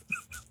 Yes.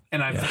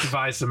 And I've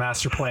devised a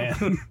master plan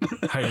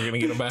How are you going to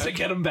get him back? to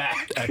get him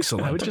back.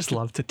 Excellent. I would just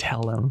love to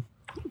tell him,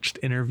 just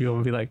interview him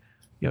and be like,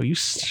 yo, you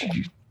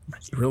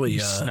really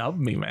snubbed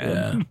me,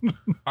 man. Yeah.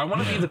 I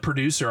want to be the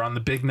producer on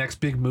the next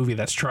big movie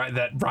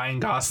that Ryan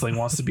Gosling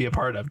wants to be a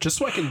part of, just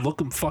so I can look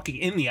him fucking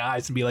in the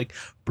eyes and be like,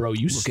 bro,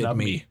 you snubbed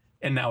me.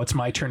 And now it's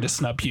my turn to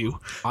snub you.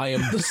 I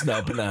am the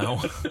snub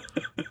now.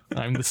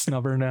 I'm the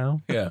snubber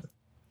now. Yeah.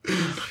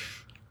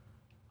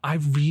 I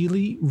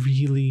really,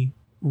 really,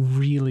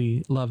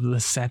 really love the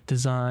set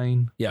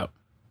design. Yeah.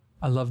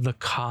 I love the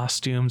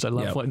costumes. I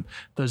love Yep. when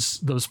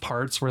those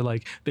parts where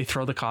like they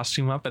throw the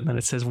costume up and then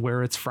it says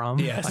where it's from.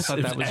 Yes, I thought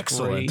it that was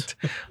excellent.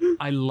 great.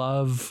 I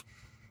love.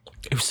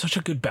 It was such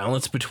a good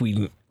balance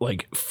between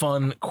like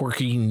fun,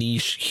 quirky,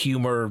 niche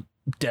humor,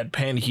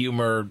 deadpan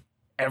humor,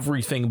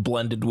 everything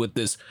blended with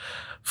this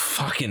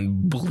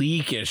fucking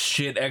bleak as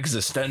shit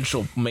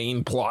existential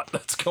main plot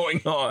that's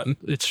going on.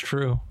 It's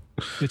true.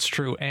 It's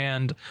true.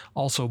 And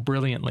also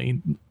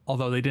brilliantly,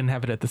 although they didn't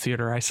have it at the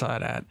theater I saw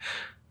it at,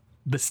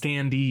 the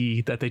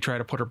standee that they try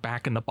to put her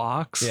back in the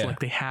box, like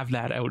they have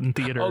that out in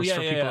theaters for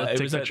people to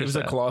take pictures. It was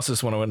at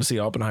Colossus when I went to see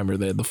Oppenheimer.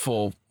 They had the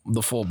full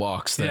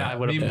box there. Yeah, I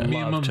would have Me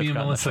and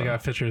Melissa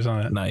got pictures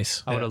on it.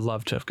 Nice. I would have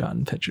loved to have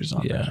gotten pictures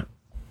on that.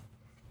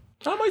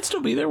 I might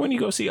still be there when you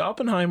go see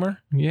Oppenheimer.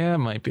 Yeah, it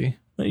might be.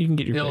 You can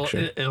get your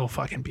picture. It'll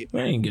fucking be.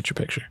 Yeah, you can get your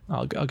picture.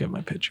 I'll get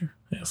my picture.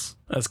 Yes.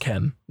 As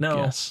Ken. No.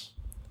 Yes.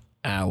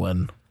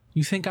 Alan.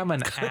 You think I'm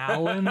an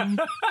Alan?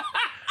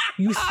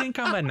 You think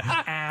I'm an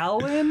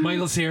Alan?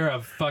 Michael's here.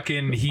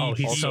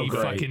 He's so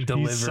great. fucking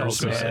delivers,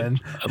 so good. man.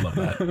 I love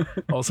that.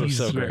 Also, He's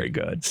so very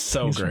great. good.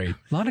 So great. A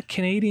lot of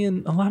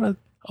Canadiana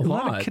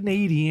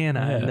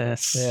in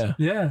this. Yeah.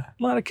 Yeah.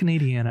 A lot of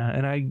Canadiana.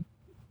 And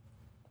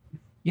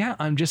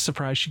I'm just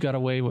surprised she got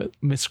away with,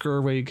 Miss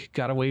Gerwig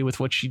got away with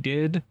what she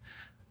did.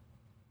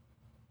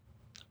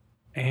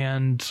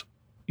 And,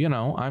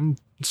 I'm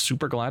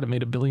super glad it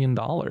made $1 billion.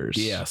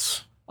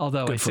 Yes.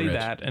 Although Good I say for it.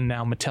 that, and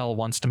now Mattel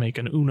wants to make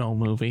an Uno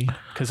movie,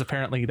 because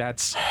apparently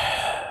that's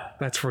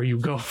where you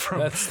go from.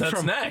 That's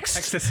from next.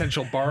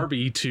 Existential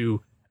Barbie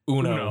to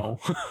Uno.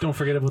 Don't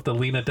forget about the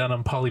Lena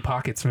Dunham Polly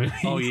Pockets movie.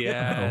 Oh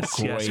yes,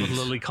 Oh, yes, with great.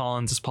 Lily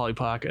Collins as Polly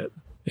Pocket.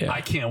 Yeah. I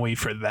can't wait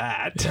for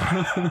that.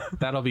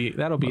 That'll be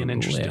an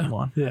interesting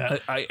one. Yeah.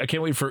 I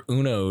can't wait for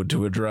Uno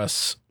to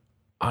address,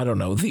 I don't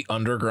know, the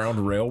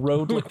Underground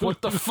Railroad. Like,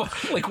 what the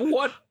fuck? Like,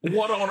 what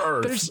on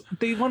earth?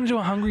 They want to do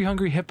a Hungry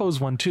Hungry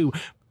Hippos one too.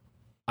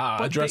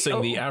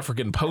 Addressing the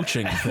African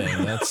poaching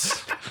thing.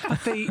 That's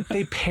But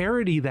they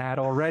parody that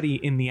already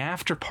in the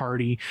after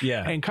party,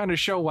 and kind of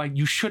show why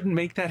you shouldn't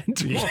make that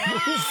into a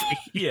movie.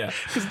 Yeah,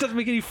 because it doesn't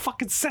make any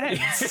fucking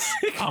sense.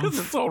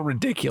 It's all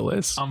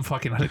ridiculous. I'm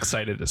fucking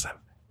excited as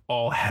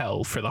all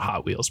hell for the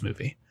Hot Wheels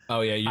movie. Oh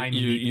yeah,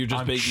 you're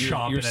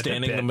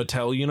standing the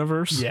Mattel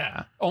universe.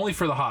 Yeah, only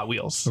for the Hot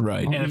Wheels,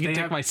 right? And And if if you they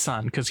take have my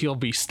son, because he'll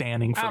be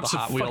standing for the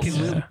Hot Wheels.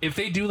 Absolutely. If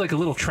they do like a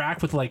little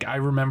track with like I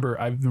remember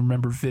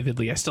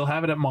vividly. I still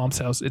have it at Mom's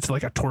house. It's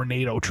like a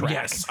tornado track.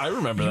 Yes, I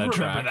remember You that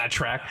track. remember that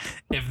track?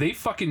 If they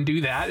fucking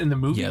do that in the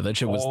movie, Yeah, that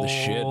shit was the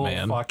shit,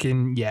 man.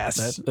 Fucking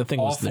yes, That thing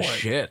All was the for it.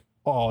 shit.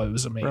 Oh, it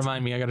was amazing.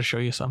 Remind me, I got to show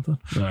you something.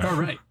 All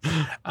right.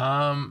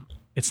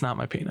 It's not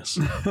my penis.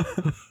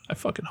 I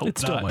fucking hope It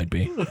still not. might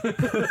be.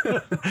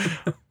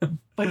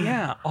 But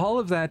yeah, all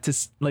of that to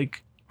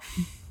like,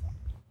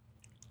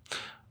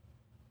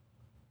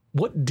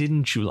 what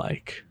didn't you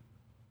like?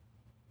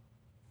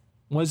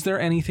 Was there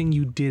anything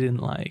you didn't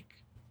like?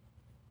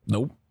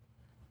 Nope.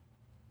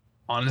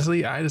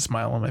 Honestly, I had a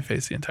smile on my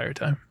face the entire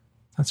time.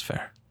 That's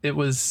fair. It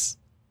was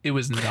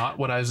not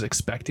what I was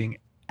expecting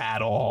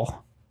at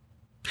all.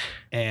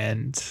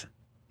 And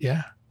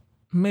yeah,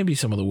 Maybe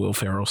some of the Will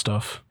Ferrell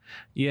stuff.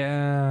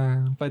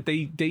 Yeah, but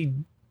they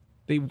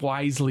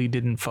wisely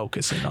didn't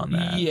focus in on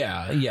that.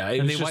 Yeah. It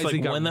And was they just wisely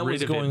like got when that rid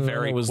was of it going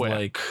very on, it was quick.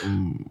 like,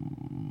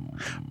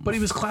 but he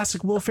was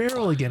classic Will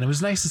Ferrell again. It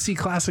was nice to see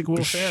classic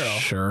Will Ferrell.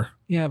 sure.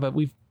 Yeah, but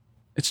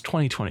It's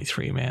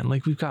 2023, man.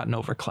 Like, we've gotten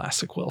over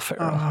classic Will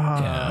Ferrell.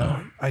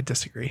 I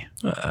disagree.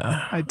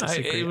 I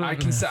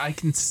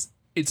can.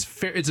 It's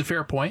fair. It's a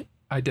fair point.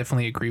 I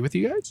definitely agree with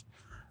you guys.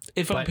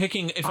 If I'm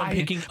picking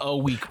a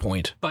weak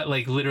point, but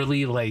like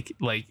literally, like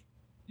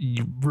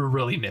you were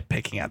really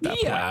nitpicking at that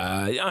point.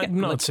 Yeah, I'm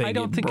not saying I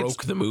don't think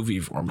broke the movie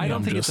for me. I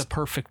don't think it's a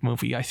perfect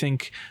movie. I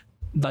think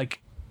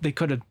like they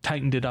could have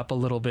tightened it up a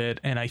little bit,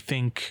 and I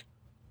think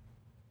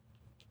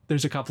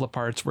there's a couple of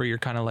parts where you're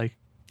kind of like,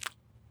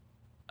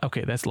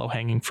 okay, that's low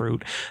hanging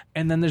fruit.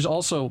 And then there's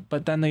also,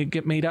 but then they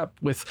get made up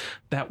with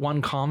that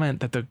one comment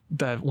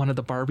that one of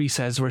the Barbie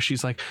says where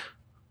she's like,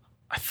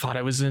 I thought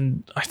I was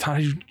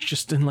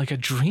just in like a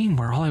dream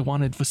where all I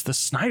wanted was the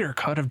Snyder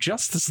cut of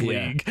Justice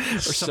League or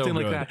something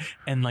like that.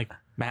 And like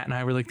Matt and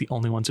I were like the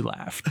only ones who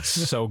laughed.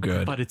 So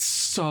good. But it's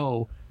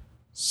so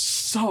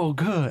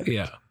good.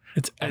 Yeah.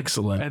 It's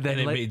excellent. And then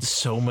it made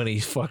so many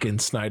fucking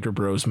Snyder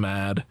bros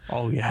mad.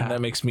 Oh yeah. And that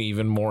makes me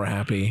even more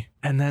happy.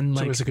 And then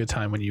so it was a good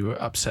time when you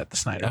upset the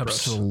Snyder bros.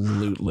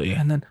 Absolutely.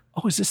 And then,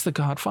 is this The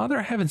Godfather?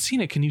 I haven't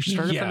seen it. Can you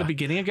start it from the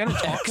beginning again and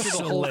talk through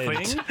the whole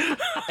thing?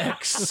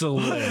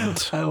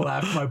 Excellent. I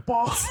laughed my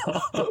balls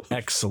off.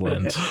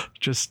 Excellent.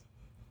 Just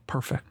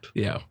perfect.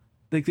 Yeah.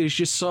 Like there's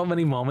just so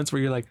many moments where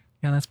you're like,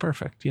 yeah, that's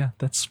perfect. Yeah,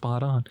 that's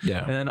spot on. Yeah.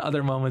 And then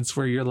other moments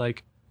where you're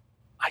like,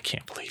 I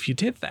can't believe you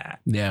did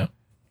that. Yeah.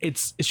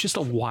 It's just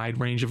a wide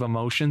range of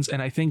emotions.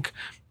 And I think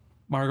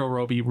Margot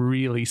Robbie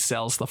really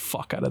sells the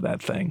fuck out of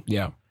that thing.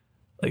 Yeah.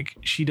 Like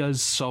she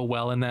does so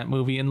well in that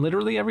movie, and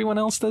literally everyone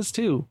else does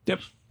too.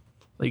 Yep.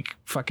 Like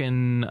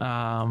fucking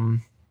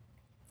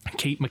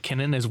Kate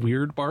McKinnon as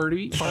Weird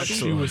Barbie.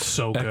 She was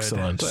so good.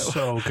 Excellent.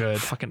 So good.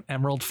 Fucking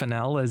Emerald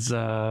Fennell as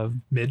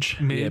Midge.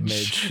 Yeah,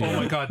 Midge. Oh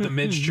my god, the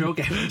Midge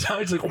joke every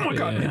time. It's like, oh my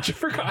god, Midge, I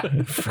forgot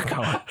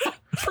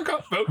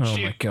about Oh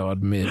you. my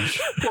god, Midge.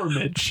 Poor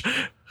Midge.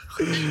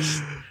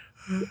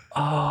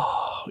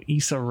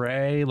 Issa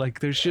Rae. Like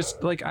there's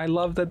just like, I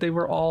love that they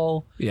were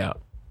all. Yeah.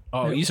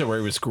 Oh, Issa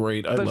Rae was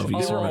great. I love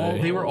Issa Rae.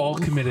 They were all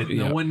committed.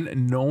 Yeah.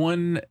 No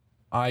one.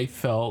 I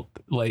felt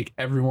like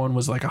everyone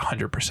was like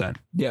 100%.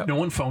 Yeah. No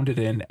one phoned it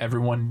in.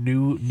 Everyone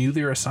knew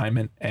their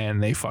assignment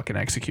and they fucking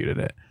executed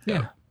it.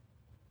 Yeah.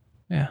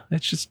 Yeah.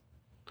 It's just,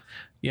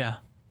 yeah.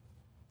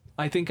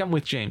 I think I'm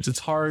with James. It's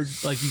hard.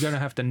 Like you're going to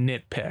have to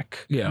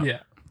nitpick. Yeah.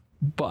 Yeah.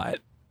 But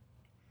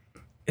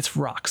it's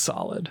rock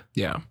solid.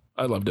 Yeah.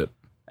 I loved it.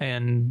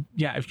 And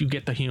yeah, if you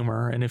get the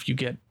humor and if you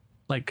get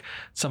like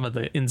some of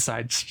the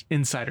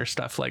insider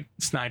stuff, like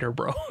Snyder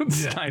Bro,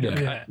 Snyder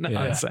Cut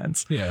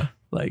nonsense. Yeah.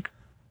 Like,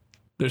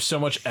 there's so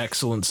much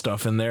excellent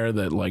stuff in there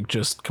that like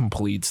just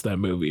completes that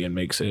movie and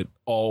makes it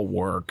all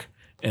work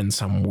in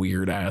some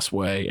weird ass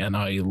way, and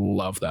I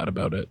love that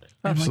about it.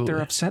 And like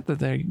they're upset that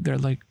they're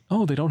like,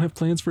 oh, they don't have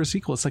plans for a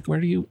sequel. It's like,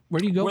 where do you go where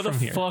from here? Where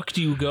the fuck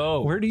do you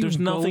go? Where do you There's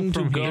go nothing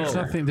from to go.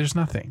 here? There's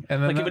nothing.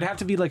 And then like it would have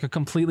to be like a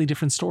completely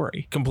different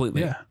story.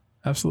 Completely. Yeah,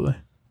 absolutely.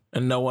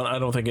 And no one, I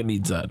don't think it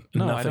needs that.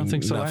 No, nothing, I don't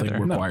think so Nothing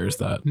either. requires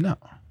that. No.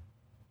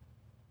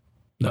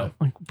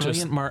 Like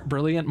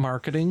brilliant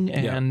marketing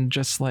and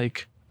just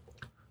like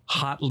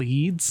hot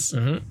leads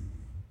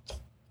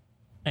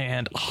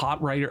and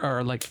hot writer,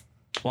 or like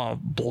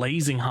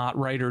blazing hot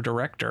writer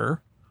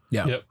director.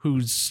 Yeah. Yep.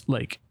 Who's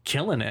like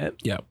killing it.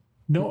 Yeah.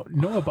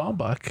 Noah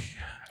Baumbach.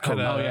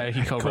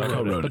 He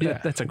co-wrote it.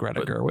 But that's a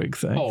Greta Gerwig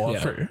thing. Oh,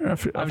 yeah.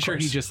 I'm sure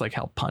he just like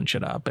helped punch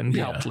it up and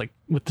helped like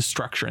with the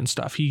structure and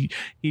stuff. He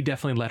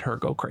definitely let her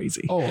go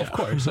crazy. Oh, of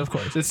course.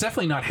 It's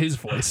definitely not his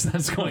voice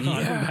that's going on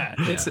in that.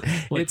 It's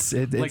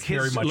like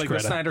very his, much like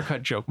Greta. the Snyder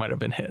Cut joke might have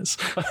been his.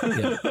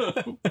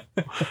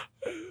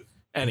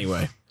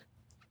 Anyway,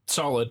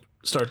 solid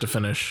start to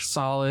finish.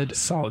 Solid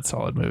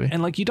movie.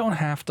 And like you don't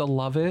have to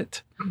love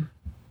it,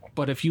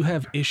 but if you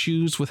have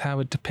issues with how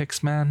it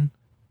depicts men,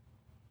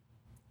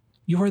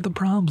 you are the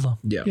problem.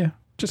 Yeah.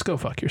 Just go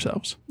fuck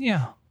yourselves.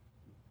 Yeah.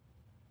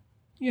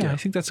 I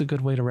think that's a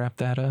good way to wrap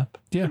that up.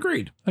 Yeah.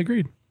 Agreed.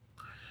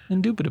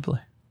 Indubitably.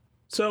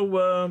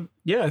 So,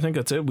 I think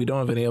that's it. We don't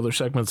have any other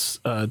segments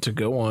to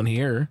go on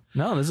here.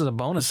 No, this is a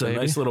bonus. It's a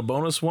nice little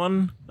bonus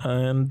one.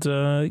 And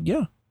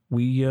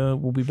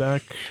we'll be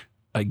back,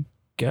 I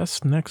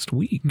guess, next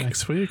week.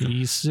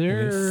 Yes,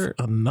 sir.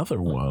 With another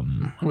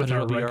one. With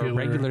our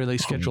regularly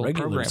scheduled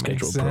programming.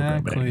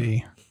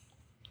 Exactly.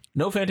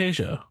 No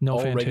Fantasia. No all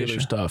Fantasia. regular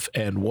stuff.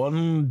 And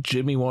one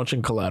Jimmy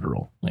watching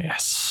Collateral.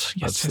 Yes.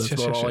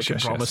 That's all I can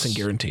promise and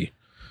guarantee.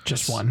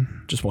 Just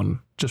one.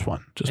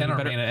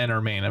 And our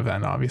main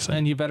event, obviously.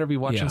 And you better be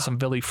watching some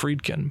Billy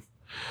Friedkin.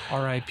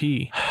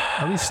 R.I.P.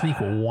 At least sneak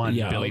one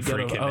Billy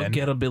Friedkin in. I'll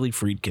get a Billy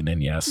Friedkin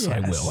in. Yes, I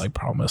will. I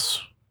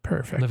promise.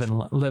 Perfect.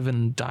 Live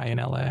and die in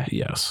L.A.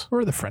 Yes.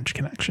 Or the French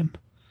Connection.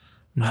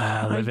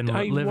 Live and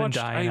die in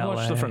L.A. I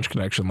watched The French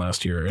Connection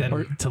last year. Then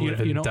Live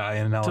and Die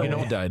in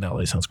L.A. Die in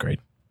L.A. sounds great.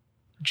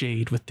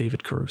 Jade with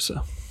David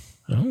Caruso.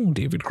 Oh,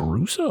 David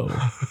Caruso.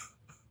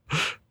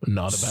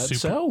 Not a bad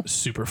sell.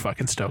 Super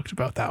fucking stoked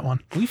about that one.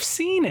 We've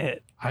seen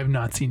it. I've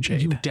not seen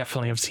Jade. You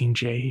definitely have seen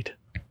Jade.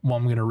 Well,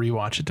 I'm going to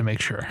rewatch it to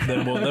make sure.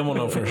 Then we'll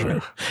know for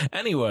sure.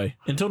 Anyway,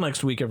 until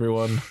next week,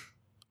 everyone.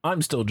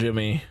 I'm still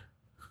Jimmy.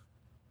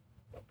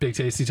 Big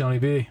Tasty Tony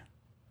B.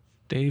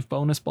 Dave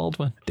Bonus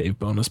Baldwin. Dave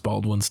Bonus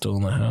Baldwin still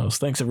in the house.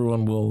 Thanks,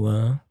 everyone.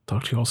 We'll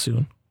talk to you all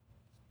soon.